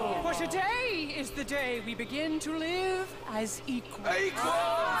 For today is the day we begin to live as equals.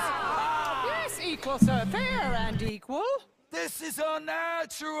 Yes, equal, sir. Fair and equal. This is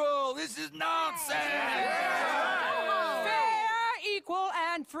unnatural. This is nonsense. Fair,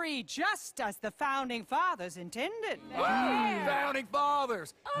 and free, just as the founding fathers intended. Founding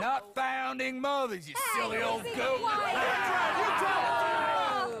fathers, not founding mothers, you silly old goat.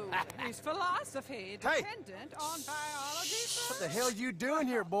 Is philosophy dependent on biology? What the hell you doing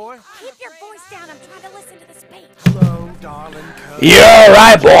here, boy? Keep your voice down. I'm trying to listen to the speech. Hello, darling cousin. You're all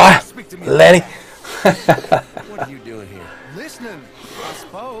right, boy. Speak to me, Lenny. What are you doing here? Listening, I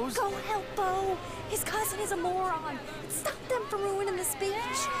suppose. Go help Bo. His cousin is a moron. Stop them from ruining the speech.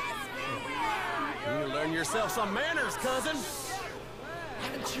 You need to learn yourself some manners, cousin.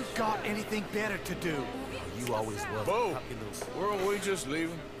 Haven't you got anything better to do? You always love Bo, weren't we just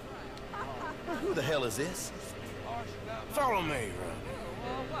leaving? Who the hell is this? Follow me,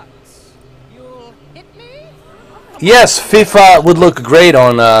 What? You'll hit me? Yes, FIFA would look great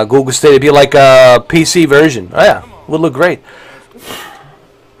on Google Stadia. It'd be like a PC version. Oh yeah, would look great.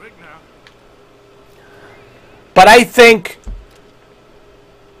 But I think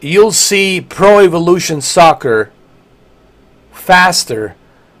you'll see Pro Evolution Soccer faster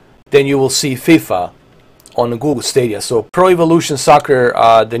than you will see FIFA on the Google Stadia. So Pro Evolution Soccer,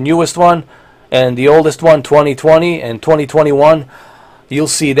 the newest one and the oldest one, 2020 and 2021, you'll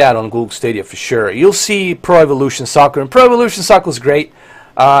see that on Google Stadia for sure. You'll see Pro Evolution Soccer, and Pro Evolution Soccer is great.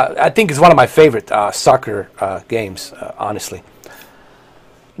 I think it's one of my favorite soccer games, honestly.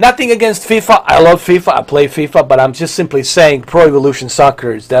 Nothing against FIFA. I love FIFA. I play FIFA, but I'm just simply saying Pro Evolution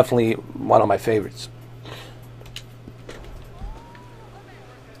Soccer is definitely one of my favorites.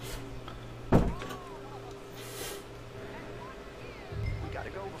 We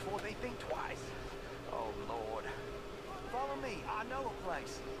gotta go before they think twice. Oh, Lord. Follow me. I know a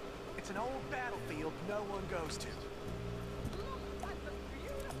place. It's an old battlefield no one goes to.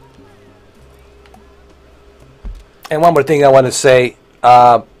 And one more thing I want to say.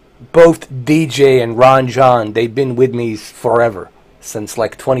 Both DJ and Ron John, they've been with me forever, since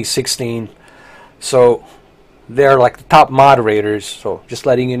like 2016. So they're like the top moderators. So just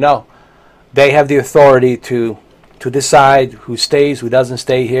letting you know, they have the authority to decide who stays, who doesn't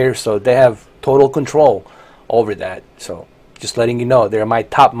stay here. So they have total control over that. So just letting you know, they're my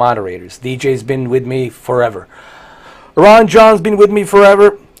top moderators. DJ's been with me forever. Ron John's been with me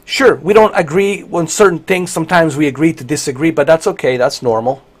forever. Sure, we don't agree on certain things. Sometimes we agree to disagree, but that's okay. That's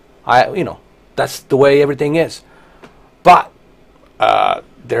normal. That's the way everything is. But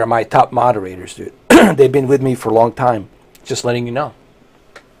they're my top moderators, dude. They've been with me for a long time. Just letting you know.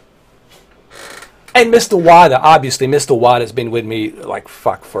 And Mr. Wada, obviously, Mr. Wada's been with me like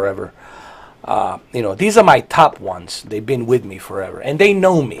forever. These are my top ones. They've been with me forever, and they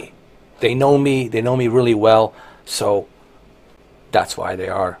know me. They know me. They know me really well. So that's why they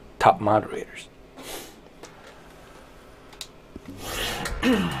are top moderators.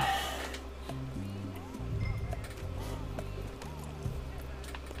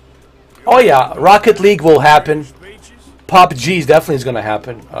 Oh yeah, Rocket League will happen. PUBG is definitely going to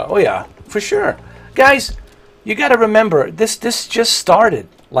happen. Oh yeah, for sure. Guys, you got to remember, this just started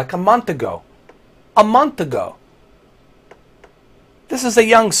like a month ago. A month ago. This is a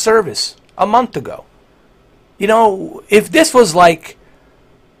young service. A month ago. If this was like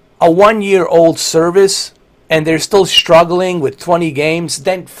a 1-year-old service and they're still struggling with 20 games,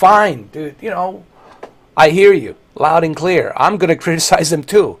 then fine, dude. I hear you loud and clear. I'm going to criticize them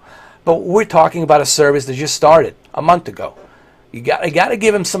too. But we're talking about a service that just started a month ago. You got to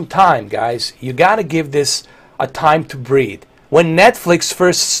give them some time, guys. You got to give this a time to breathe. When Netflix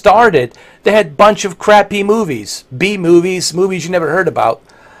first started, they had a bunch of crappy movies, B movies, movies you never heard about.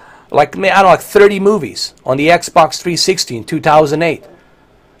 Like 30 movies on the Xbox 360 in 2008.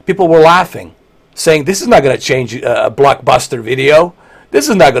 People were laughing, saying, this is not going to change a Blockbuster video. This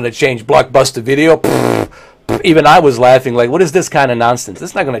is not going to change Blockbuster video. Even I was laughing, like, what is this kind of nonsense? This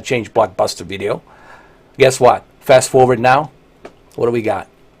is not going to change Blockbuster video. Guess what? Fast forward now. What do we got?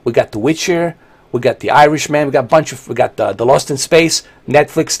 We got The Witcher. We got The Irishman. We got The Lost in Space.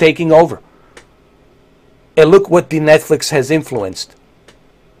 Netflix taking over. And look what the Netflix has influenced.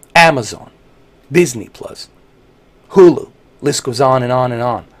 Amazon, Disney Plus, Hulu. List goes on and on and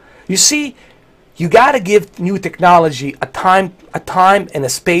on. You see, you got to give new technology a time and a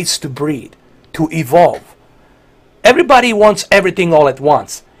space to breathe, to evolve. Everybody wants everything all at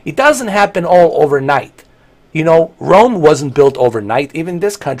once. It doesn't happen all overnight. Rome wasn't built overnight. Even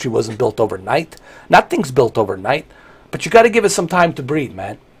this country wasn't built overnight. Nothing's built overnight. But you got to give it some time to breathe,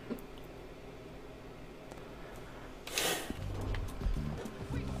 man.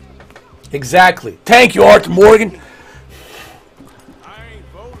 Exactly. Thank you, Arthur Morgan. I ain't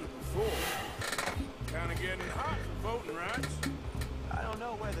voted before. Kinda getting hot for voting rights. I don't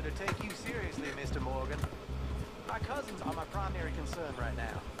know whether to take you seriously, Mr. Morgan. My cousins are my primary concern right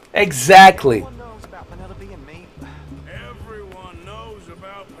now. Exactly. Everyone knows about Penelope and me. Everyone knows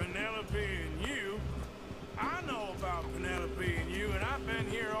about Penelope and you. I know about Penelope and you, and I've been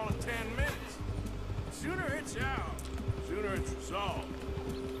here all of 10 minutes. Sooner it's out, sooner it's resolved.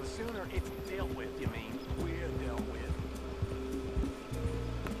 The sooner it's dealt with, you mean? We're dealt with.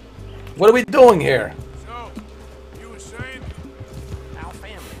 What are we doing here? So, you were saying? Our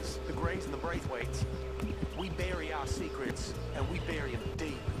families, the Greys and the Braithwaites, we bury our secrets, and we bury them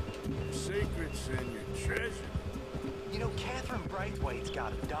deep. Your secrets and your treasure. You know, Catherine Braithwaite's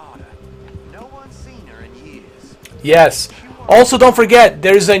got a daughter. No one's seen her in years. Yes. Also, don't forget,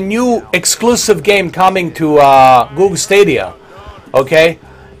 there's a new exclusive game coming to Google Stadia. Okay?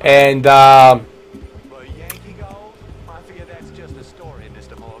 And, But Yankee Gold? I fear that's just a story,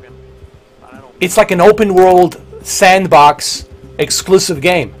 Mr. Morgan. I don't... it's like an open world sandbox exclusive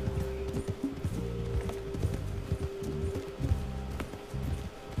game.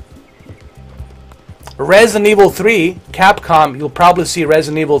 Resident Evil 3, Capcom, you'll probably see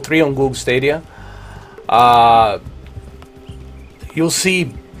Resident Evil 3 on Google Stadia. You'll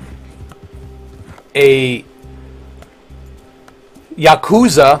see a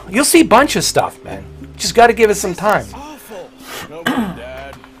Yakuza. You'll see a bunch of stuff, man. Just got to give it some time. Awful. Nobody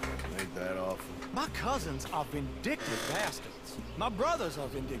died. Ain't that awful? My cousins are vindictive bastards. My brothers are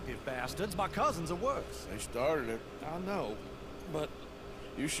vindictive bastards. My cousins are worse. They started it. I know, but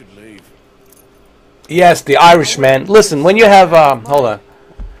You should leave. Yes, the Irishman. Listen, when you have, hold on.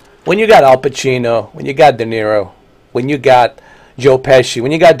 When you got Al Pacino, when you got De Niro, when you got Joe Pesci,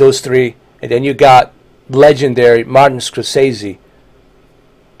 when you got those three, and then you got legendary Martin Scorsese,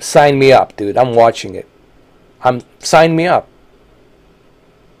 sign me up, dude. I'm watching it. Sign me up.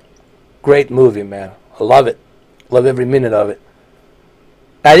 Great movie, man. I love it. Love every minute of it.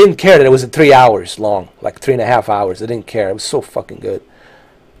 I didn't care that it was 3 hours long, like 3.5 hours. I didn't care. It was so fucking good.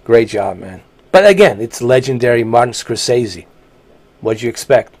 Great job, man. But again, it's legendary Martin Scorsese. What'd you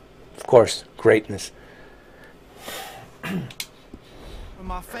expect? Of course, greatness.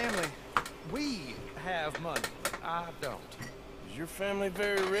 my family, we have money. I don't. Is your family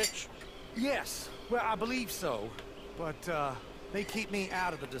very rich? Yes, well, I believe so. But, they keep me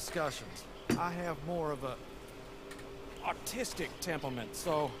out of the discussions. I have more of a artistic temperament,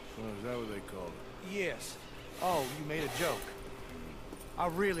 so... Oh, is that what they call it? Yes. Oh, you made a joke. I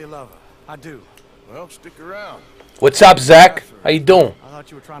really love her. I do. Well, stick around. What's up, Zach? How you doing? I thought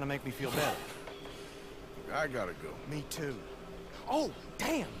you were trying to make me feel better. I gotta go. Me too. Oh,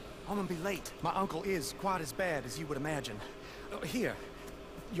 damn! I'm gonna be late. My uncle is quite as bad as you would imagine. Here,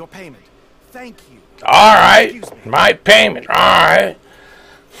 your payment. Thank you. All right, Excuse me. my payment. All right.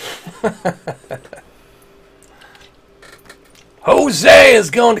 Jose is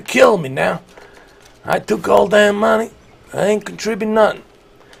going to kill me now. I took all damn money. I ain't contributing nothing.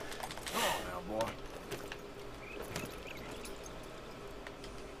 Come on now, boy.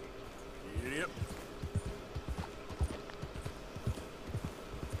 Yep.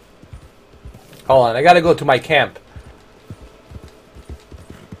 Hold on, I gotta go to my camp.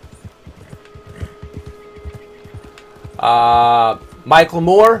 Michael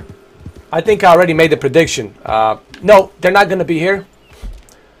Moore, I think I already made the prediction. No, they're not going to be here.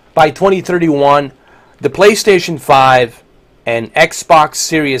 By 2031, the PlayStation 5 and Xbox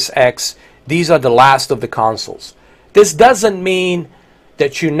Series X, these are the last of the consoles. This doesn't mean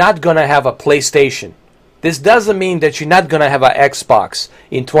that you're not going to have a PlayStation. This doesn't mean that you're not going to have an Xbox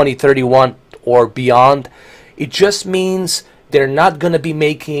in 2031 or beyond. It just means they're not going to be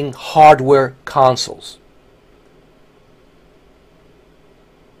making hardware consoles.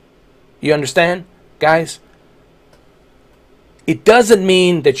 You understand, guys? It doesn't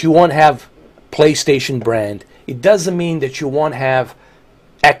mean that you won't have PlayStation brand. It doesn't mean that you won't have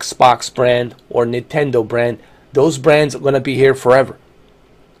Xbox brand or Nintendo brand. Those brands are going to be here forever.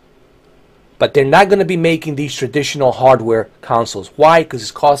 But they're not going to be making these traditional hardware consoles. Why? Because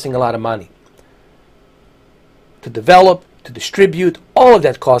it's costing a lot of money. To develop, to distribute, all of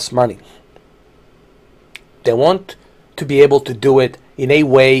that costs money. They want to be able to do it in a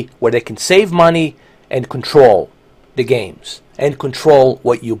way where they can save money and control the games and control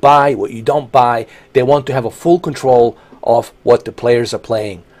what you buy, what you don't buy. They want to have a full control of what the players are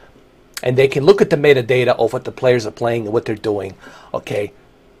playing. And they can look at the metadata of what the players are playing and what they're doing. Okay,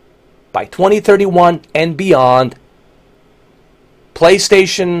 by 2031 and beyond,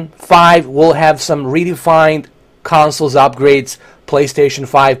 PlayStation 5 will have some redefined consoles upgrades, PlayStation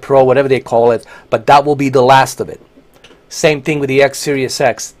 5 Pro, whatever they call it, but that will be the last of it. Same thing with the X Series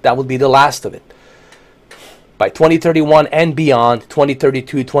X. That will be the last of it. By 2031 and beyond,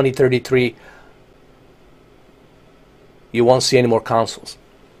 2032, 2033, you won't see any more consoles.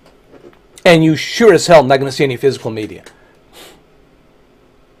 And you sure as hell not going to see any physical media.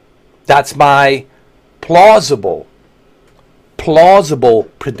 That's my plausible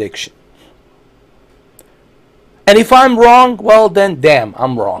prediction. And if I'm wrong, well then, damn,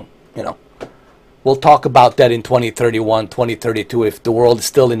 I'm wrong. You know, we'll talk about that in 2031, 2032, if the world is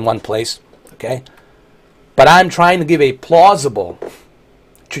still in one place. Okay? But I'm trying to give a plausible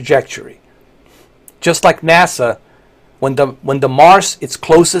trajectory. Just like NASA, when the Mars is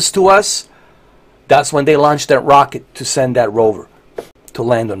closest to us, that's when they launch that rocket to send that rover to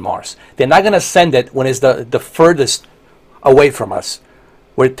land on Mars. They're not going to send it when it's the furthest away from us,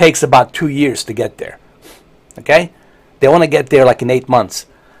 where it takes about 2 years to get there. Okay? They want to get there like in 8 months.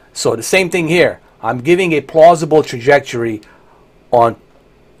 So the same thing here. I'm giving a plausible trajectory on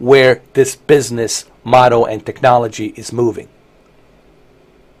where this business model and technology is moving.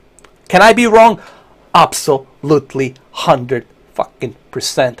 Can I be wrong? Absolutely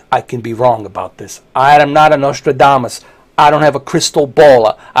 100% I can be wrong about this. I am not a Nostradamus. I don't have a crystal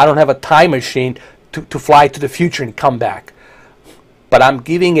ball. I don't have a time machine to fly to the future and come back. But I'm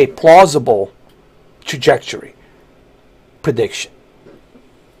giving a plausible trajectory prediction.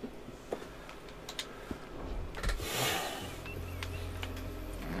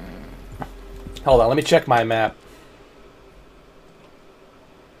 Hold on, let me check my map.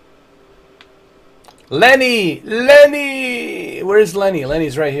 Lenny! Where's Lenny?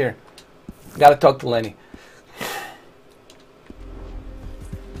 Lenny's right here. Gotta talk to Lenny.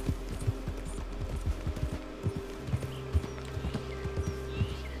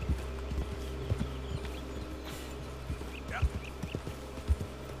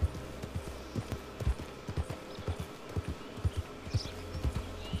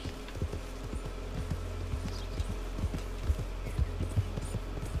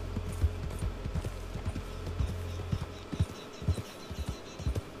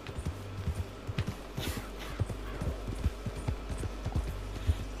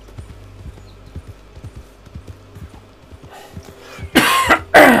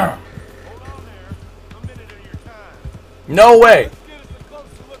 No way.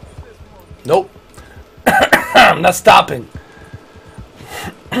 Nope. I'm not stopping.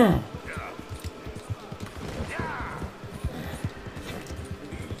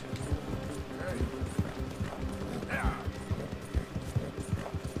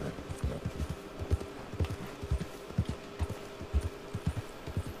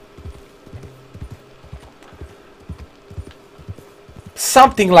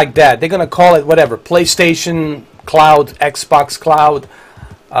 Something like that. They're going to call it whatever. PlayStation Cloud, Xbox Cloud.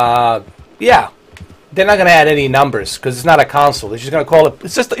 Yeah. They're not going to add any numbers because it's not a console. They're just going to call it.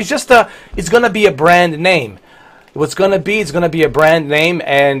 It's going to be a brand name. What's going to be? It's going to be a brand name,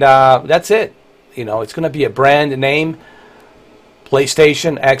 and that's it. You know, it's going to be a brand name.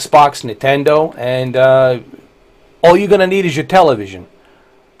 PlayStation, Xbox, Nintendo, and all you're going to need is your television.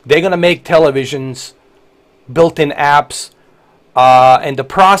 They're going to make televisions, built-in apps, and the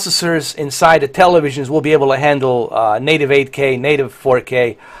processors inside the televisions will be able to handle native 8K, native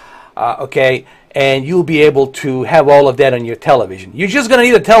 4K, okay, and you'll be able to have all of that on your television. You're just going to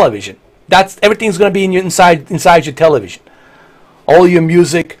need a television. Everything's going to be inside your television. All your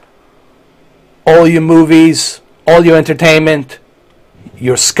music, all your movies, all your entertainment,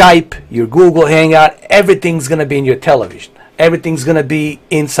 your Skype, your Google Hangout, everything's going to be in your television. Everything's going to be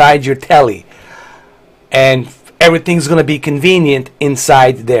inside your telly. And everything's going to be convenient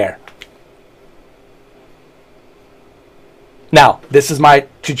inside there. Now, this is my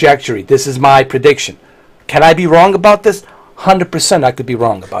trajectory. This is my prediction. Can I be wrong about this? 100% I could be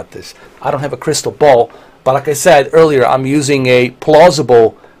wrong about this. I don't have a crystal ball, but like I said earlier, I'm using a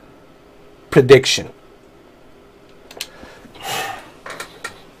plausible prediction.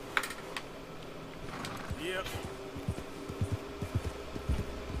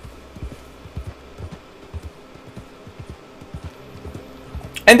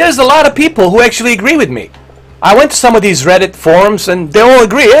 And there's a lot of people who actually agree with me. I went to some of these Reddit forums and they all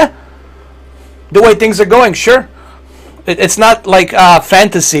agree, yeah? The way things are going, sure. It's not like a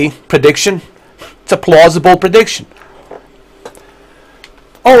fantasy prediction. It's a plausible prediction.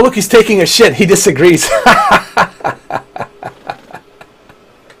 Oh, look, he's taking a shit. He disagrees.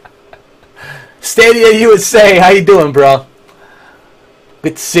 Stadia USA, how you doing, bro?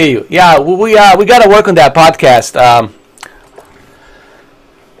 Good to see you. Yeah, we got to work on that podcast.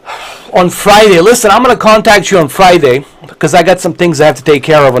 On Friday, listen, I'm going to contact you on Friday because I got some things I have to take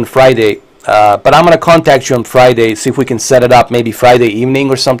care of on Friday. But I'm going to contact you on Friday, see if we can set it up maybe Friday evening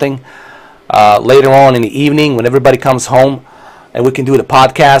or something. Later on in the evening when everybody comes home and we can do the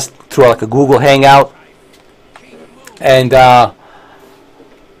podcast through like a Google Hangout. And I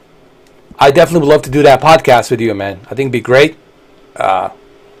definitely would love to do that podcast with you, man. I think it'd be great.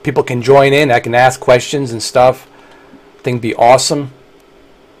 People can join in. I can ask questions and stuff. I think it'd be awesome.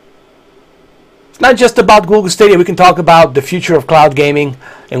 It's not just about Google Stadia. We can talk about the future of cloud gaming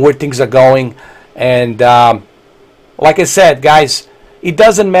and where things are going. And like I said, guys, it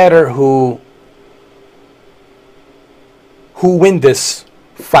doesn't matter who win this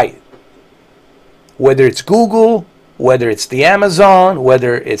fight. Whether it's Google, whether it's the Amazon,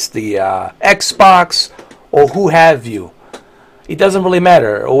 whether it's the Xbox, or who have you. It doesn't really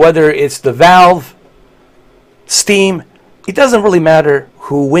matter. Or whether it's the Valve, Steam, it doesn't really matter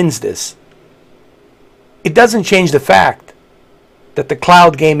who wins this. It doesn't change the fact that the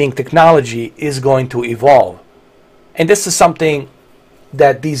cloud gaming technology is going to evolve. And this is something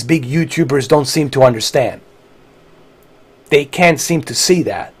that these big YouTubers don't seem to understand. They can't seem to see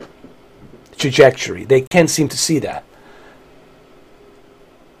that trajectory. They can't seem to see that.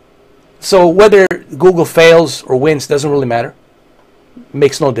 So whether Google fails or wins doesn't really matter.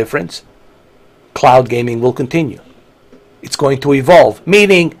 Makes no difference. Cloud gaming will continue. It's going to evolve.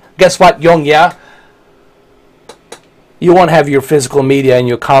 Meaning, guess what, Young Ya? You won't have your physical media and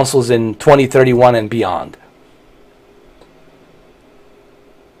your consoles in 2031 and beyond.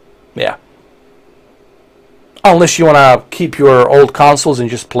 Yeah. Unless you want to keep your old consoles and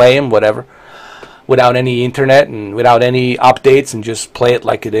just play them, whatever. Without any internet and without any updates and just play it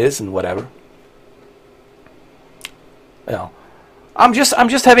like it is and whatever. You know. I'm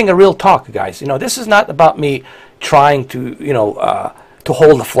just having a real talk, guys. You know, this is not about me trying to, to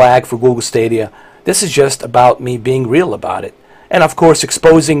hold the flag for Google Stadia. This is just about me being real about it. And of course,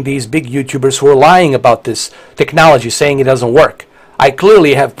 exposing these big YouTubers who are lying about this technology, saying it doesn't work. I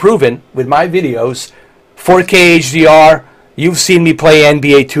clearly have proven with my videos, 4K HDR, you've seen me play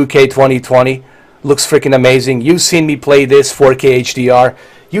NBA 2K 2020, looks freaking amazing. You've seen me play this 4K HDR.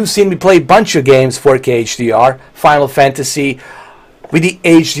 You've seen me play a bunch of games 4K HDR, Final Fantasy, with the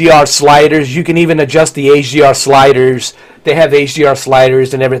HDR sliders. You can even adjust the HDR sliders. They have HDR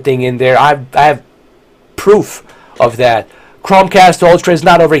sliders and everything in there. I have proof of that. Chromecast Ultra is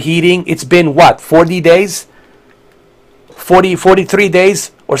not overheating. It's been what, 40 days? 43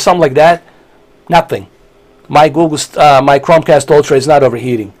 days or something like that? Nothing. My Chromecast Ultra is not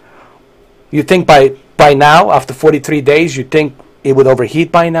overheating. You think by now, after 43 days, you think it would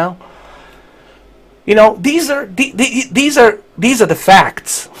overheat by now? You know, these are the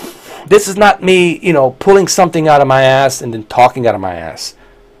facts. This is not me, pulling something out of my ass and then talking out of my ass.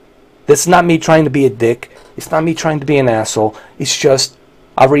 This is not me trying to be a dick. It's not me trying to be an asshole. It's just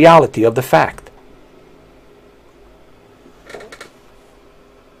a reality of the fact.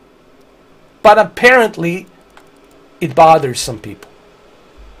 But apparently, it bothers some people.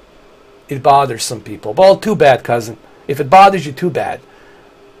 It bothers some people. Well, too bad, cousin. If it bothers you, too bad.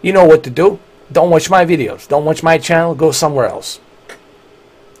 You know what to do. Don't watch my videos. Don't watch my channel. Go somewhere else.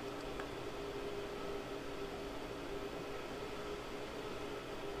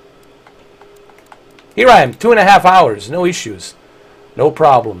 Here I am, 2.5 hours. No issues. No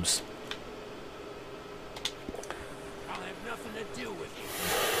problems. I'll have nothing to do with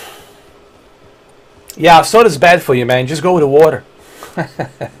you. Yeah, soda's bad for you, man. Just go with the water.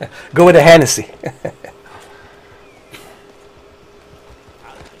 Go with the Hennessy.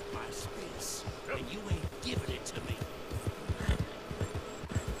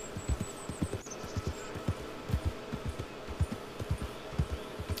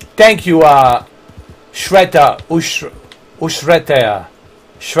 Thank you, Shweta Ushretea.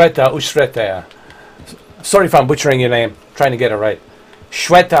 Shweta Ushretea. Sorry if I'm butchering your name. I'm trying to get it right.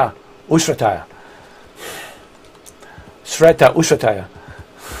 Shweta Ushretea. Shweta Ushretea.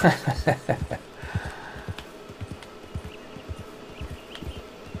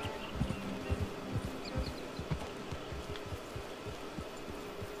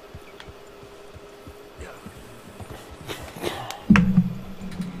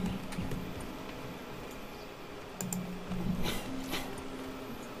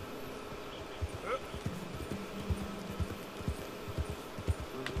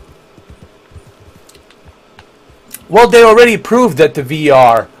 Well, they already proved that the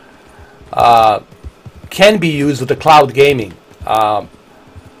VR can be used with the cloud gaming. The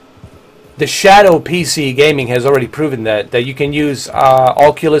Shadow PC gaming has already proven that you can use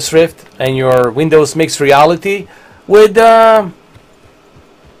Oculus Rift and your Windows Mixed Reality with Shadow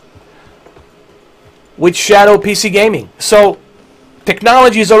PC gaming. So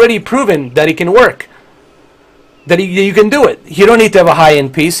technology has already proven that it can work. That you can do it. You don't need to have a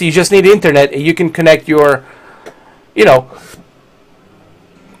high-end PC. You just need internet, and you can connect your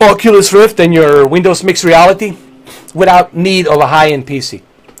Oculus Rift and your Windows Mixed Reality without need of a high-end PC.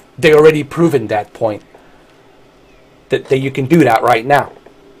 They already proven that point, that you can do that right now.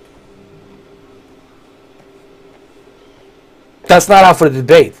 That's not out for the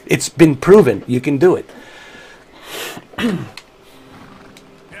debate. It's been proven you can do it.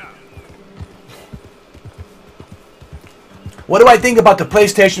 What do I think about the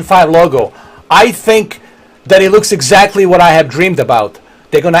PlayStation 5 logo? I think that it looks exactly what I have dreamed about.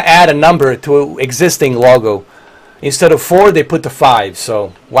 They're going to add a number to existing logo. Instead of 4, they put the 5.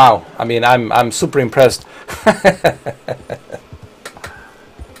 So, wow. I mean, I'm super impressed.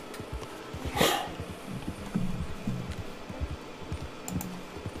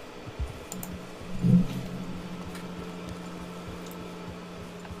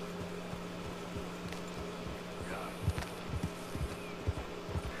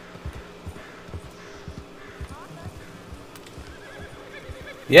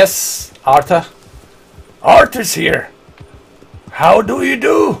 Yes, Arthur. Arthur's here. How do you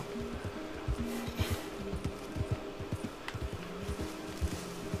do?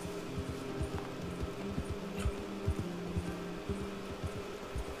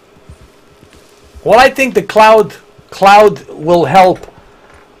 Well, I think the cloud will help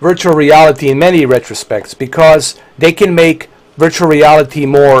virtual reality in many retrospects because they can make virtual reality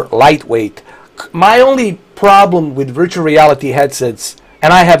more lightweight. My only problem with virtual reality headsets,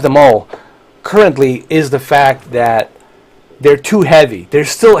 and I have them all currently, is the fact that they're too heavy. They're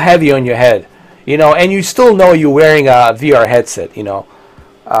still heavy on your head, you know, and you still know you're wearing a VR headset, you know.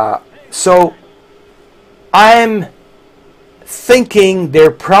 So I'm thinking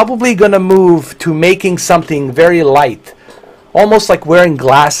they're probably going to move to making something very light, almost like wearing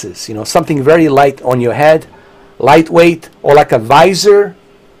glasses, you know, something very light on your head, lightweight, or like a visor.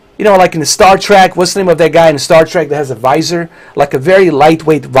 You know, like in Star Trek, what's the name of that guy in Star Trek that has a visor? Like a very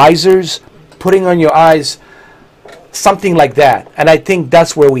lightweight visors, putting on your eyes, something like that. And I think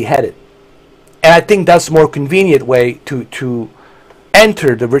that's where we headed. And I think that's a more convenient way to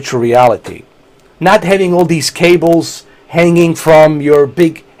enter the virtual reality. Not having all these cables hanging from your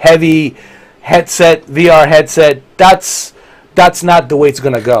big, heavy headset, VR headset. That's not the way it's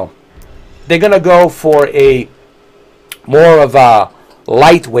going to go. They're going to go for a more of a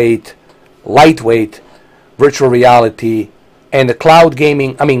lightweight virtual reality, and the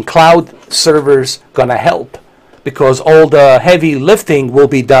cloud servers gonna help because all the heavy lifting will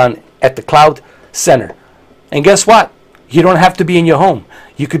be done at the cloud center. And guess what? You don't have to be in your home.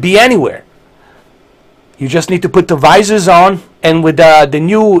 You could be anywhere. You just need to put the visors on, and with the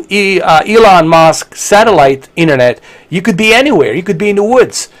new Elon Musk satellite internet, you could be anywhere. You could be in the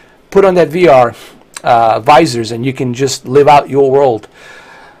woods. Put on that VR visors and you can just live out your world.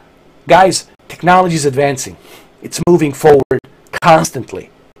 Guys, technology is advancing. It's moving forward constantly.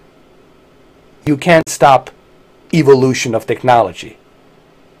 You can't stop evolution of technology.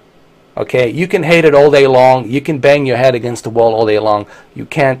 Okay, you can hate it all day long. You can bang your head against the wall all day long. You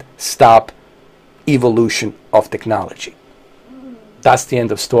can't stop evolution of technology. That's the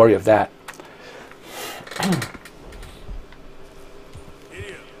end of story of that.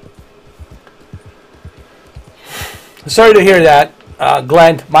 Sorry to hear that,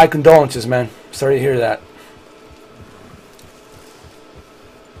 Glenn. My condolences, man. Sorry to hear that.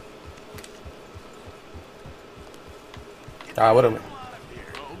 What am I?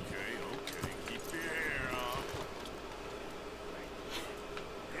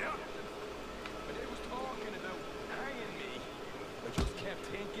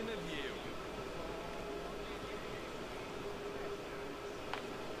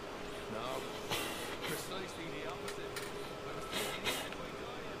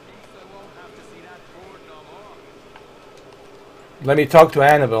 Let me talk to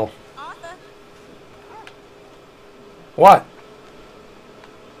Annabelle. Arthur. What?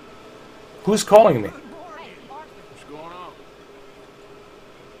 Who's calling me? Hey, Arthur. What's going on?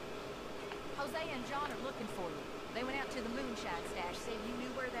 Jose and John are looking for you. They went out to the moonshine stash, said you knew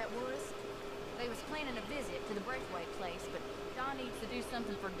where that was. They was planning a visit to the breakaway place, but John needs to do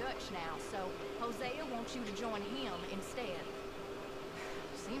something for Dutch now, so Hosea wants you to join him instead.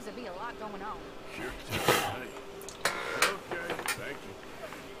 Seems to be a lot going on. Sure. Hey. Okay, thank you.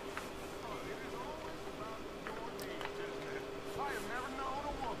 I have never known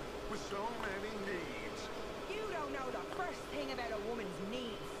a woman with so many needs. You don't know the first thing about a woman's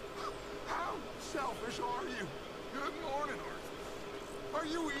needs. How selfish are you? Good morning, Arthur. Are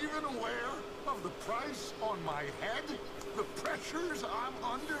you even aware of the price on my head? The pressures I'm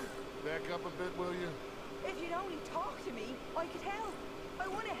under? Back up a bit, will you? If you'd only talk to me, I could help. I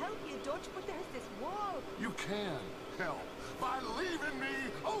want to help you, Dutch, but there's this wall. You can help by leaving me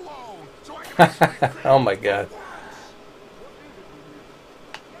alone so I can sleep. Oh my God.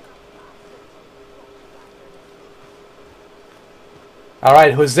 All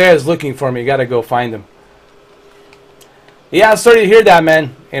right, Hosea is looking for me. Gotta go find him. Yeah, I'm sorry to hear that,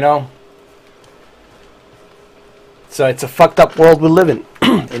 man. You know, so it's a fucked up world we live in.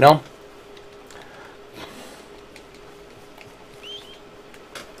 You know.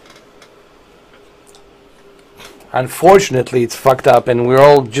 Unfortunately, it's fucked up, and we're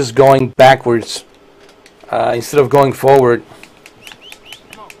all just going backwards instead of going forward.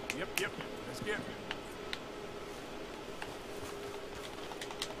 Come on. Yep. Let's get.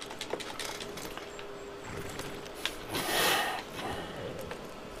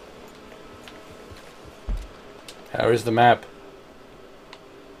 Where's the map?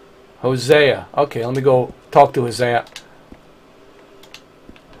 Hosea. Okay, let me go talk to Hosea.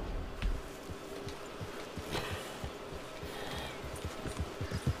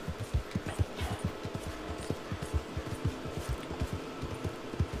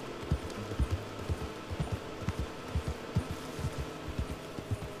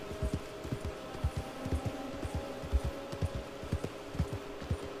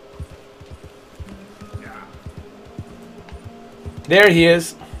 There he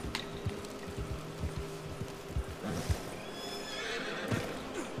is.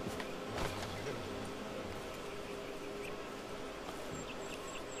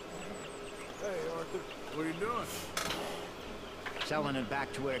 Hey, Arthur. What are you doing? Selling it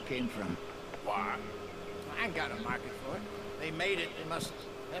back to where it came from. Why? I ain't got a market for it. They made it. They must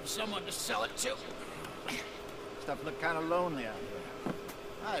have someone to sell it to. Stuff look kind of lonely out here.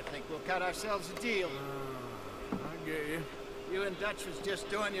 I think we'll cut ourselves a deal. I get you. You and Dutch was just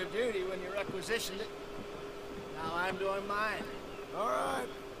doing your duty when you requisitioned it. Now I'm doing mine. All right.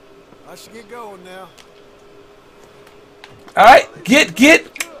 I should get going now. All right, get.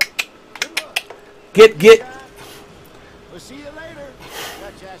 We'll see you later.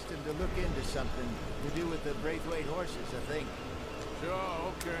 Dutch asked him to look into something to do with the Braithwaite horses, I think.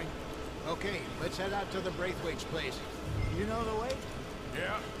 Sure, okay. Okay, let's head out to the Braithwaite's place. You know the way?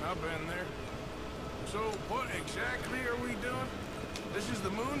 Yeah, I've been there. So, what exactly are we doing? This is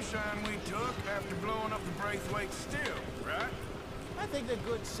the moonshine we took after blowing up the Braithwaite still, right? I think the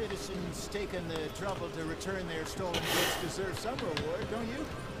good citizens taking the trouble to return their stolen goods deserve some reward, don't you?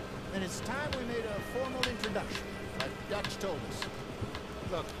 And it's time we made a formal introduction, like Dutch told us.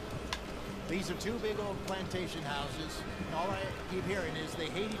 Look, these are two big old plantation houses, and all I keep hearing is they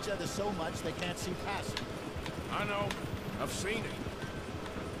hate each other so much they can't see past it. I know. I've seen it.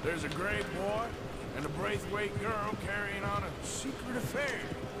 There's a gray boy and a Braithwaite girl carrying on a secret affair.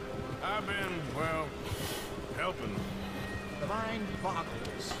 I've been, well, helping them. The mind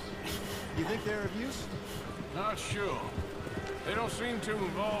boggles. You think they're of use? Not sure. They don't seem too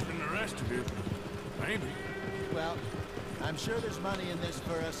involved in the rest of it. Maybe. Well, I'm sure there's money in this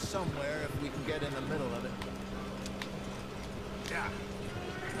for us somewhere if we can get in the middle of it. Yeah.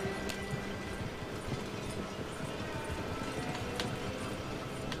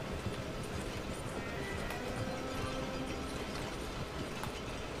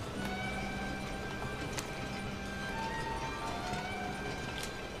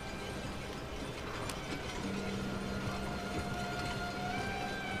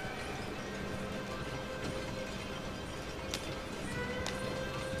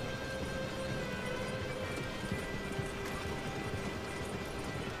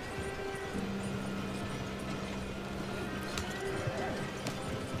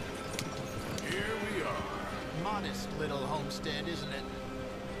 Modest little homestead, isn't it?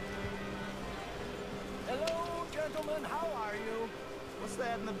 Hello, gentlemen. How are you? What's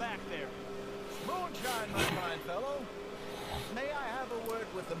that in the back there? Moonshine, my fine fellow. May I have a word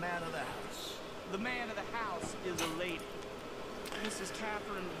with the man of the house? The man of the house is a lady. Mrs.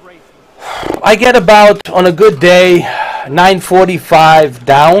 Catherine Braithwaite. I get about, on a good day, 945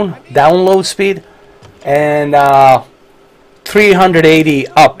 download speed, and 380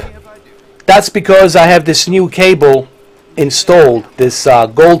 up. That's because I have this new cable installed, this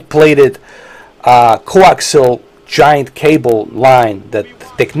gold-plated coaxial giant cable line that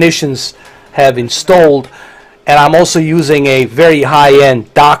technicians have installed, and I'm also using a very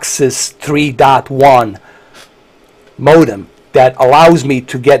high-end DOCSIS 3.1 modem that allows me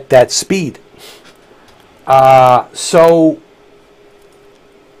to get that speed. So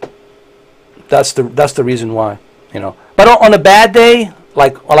that's the reason why, you know. But on a bad day,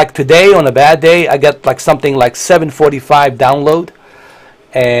 like today, on a bad day, I get like something like 745 download,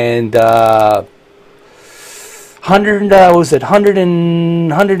 and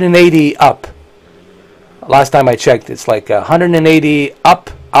 180 up. Last time I checked, it's like 180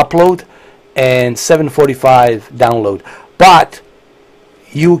 upload and 745 download. But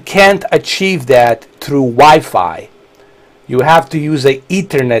you can't achieve that through Wi-Fi. You have to use a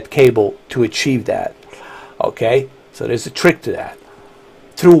Ethernet cable to achieve that. Okay, so there's a trick to that.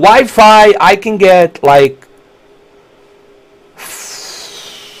 Through Wi-Fi, I can get like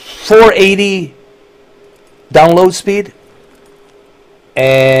 480 download speed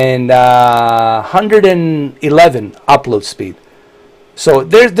and 111 upload speed. So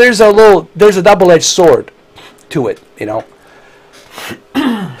there's a double-edged sword to it, you know.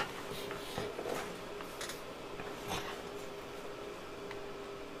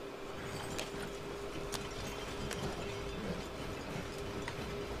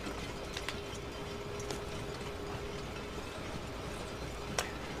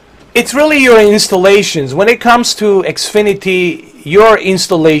 It's really your installations. When it comes to Xfinity, your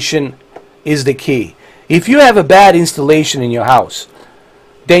installation is the key. If you have a bad installation in your house,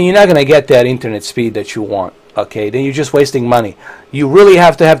 then you're not going to get that internet speed that you want. Okay, then you're just wasting money. You really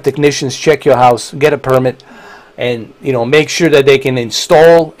have to have technicians check your house, get a permit, and make sure that they can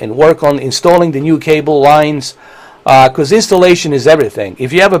install and work on installing the new cable lines, because installation is everything.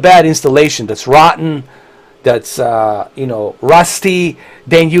 If you have a bad installation that's rotten, that's rusty,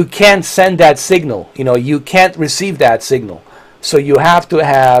 then you can't send that signal. You can't receive that signal. So you have to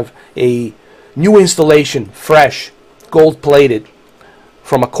have a new installation, fresh, gold-plated,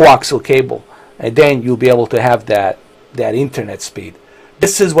 from a coaxial cable, and then you'll be able to have that internet speed.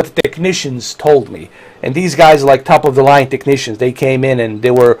 This is what the technicians told me, and these guys are like top-of-the-line technicians. They came in and they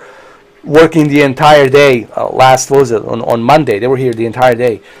were working the entire day. On Monday, they were here the entire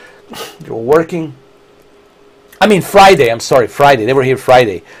day. They were working. Friday. I'm sorry, Friday. They were here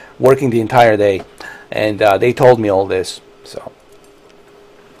Friday, working the entire day, and they told me all this. So,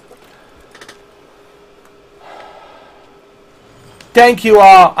 thank you,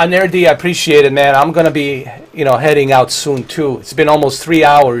 Anerdi. I appreciate it, man. I'm gonna be, heading out soon too. It's been almost 3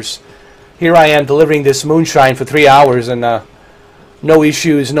 hours. Here I am delivering this moonshine for 3 hours, and no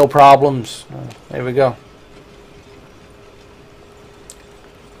issues, no problems. There we go.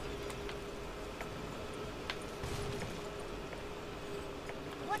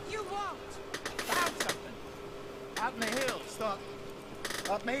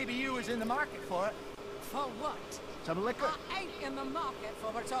 Maybe you was in the market for it. For what? Some liquor? I ain't in the market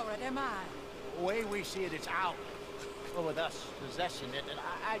for what's already mine. The way we see it, it's out. Well, with us possessing it, and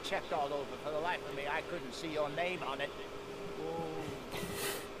I checked all over. For the life of me, I couldn't see your name on it. Oh.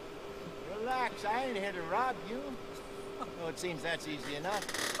 Relax, I ain't here to rob you. Oh, it seems that's easy enough.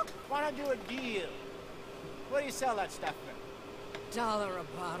 Why not do a deal? What do you sell that stuff for? $1 a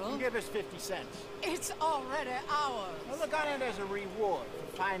bottle? Give us 50 cents. It's already ours. Well, look on it as a reward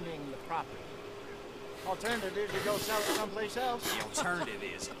for finding the property. Alternative is you go sell it someplace else. The alternative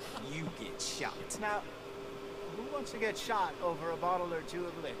is you get shot. Now, who wants to get shot over a bottle or two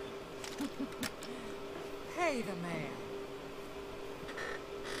of liquor? Pay the man.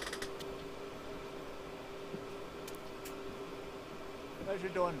 Pleasure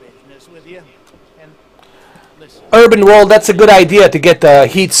doing business with you. And listen. Urban World, that's a good idea to get the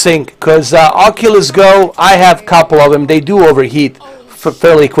heat sink, because Oculus Go, I have a couple of them. They do overheat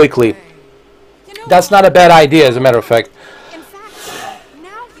fairly quickly. That's not a bad idea, as a matter of fact. In fact,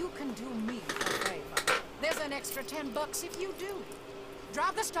 now you can do me a favor. There's an extra $10 if you do.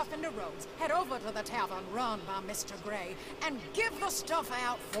 Drive the stuff into Rhodes, head over to the tavern run by Mr. Gray, and give the stuff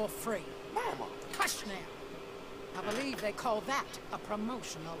out for free. Mama, hush now. I believe they call that a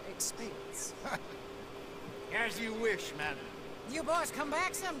promotional expense. As you wish, madam. You boys come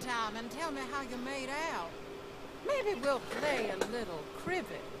back sometime and tell me how you made out. Maybe we'll play a little cribbage.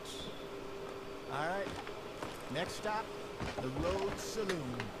 All right. Next stop, the Rhodes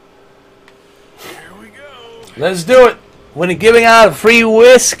Saloon. Here we go. Let's do it. We're giving out free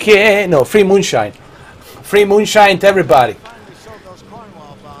whiskey. No, free moonshine. Free moonshine to everybody. Finally sold those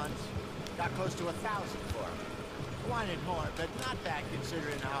Cornwall bonds. Got close to 1,000 for them. Wanted more, but not bad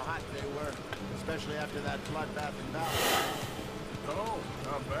considering how hot they were, especially after that bloodbath in Valley. Oh,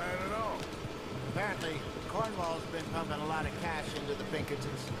 not bad at all. Apparently, Cornwall's been pumping a lot of cash into the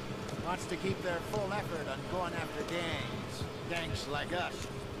Pinkertons. Wants to keep their full effort on going after gangs. Gangs like us.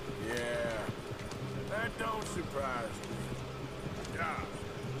 Yeah, that don't surprise me. Yeah.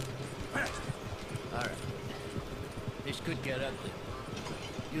 All right. This could get ugly.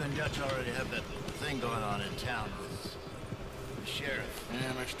 You and Dutch already have that thing going on in town with the sheriff.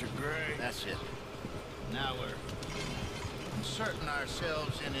 Yeah, Mr. Gray. That's it. Now we're inserting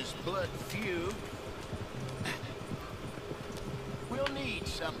ourselves in his blood feud. We'll need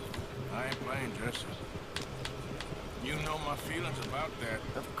something. I ain't playing, Jesse. You know my feelings about that.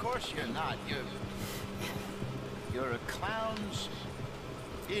 Of course you're not. You're a clown's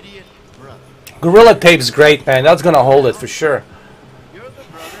idiot brother. Gorilla Tape's great, man. That's gonna hold it for sure. You're the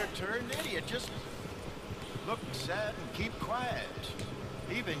brother turned idiot. Just look sad and keep quiet.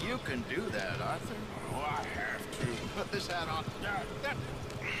 Even you can do that, Arthur. Oh, I have to. Put this hat on.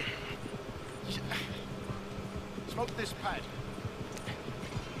 Smoke this pipe.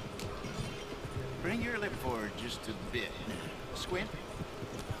 Bring your lip forward just a bit. Squint.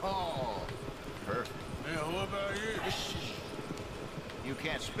 Oh, perfect. Yeah, what about you? You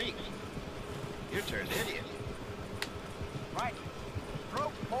can't speak. You're turned idiot. Right.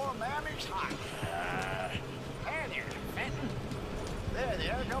 Broke poor mammy's heart. There, Fenton.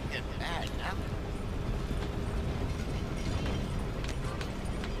 There, don't get mad now.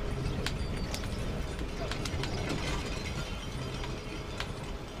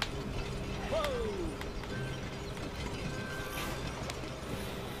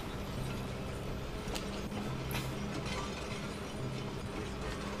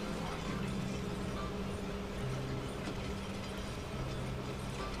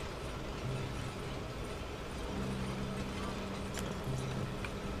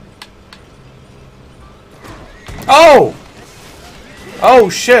 Oh! Oh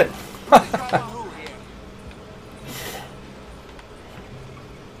shit!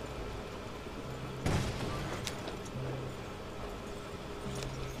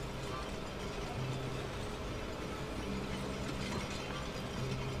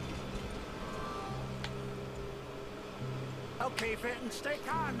 Okay, Fenton, stay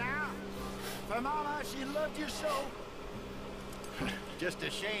calm now. For Mama, she loved you so. Just a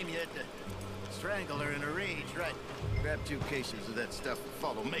shame you had to strangle her in a rage, right? Grab 2 cases of that stuff and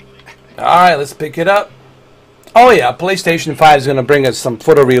follow me. Alright, let's pick it up. Oh yeah, PlayStation 5 is gonna bring us some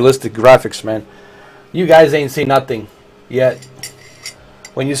photorealistic graphics, man. You guys ain't seen nothing yet.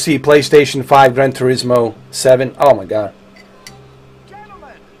 When you see PlayStation 5 Gran Turismo 7, oh my god.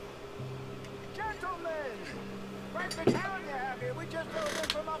 Gentlemen! Great big town you have here. We just drove in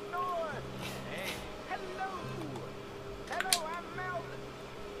from up north. Hey. Hello! Hello, I'm Melvin.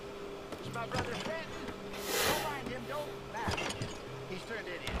 It's my brother Fenton. Don't mind him, don't laugh. He's turned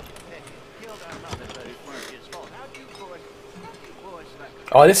idiot. Killed our mother, but it weren't his fault. How'd you boys like?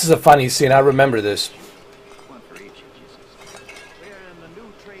 Oh, this is a funny scene. I remember this. One for each of you. We're in the new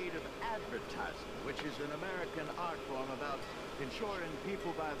trade of advertising, which is an American art form about ensuring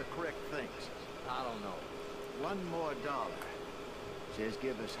people buy the correct things. I don't know. $1 more. Says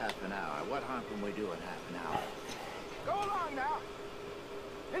give us half an hour. What harm can we do in half an hour? Go along now.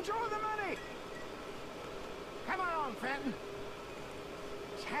 Enjoy the money. Come on, Fenton.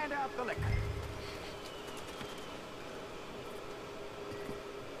 Let's hand out the liquor.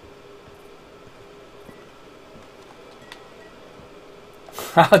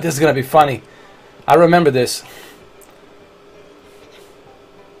 This is gonna be funny. I remember this.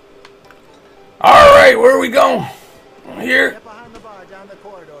 Alright, where are we going? Here. Behind the bar, down the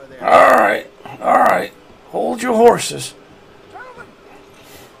corridor there. Alright. Hold your horses.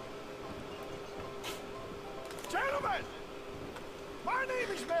 Gentlemen! My name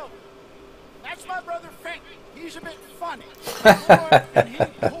is Milton. That's my brother Fenton. He's a bit funny. And he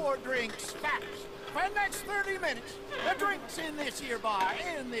pour drinks fast. For the next 30 minutes, the drinks in this here bar,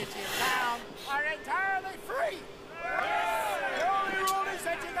 in this here town, are entirely free. The only rule is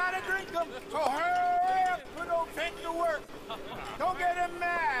that you gotta drink them. So hurry up, put old Fenton to work. Don't get him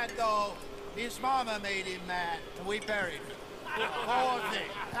mad, though. His mama made him mad, and we buried her. Poor thing.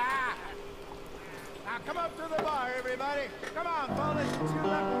 Ah. Now come up to the bar, everybody. Come on, fellas. It's your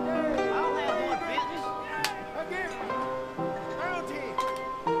lucky day. I'll have one, Fenton. A gift. Bounty.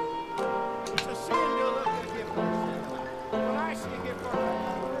 It's a sin to look at a gift horse. When I see a gift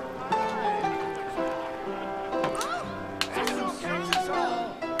horse, this will catch us all.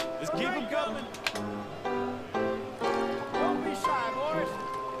 Just keep them coming. Don't be shy, boys.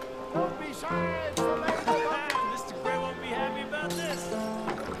 Don't be shy. It's the lady of the Mr. Gray won't be happy about this.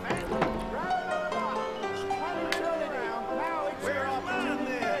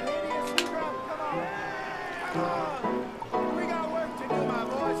 We got work to do, my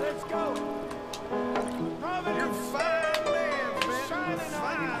boys. Let's go. Robin, you're fine man, Fenton.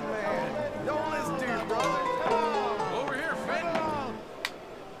 Fine man. Don't listen to your brother. Come on. Over here, Fenton.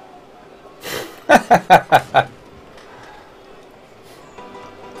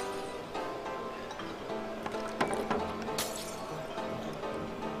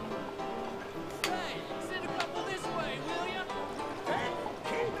 Send a couple this way, will ya?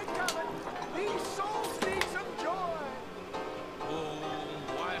 Keep it coming. These souls need some joy. Oh,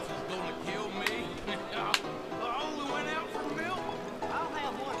 wife is gonna kill me. I only went out for milk. I'll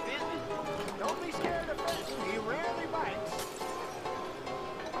have one, Fenton. Don't be scared of Fenton. He rarely bites.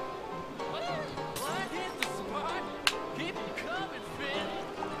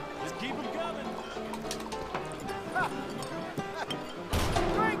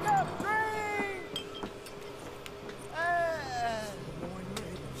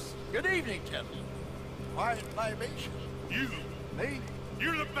 quiet libation. You. Me?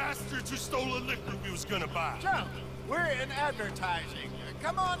 You're the bastards who stole the liquor we was gonna buy. Joe, we're in advertising.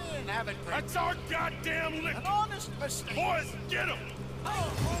 Come on in, have it. That's our goddamn liquor. An honest mistake. Boys, get him.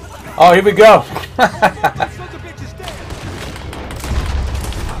 Oh, here we go.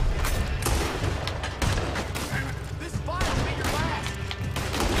 This fire'll be your last.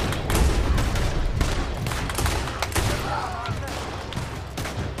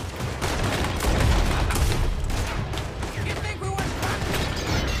 You think we wouldn't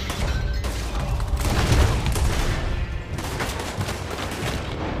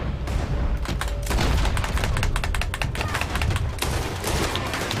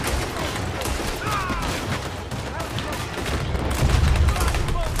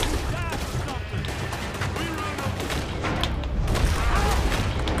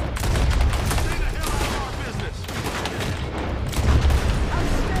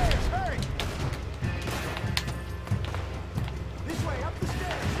Upstairs, hurry! This way, up the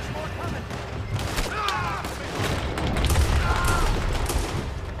stairs. There's more coming.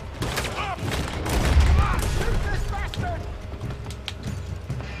 Shoot this bastard!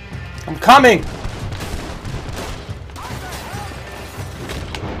 I'm coming.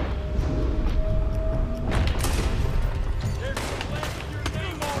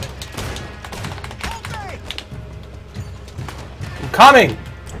 I'm coming.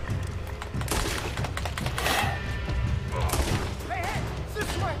 Hey, hey,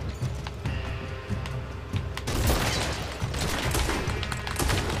 this way!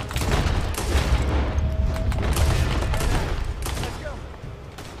 Let's go.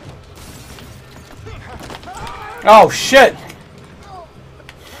 Oh shit.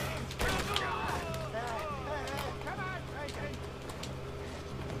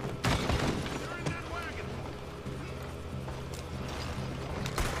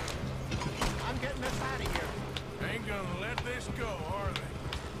 I'm getting us out of here. Ain't gonna let this go, are they?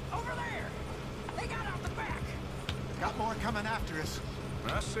 over there? They got out the back. Got more coming after us.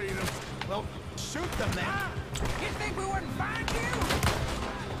 I see them. Well, shoot them then. You think we wouldn't find you?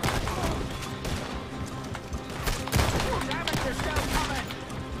 Damn it, they're still coming.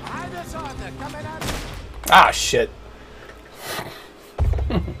 Behind us on the coming out. Ah shit.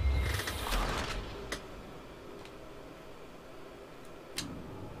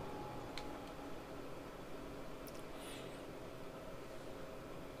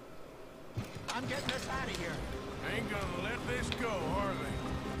 I'm getting us out of here. Ain't gonna let this go, are they?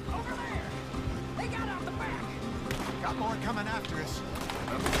 Over there. They got out the back. Got more coming after us.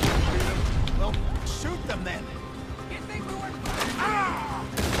 I see them. Well, shoot them then. You think we wouldn't find you?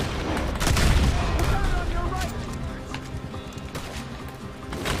 Down on your right.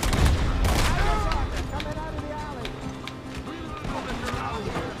 Behind us on the coming out of the alley.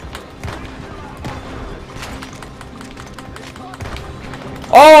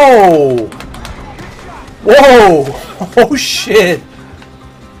 Oh. Whoa. Oh shit.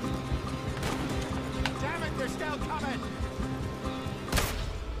 Damn it, they're still coming.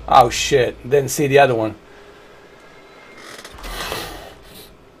 Oh shit. Didn't see the other one.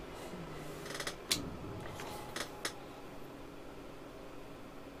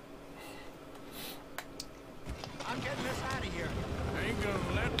 I'm getting us out of here. Ain't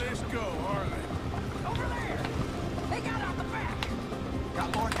gonna let this go, are they? Over there. They got out the back.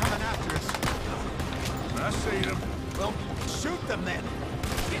 Got more coming after us. I see them. Well, shoot them then.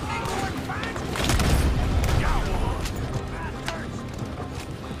 You think we wouldn't find you? Got one. Bastards.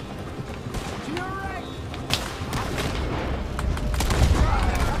 To your right.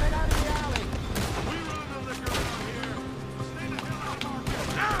 Coming out of the alley. We run the liquor around here. Stay the hell out of our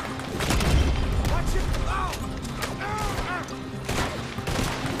business. Watch it. Oh.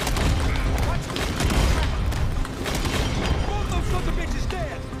 Watch it. Both those sons of bitches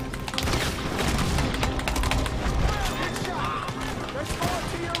dead! Good shot. There's more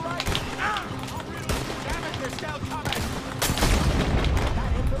to your right. Damn it, they're still coming. That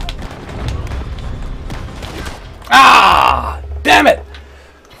hit the liquor. Ah! Damn it!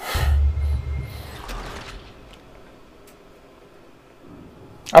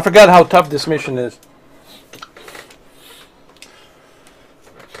 I forgot how tough this mission is.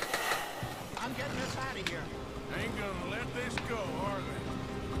 I'm getting us out of here. Ain't gonna let this go, are they?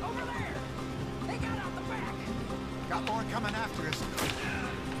 Over there. They got out the back. Got more coming after us.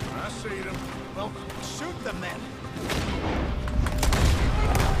 I see them. Well, shoot them then.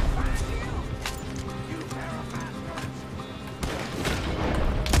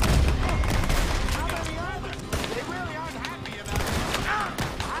 How many are there? They really aren't happy about it.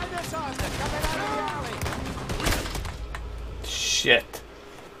 Behind us on the coming out of the alley. Shit.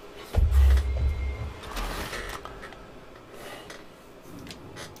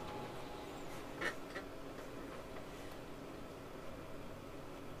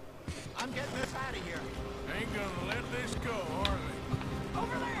 I'm getting us out of here. Ain't gonna let this go, are they?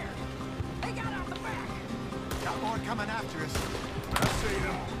 Over there! They got out the back! Got more coming after us. I see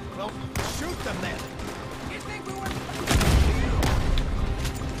them. Well, shoot them then. You think we were...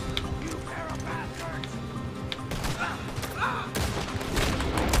 You pair of bastards!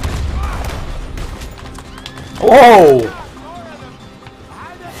 Whoa!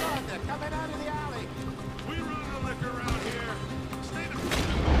 Behind us, Arthur, coming out of the alley. We run the liquor around here. Stay the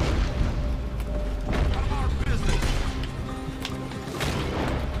out of our business.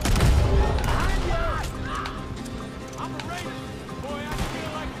 Behind you! I'm a raider. Boy, I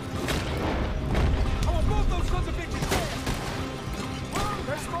feel like it. I want both those sons of bitches dead. Whoa,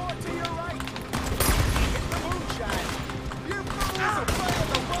 there's more to your right. Hit the moonshine. You fools are playing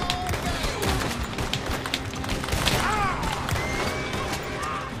the wrong game.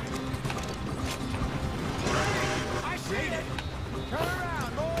 I see it. Turn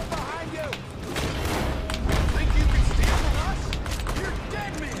around, more behind you. Think you can steal from us? You're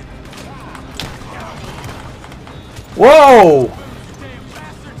dead men. Whoa! Damn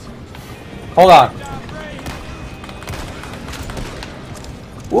bastards. Hold on.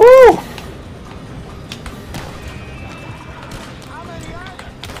 Woo! How many are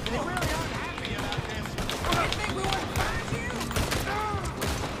there? They really aren't happy about this. You think we wouldn't find you?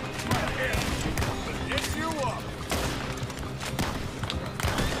 Yes, you are.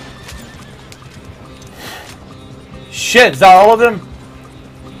 Shit, is that all of them?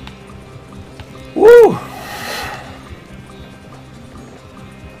 Woo!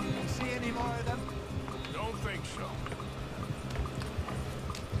 See any more of them? Don't think so.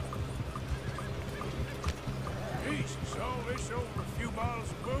 Jesus, all this over a few bottles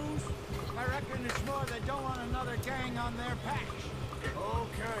of booze? I reckon it's more they don't want another gang on their patch.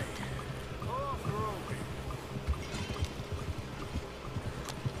 Okay. Off the road.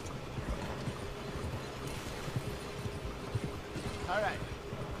 All right,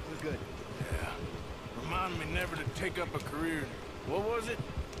 we're good. Yeah. Remind me never to take up a career. What was it?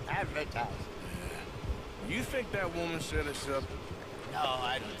 Advertise. You think that woman set us up? No,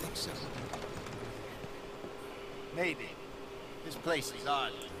 I don't think so. Maybe. This place is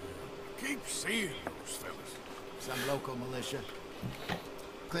odd. Keep seeing those fellas. Some local militia.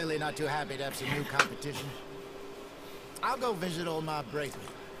 Clearly not too happy to have some new competition. I'll go visit old Ma Braithwaite,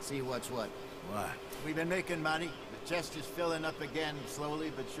 see what's what. Why? We've been making money. The chest is filling up again,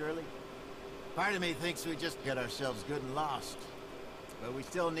 slowly but surely. Part of me thinks we just get ourselves good and lost. But we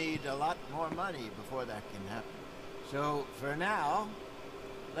still need a lot more money before that can happen. So, for now,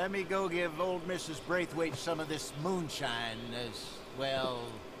 let me go give old Mrs. Braithwaite some of this moonshine as, well,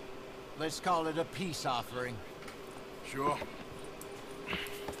 let's call it a peace offering. Sure.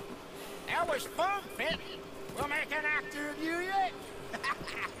 That was fun, Finn. We'll make an actor of you yet.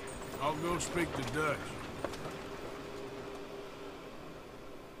 I'll go speak to Dutch.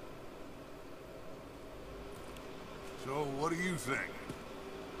 So, what do you think?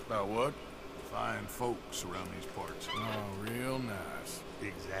 About what? Fine folks around these parts. Oh, real nice.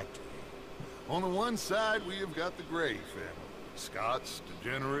 Exactly. On the one side, we have got the Gray family. Scots,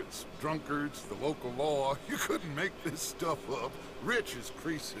 degenerates, drunkards, the local law. You couldn't make this stuff up. Rich as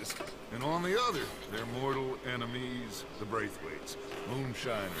Croesus. And on the other, their mortal enemies, the Braithwaites.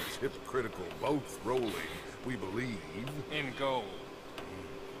 Moonshiners, hypocritical, both rolling, we believe. In gold.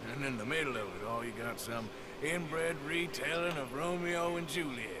 And in the middle of it all, you got some inbred retelling of Romeo and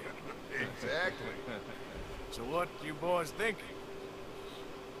Juliet. Exactly. So what you boys thinking?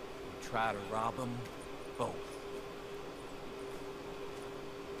 We try to rob them both.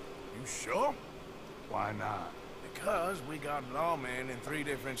 You sure? Why not? Because we got lawmen in 3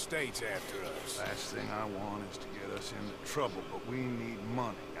 different states after us. Last thing I want is to get us into trouble, but we need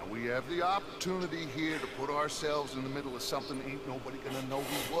money. Now, we have the opportunity here to put ourselves in the middle of something ain't nobody gonna know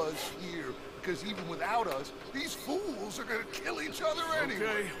who was here. Because even without us, these fools are gonna kill each other anyway.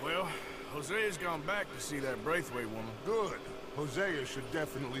 Okay, well, Hosea's gone back to see that Braithwaite woman. Good. Hosea should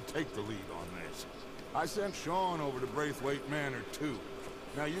definitely take the lead on this. I sent Sean over to Braithwaite Manor, too.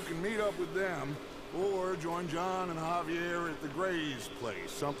 Now, you can meet up with them, or join John and Javier at the Gray's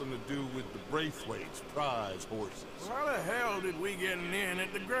place. Something to do with the Braithwaite's prize horses. Well, how the hell did we get in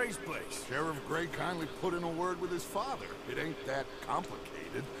at the Gray's place? Sheriff Gray kindly put in a word with his father. It ain't that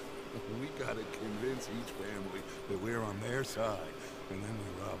complicated. We gotta convince each family that we're on their side, and then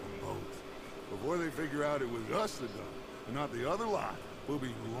we rob them both. Before they figure out it was us that done it, and not the other lot, we'll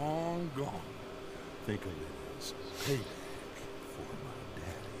be long gone. Think of it as payback for my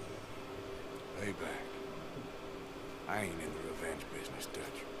daddy. Payback. I ain't in the revenge business,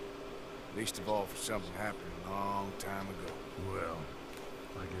 Dutch. Least of all for something happened a long time ago. Well,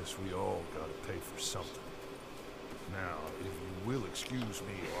 I Guess we all gotta pay for something. Now, if you will excuse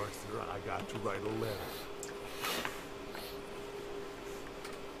me, Arthur, I got to write a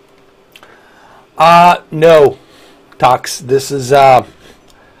letter. No, Tox. This is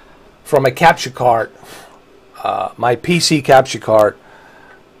from a capture card, my PC capture card,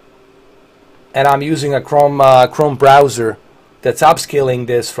 and I'm using a Chrome browser that's upscaling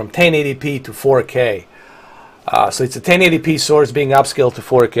this from 1080p to 4K. So it's a 1080p source being upscaled to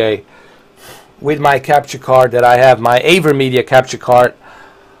 4K with my capture card that I have, my AverMedia capture card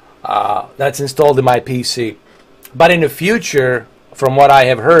that's installed in my PC. But in the future, from what I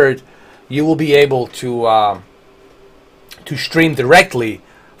have heard, you will be able to stream directly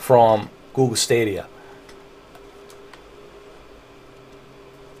from Google Stadia.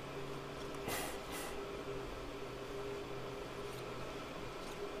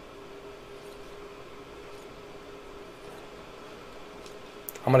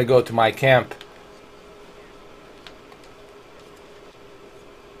 I'm gonna go to my camp.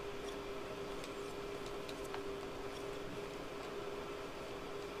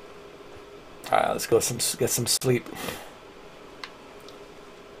 All right, let's go get some sleep.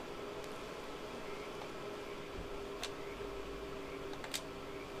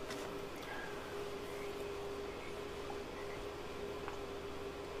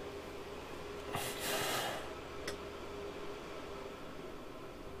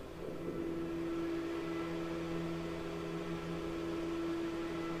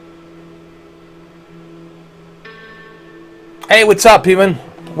 Hey, what's up, Evan?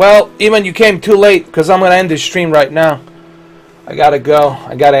 Well, Evan, you came too late because I'm going to end this stream right now. I got to go.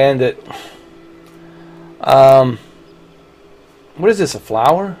 I got to end it. What is this, a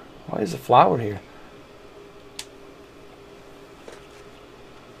flower? Why is a flower here?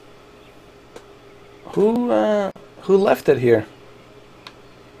 Who left it here?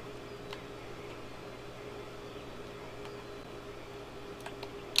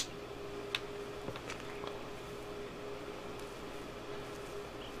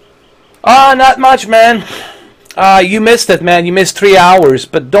 Not much, man. You missed it, man. You missed 3 hours,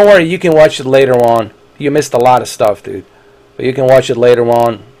 but don't worry, you can watch it later on. You missed a lot of stuff, dude. But you can watch it later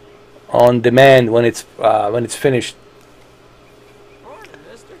on demand when it's finished.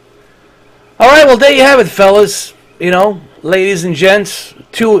 All right, well there you have it, fellas. You know, ladies and gents,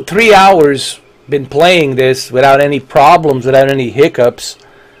 3 hours been playing this without any problems, without any hiccups.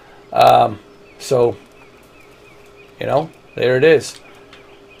 So, you know, there it is.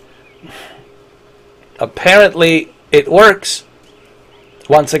 Apparently it works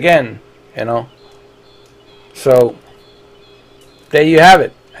once again, you know. So there you have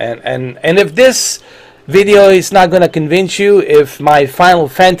it. And if this video is not going to convince you, if my Final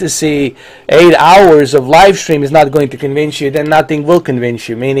Fantasy 8 hours of live stream is not going to convince you, then nothing will convince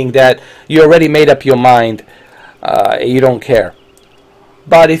you, meaning that you already made up your mind. You don't care.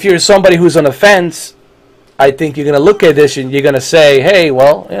 But if you're somebody who's on the fence, I think you're going to look at this and you're going to say, hey,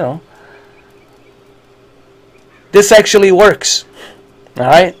 well, you know, this actually works. All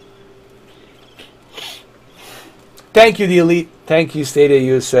right. Thank you, the Elite. Thank you, Stadia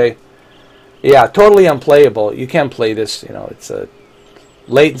USA. Yeah, totally unplayable. You can't play this. You know, it's a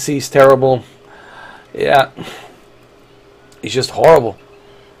latency is terrible. Yeah, it's just horrible.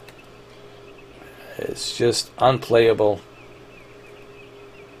 It's just unplayable,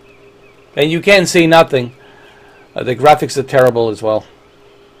 and you can't see nothing. The graphics are terrible as well.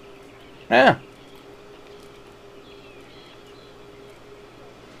 Yeah.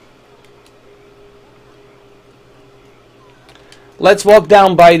 Let's walk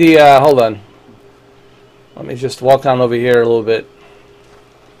down by the, hold on. Let me just walk down over here a little bit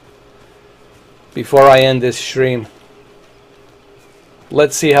before I end this stream.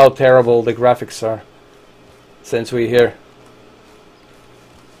 Let's see how terrible the graphics are since we're here.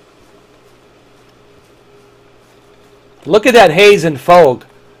 Look at that haze and fog.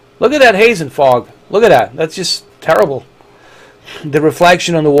 Look at that haze and fog. Look at that. That's just terrible. The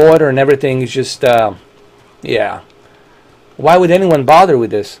reflection on the water and everything is just, yeah. Why would anyone bother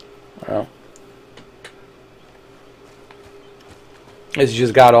with this? Well, it's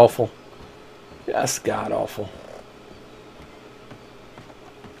just god-awful. Just god-awful.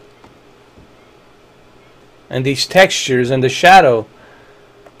 And these textures and the shadow.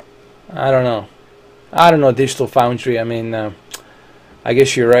 I don't know. I don't know, Digital Foundry. I mean, I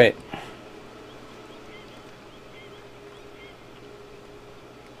guess you're right.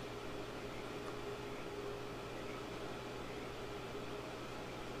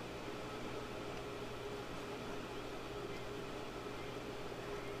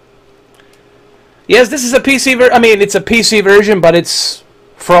 Yes, this is a PC version. I mean, it's a PC version, but it's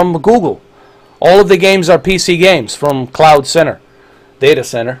from Google. All of the games are PC games from Cloud Center, data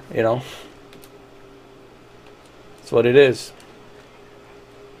center, you know. That's what it is.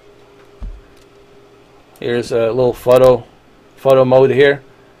 Here's a little photo mode here.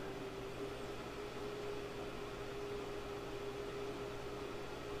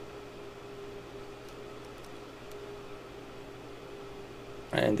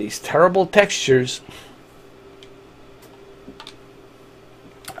 And these terrible textures.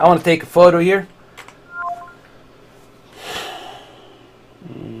 I want to take a photo here.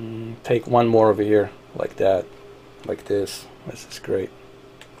 Take one more over here, like that, like this. This is great.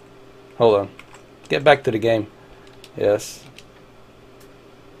 Hold on. Get back to the game. Yes.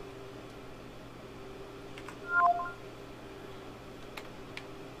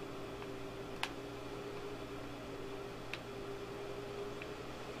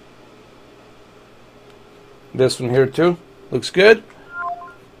 This one here too. Looks good.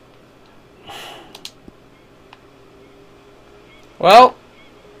 Well,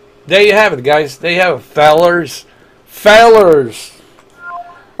 there you have it, guys. There you have it, fellers. Fellers.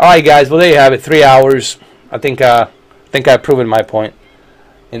 Alright, guys. Well, there you have it. 3 hours. I think I've proven my point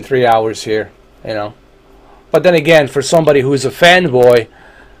in 3 hours here. You know. But then again, for somebody who's a fanboy,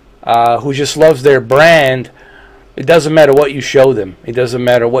 who just loves their brand, it doesn't matter what you show them. It doesn't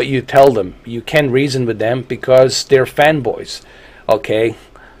matter what you tell them. You can reason with them because they're fanboys. Okay?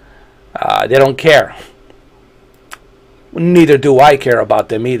 They don't care. Neither do I care about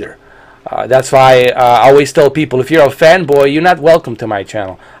them either. That's why I always tell people, if you're a fanboy, you're not welcome to my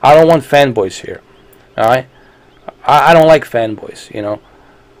channel. I don't want fanboys here. Alright? I don't like fanboys, you know.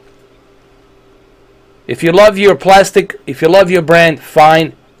 If you love your plastic, if you love your brand,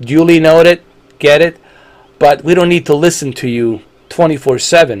 fine. Duly noted. Get it. But we don't need to listen to you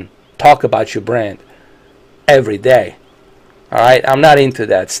 24/7 talk about your brand every day. Alright? I'm not into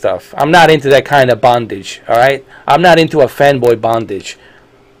that stuff. I'm not into that kind of bondage. Alright? I'm not into a fanboy bondage.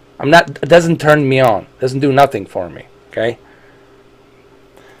 It doesn't turn me on. It doesn't do nothing for me. Okay?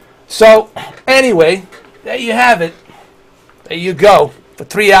 So, anyway, there you have it. There you go. For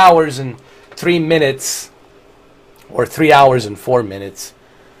 3 hours and 3 minutes. Or 3 hours and 4 minutes.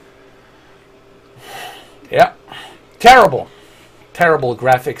 Yeah. Terrible. Terrible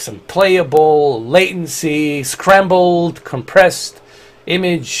graphics, unplayable, latency, scrambled, compressed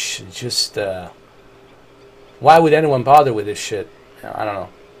image. Just, why would anyone bother with this shit? I don't know.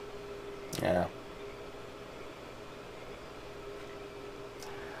 Yeah.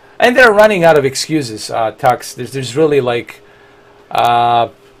 And they're running out of excuses, Tux. There's really like,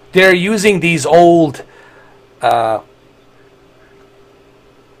 they're using these old, they're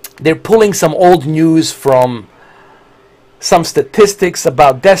pulling some old news from some statistics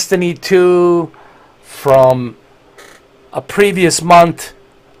about Destiny 2 from a previous month,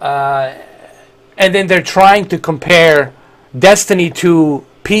 and then they're trying to compare Destiny 2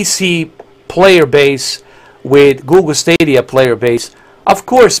 PC player base with Google Stadia player base. Of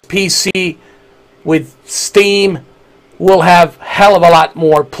course, PC with Steam will have hell of a lot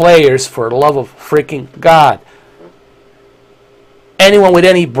more players, for the love of freaking God. Anyone with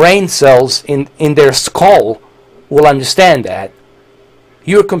any brain cells in their skull will understand that.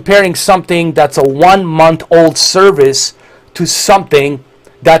 You're comparing something that's a 1 month old service to something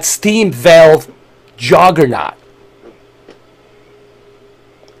that's Steam Valve juggernaut.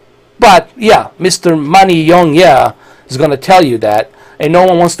 But yeah, Mr. Money Young Yeah is going to tell you that, and no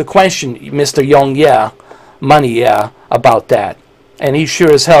one wants to question Mr. Young Yeah, Money Yeah, about that. And he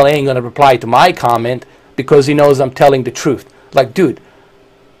sure as hell ain't going to reply to my comment because he knows I'm telling the truth. Like, dude,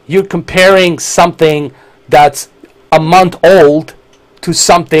 you're comparing something that's a month old to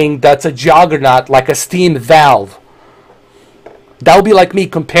something that's a juggernaut like a Steam Valve. That would be like me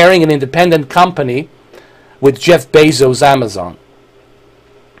comparing an independent company with Jeff Bezos' Amazon.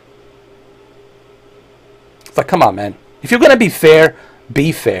 It's like, come on, man. If you're going to be fair,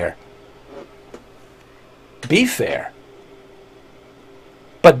 be fair. Be fair.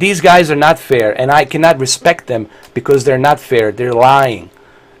 But these guys are not fair, and I cannot respect them because they're not fair. They're lying.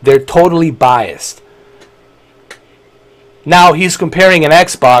 They're totally biased. Now he's comparing an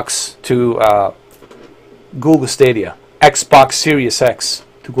Xbox to Google Stadia. Xbox Series X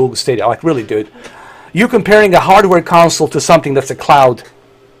to Google Stadia. Like, really, dude. You're comparing a hardware console to something that's a cloud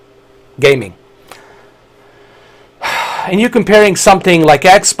gaming. And you're comparing something like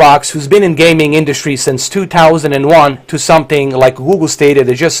Xbox, who's been in gaming industry since 2001, to something like Google Stadia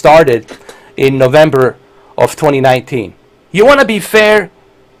that just started in November of 2019. You want to be fair?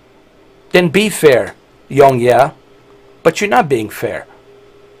 Then be fair, Young Yeah. But you're not being fair.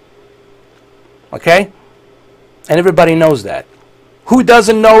 Okay? And everybody knows that. Who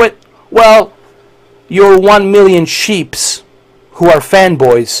doesn't know it? Well, your 1 million sheeps who are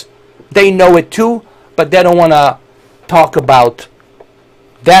fanboys, they know it too, but they don't want to talk about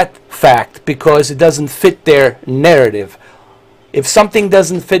that fact because it doesn't fit their narrative. If something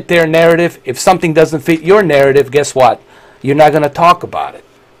doesn't fit their narrative, if something doesn't fit your narrative, guess what? You're not going to talk about it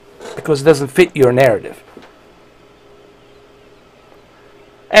because it doesn't fit your narrative.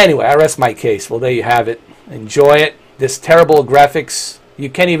 Anyway, I rest my case. Well, there you have it. Enjoy it. This terrible graphics. You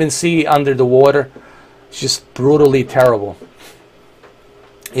can't even see under the water. It's just brutally terrible.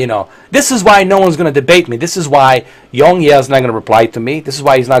 You know, this is why no one's going to debate me. This is why Yong Ye's not going to reply to me. This is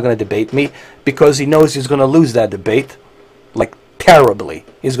why he's not going to debate me, because he knows he's going to lose that debate. Like, terribly.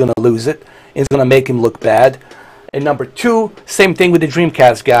 He's going to lose it. It's going to make him look bad. And number two, same thing with the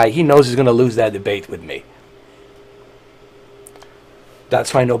Dreamcast guy. He knows he's going to lose that debate with me.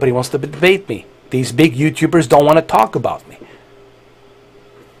 That's why nobody wants to debate me. These big YouTubers don't want to talk about me.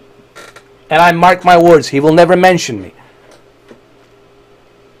 And I mark my words, he will never mention me.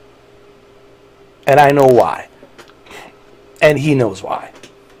 And I know why. And he knows why.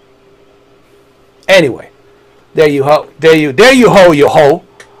 Anyway, there you ho. There you ho, you ho.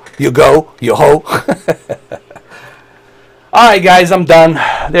 You go, you ho. Alright guys, I'm done.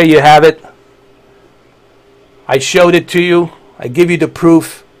 There you have it. I showed it to you. I give you the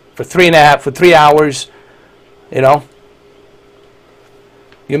proof for 3 hours. You know.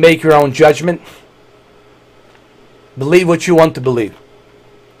 You make your own judgment. Believe what you want to believe.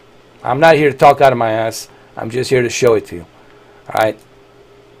 I'm not here to talk out of my ass. I'm just here to show it to you. Alright?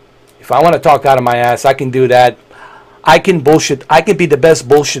 If I want to talk out of my ass, I can do that. I can bullshit. I can be the best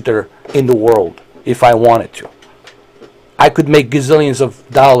bullshitter in the world if I wanted to. I could make gazillions of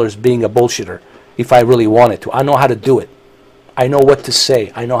dollars being a bullshitter if I really wanted to. I know how to do it. I know what to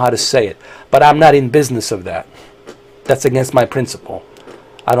say. I know how to say it. But I'm not in business of that. That's against my principle.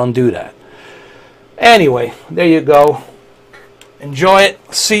 I don't do that. Anyway, there you go. Enjoy it.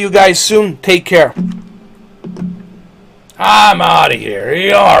 See you guys soon. Take care. I'm out of here.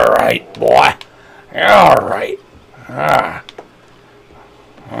 You're alright, boy. You're alright.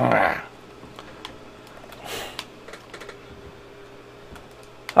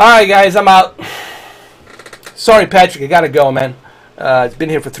 Alright, guys. I'm out. Sorry, Patrick. I gotta go, man. It's been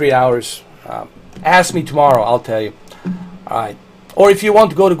here for 3 hours. Ask me tomorrow. I'll tell you. Alright. Or if you want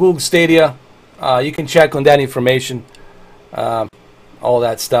to go to Google Stadia, you can check on that information. All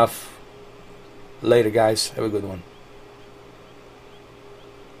that stuff. Later, guys. Have a good one.